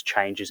pathways. There's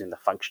changes in the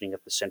functioning of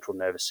the central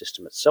nervous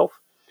system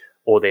itself,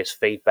 or there's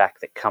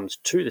feedback that comes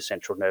to the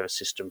central nervous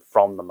system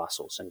from the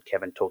muscles. And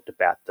Kevin talked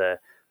about the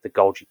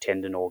Golgi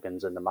tendon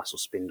organs and the muscle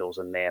spindles,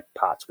 and their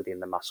parts within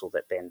the muscle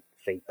that then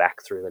feed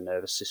back through the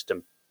nervous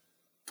system.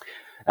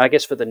 And I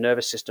guess for the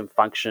nervous system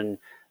function,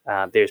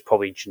 there's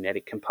probably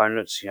genetic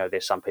components.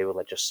 There's some people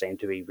that just seem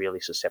to be really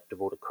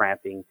susceptible to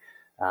cramping,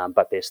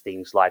 but there's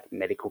things like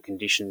medical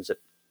conditions that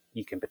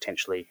you can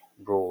potentially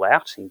rule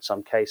out in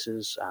some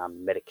cases.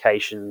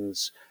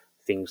 Medications,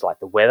 things like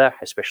the weather,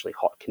 especially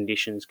hot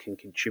conditions, can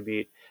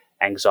contribute.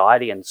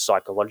 Anxiety and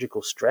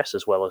psychological stress,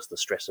 as well as the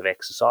stress of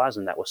exercise.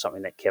 And that was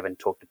something that Kevin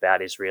talked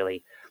about, is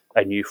really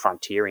a new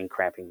frontier in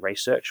cramping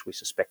research. We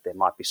suspect there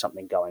might be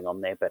something going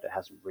on there, but it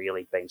hasn't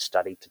really been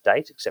studied to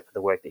date, except for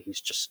the work that he's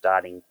just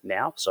starting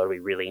now. So it'll be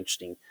really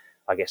interesting,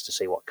 I guess, to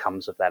see what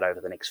comes of that over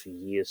the next few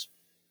years.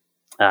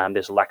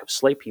 There's a lack of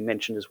sleep, he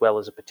mentioned, as well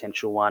as a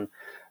potential one.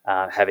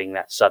 Having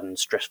that sudden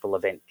stressful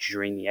event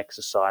during the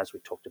exercise. We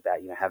talked about,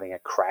 having a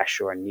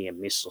crash or a near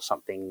miss or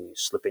something,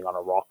 slipping on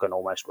a rock and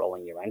almost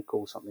rolling your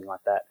ankle, something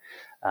like that.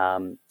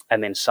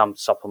 And then some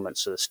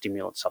supplements, so the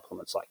stimulant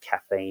supplements like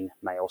caffeine,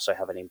 may also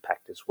have an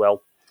impact as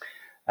well.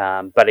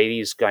 But it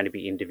is going to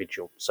be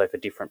individual. So for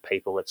different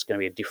people, it's going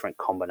to be a different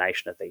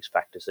combination of these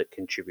factors that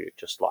contribute,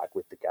 just like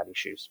with the gut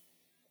issues.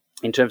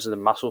 In terms of the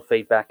muscle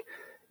feedback,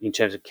 In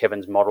terms of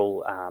Kevin's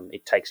model,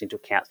 it takes into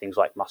account things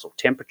like muscle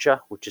temperature,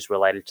 which is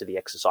related to the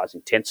exercise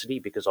intensity,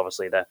 because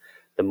obviously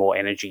the more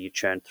energy you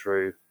churn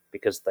through,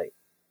 because the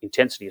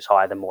intensity is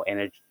higher, the more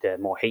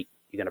heat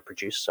you're going to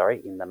produce,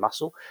 in the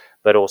muscle,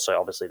 but also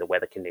obviously the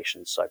weather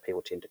conditions. So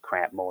people tend to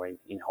cramp more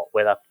in hot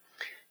weather.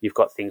 You've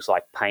got things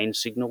like pain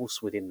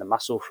signals within the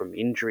muscle from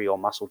injury or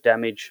muscle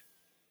damage.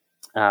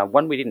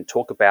 One we didn't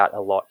talk about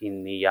a lot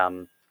in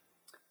the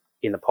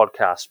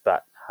podcast,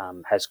 but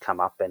has come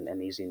up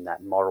and is in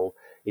that model,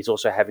 is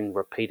also having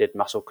repeated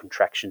muscle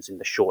contractions in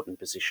the shortened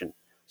position.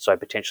 So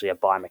potentially a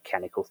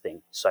biomechanical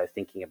thing. So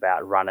thinking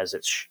about runners,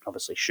 it's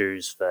obviously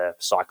shoes; for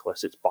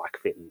cyclists, it's bike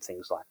fit and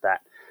things like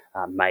that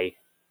may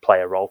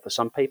play a role for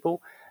some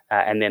people.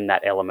 And then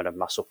that element of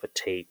muscle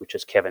fatigue, which,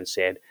 as Kevin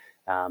said,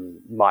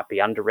 might be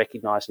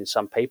under-recognised in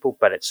some people,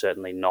 but it's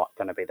certainly not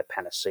going to be the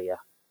panacea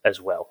as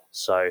well.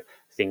 So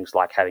things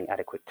like having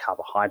adequate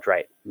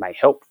carbohydrate may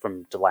help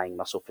from delaying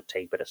muscle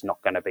fatigue, but it's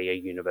not going to be a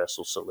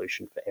universal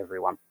solution for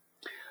everyone.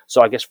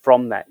 So I guess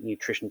from that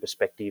nutrition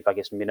perspective, I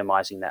guess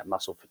minimizing that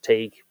muscle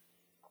fatigue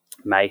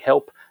may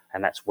help,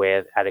 and that's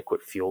where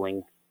adequate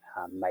fueling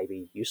may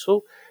be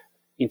useful.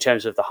 In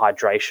terms of the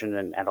hydration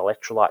and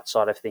electrolyte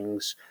side of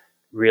things,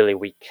 really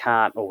we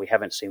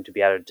haven't seemed to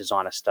be able to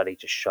design a study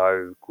to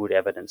show good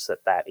evidence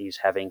that is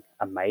having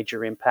a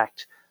major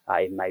impact.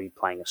 It may be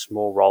playing a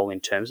small role in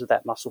terms of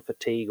that muscle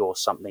fatigue or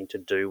something to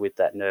do with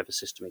that nervous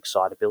system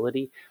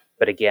excitability.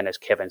 But again, as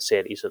Kevin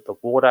said, is it the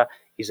water,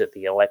 is it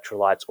the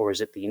electrolytes, or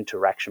is it the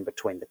interaction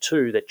between the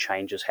two that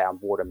changes how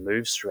water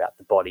moves throughout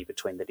the body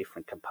between the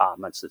different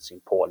compartments that's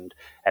important?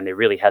 And there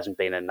really hasn't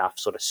been enough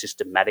sort of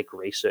systematic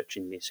research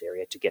in this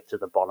area to get to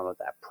the bottom of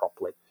that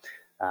properly.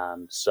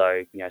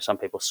 So some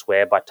people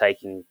swear by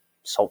taking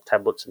salt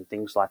tablets and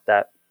things like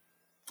that,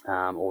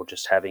 or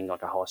just having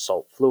like a high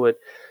salt fluid,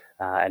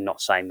 and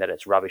not saying that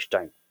it's rubbish,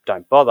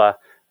 don't bother.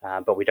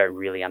 But we don't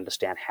really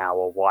understand how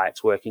or why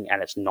it's working,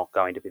 and it's not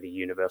going to be the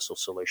universal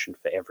solution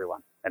for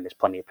everyone. And there's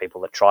plenty of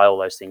people that try all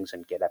those things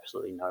and get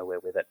absolutely nowhere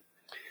with it.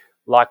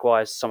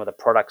 Likewise, some of the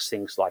products,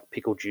 things like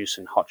pickle juice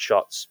and hot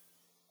shots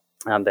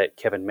that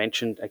Kevin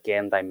mentioned,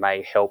 again, they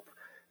may help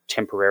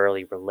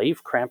temporarily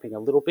relieve cramping a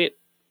little bit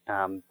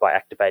by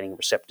activating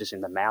receptors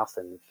in the mouth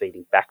and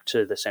feeding back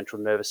to the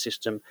central nervous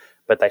system,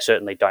 but they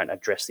certainly don't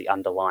address the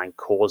underlying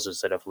causes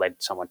that have led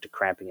someone to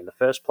cramping in the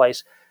first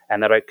place.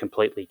 And they don't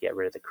completely get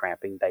rid of the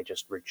cramping, they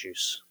just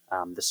reduce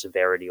the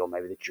severity or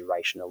maybe the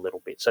duration a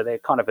little bit. So they're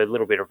kind of a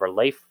little bit of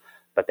relief,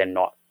 but they're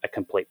not a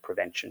complete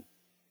prevention.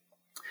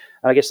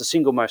 And I guess the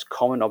single most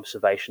common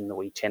observation that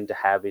we tend to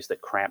have is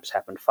that cramps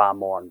happen far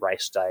more on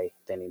race day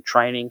than in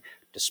training,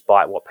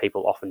 despite what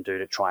people often do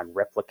to try and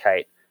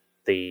replicate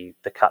the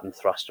cut and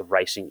thrust of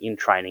racing in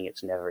training.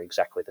 It's never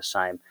exactly the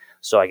same.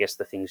 So I guess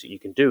the things that you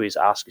can do is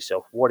ask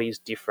yourself, what is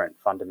different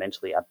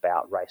fundamentally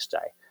about race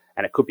day?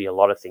 And it could be a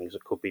lot of things.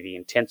 It could be the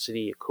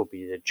intensity, it could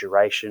be the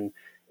duration,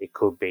 it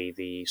could be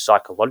the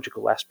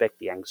psychological aspect,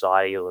 the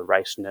anxiety or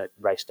the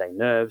race day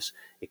nerves.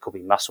 It could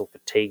be muscle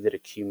fatigue that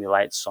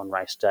accumulates on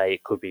race day.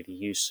 It could be the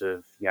use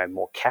of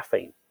more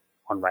caffeine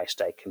on race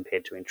day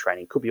compared to in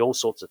training. It could be all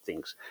sorts of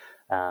things.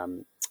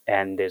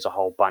 And there's a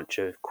whole bunch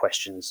of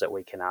questions that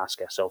we can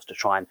ask ourselves to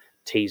try and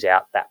tease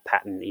out that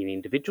pattern in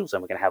individuals,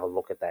 and we're going to have a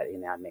look at that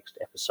in our next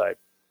episode.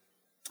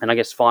 And I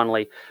guess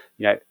finally,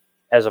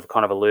 as I've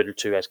kind of alluded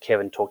to, as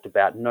Kevin talked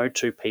about, no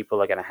two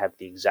people are going to have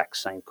the exact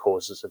same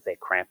causes of their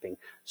cramping,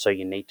 so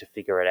you need to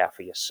figure it out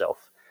for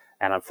yourself.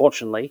 And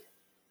unfortunately,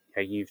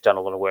 you've done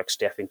a lot of work,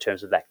 Steph, in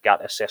terms of that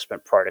gut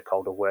assessment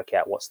protocol to work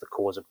out what's the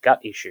cause of gut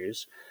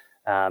issues,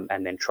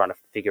 and then trying to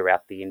figure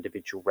out the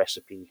individual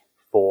recipe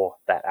for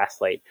that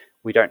athlete.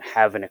 We don't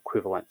have an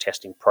equivalent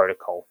testing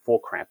protocol for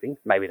cramping.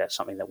 Maybe that's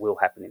something that will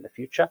happen in the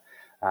future,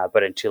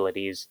 but until it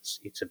is,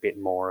 it's a bit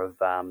more of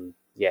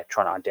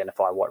trying to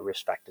identify what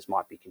risk factors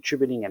might be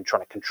contributing and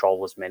trying to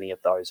control as many of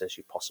those as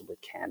you possibly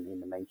can in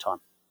the meantime.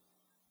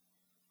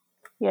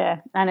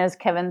 Yeah, and as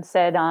Kevin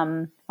said,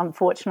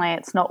 unfortunately,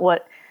 it's not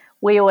what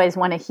we always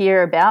want to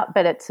hear about,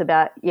 but it's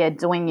about,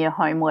 doing your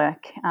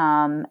homework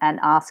and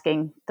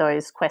asking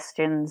those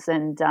questions.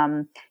 And,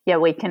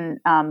 we can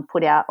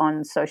put out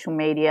on social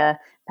media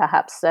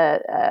perhaps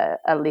a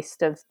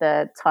list of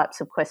the types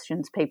of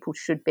questions people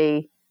should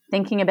be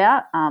thinking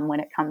about when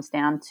it comes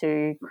down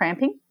to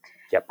cramping.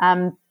 Yep.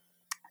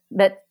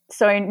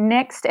 So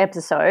next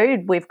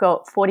episode, we've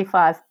got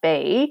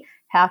 45B,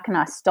 How Can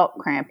I Stop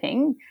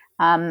Cramping?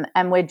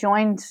 And we're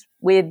joined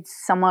with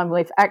someone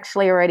we've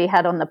actually already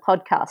had on the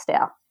podcast,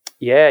 Al.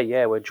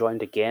 Yeah, we're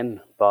joined again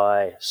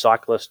by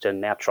cyclist and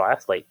now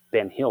triathlete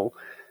Ben Hill.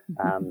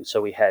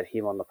 So we had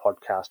him on the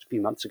podcast a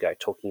few months ago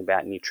talking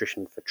about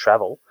nutrition for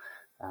travel.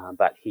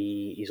 But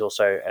he is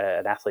also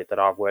an athlete that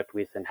I've worked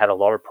with and had a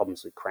lot of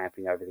problems with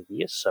cramping over the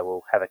years. So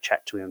we'll have a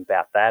chat to him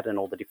about that and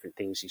all the different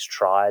things he's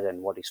tried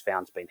and what he's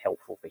found has been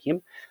helpful for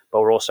him.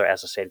 But we're also,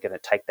 as I said, going to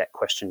take that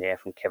questionnaire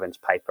from Kevin's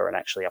paper and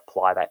actually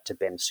apply that to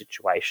Ben's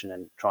situation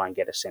and try and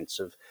get a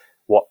sense of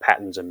what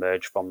patterns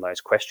emerge from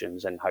those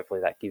questions. And hopefully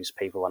that gives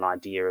people an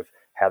idea of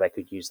how they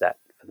could use that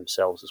for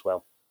themselves as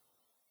well.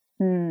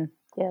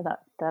 Yeah,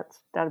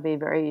 that'll be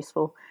very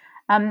useful.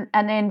 And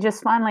then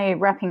just finally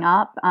wrapping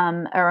up,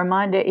 a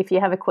reminder, if you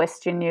have a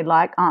question you'd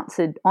like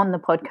answered on the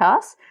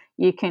podcast,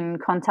 you can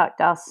contact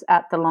us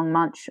at The Long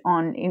Munch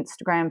on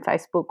Instagram,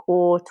 Facebook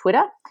or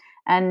Twitter.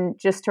 And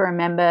just to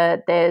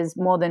remember, there's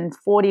more than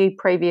 40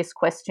 previous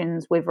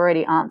questions we've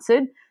already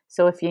answered.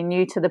 So if you're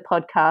new to the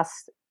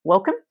podcast,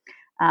 welcome.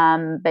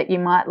 But you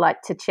might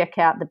like to check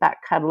out the back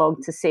catalogue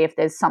to see if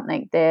there's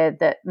something there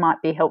that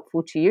might be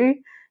helpful to you.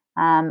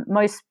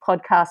 Most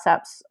podcast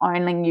apps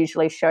only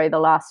usually show the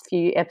last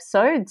few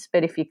episodes,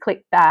 but if you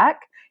click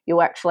back,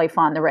 you'll actually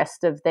find the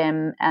rest of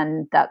them,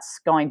 and that's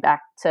going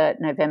back to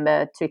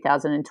November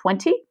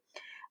 2020.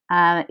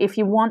 If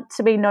you want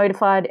to be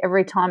notified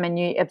every time a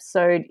new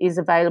episode is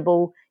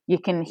available, you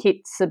can hit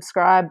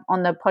subscribe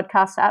on the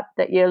podcast app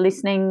that you're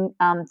listening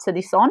to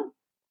this on.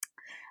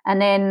 And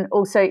then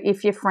also,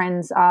 if your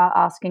friends are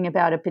asking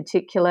about a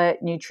particular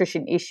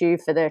nutrition issue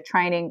for their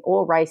training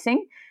or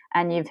racing,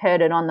 and you've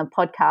heard it on the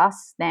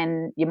podcast,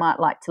 then you might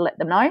like to let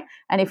them know.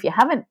 And if you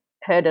haven't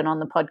heard it on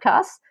the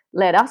podcast,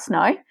 let us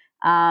know,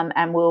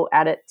 and we'll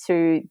add it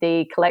to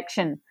the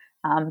collection.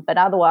 But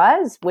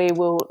otherwise, we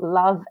will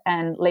love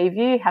and leave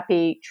you.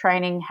 Happy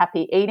training,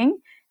 happy eating,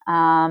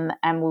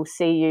 and we'll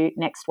see you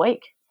next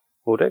week.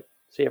 Will do.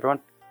 See you,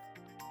 everyone.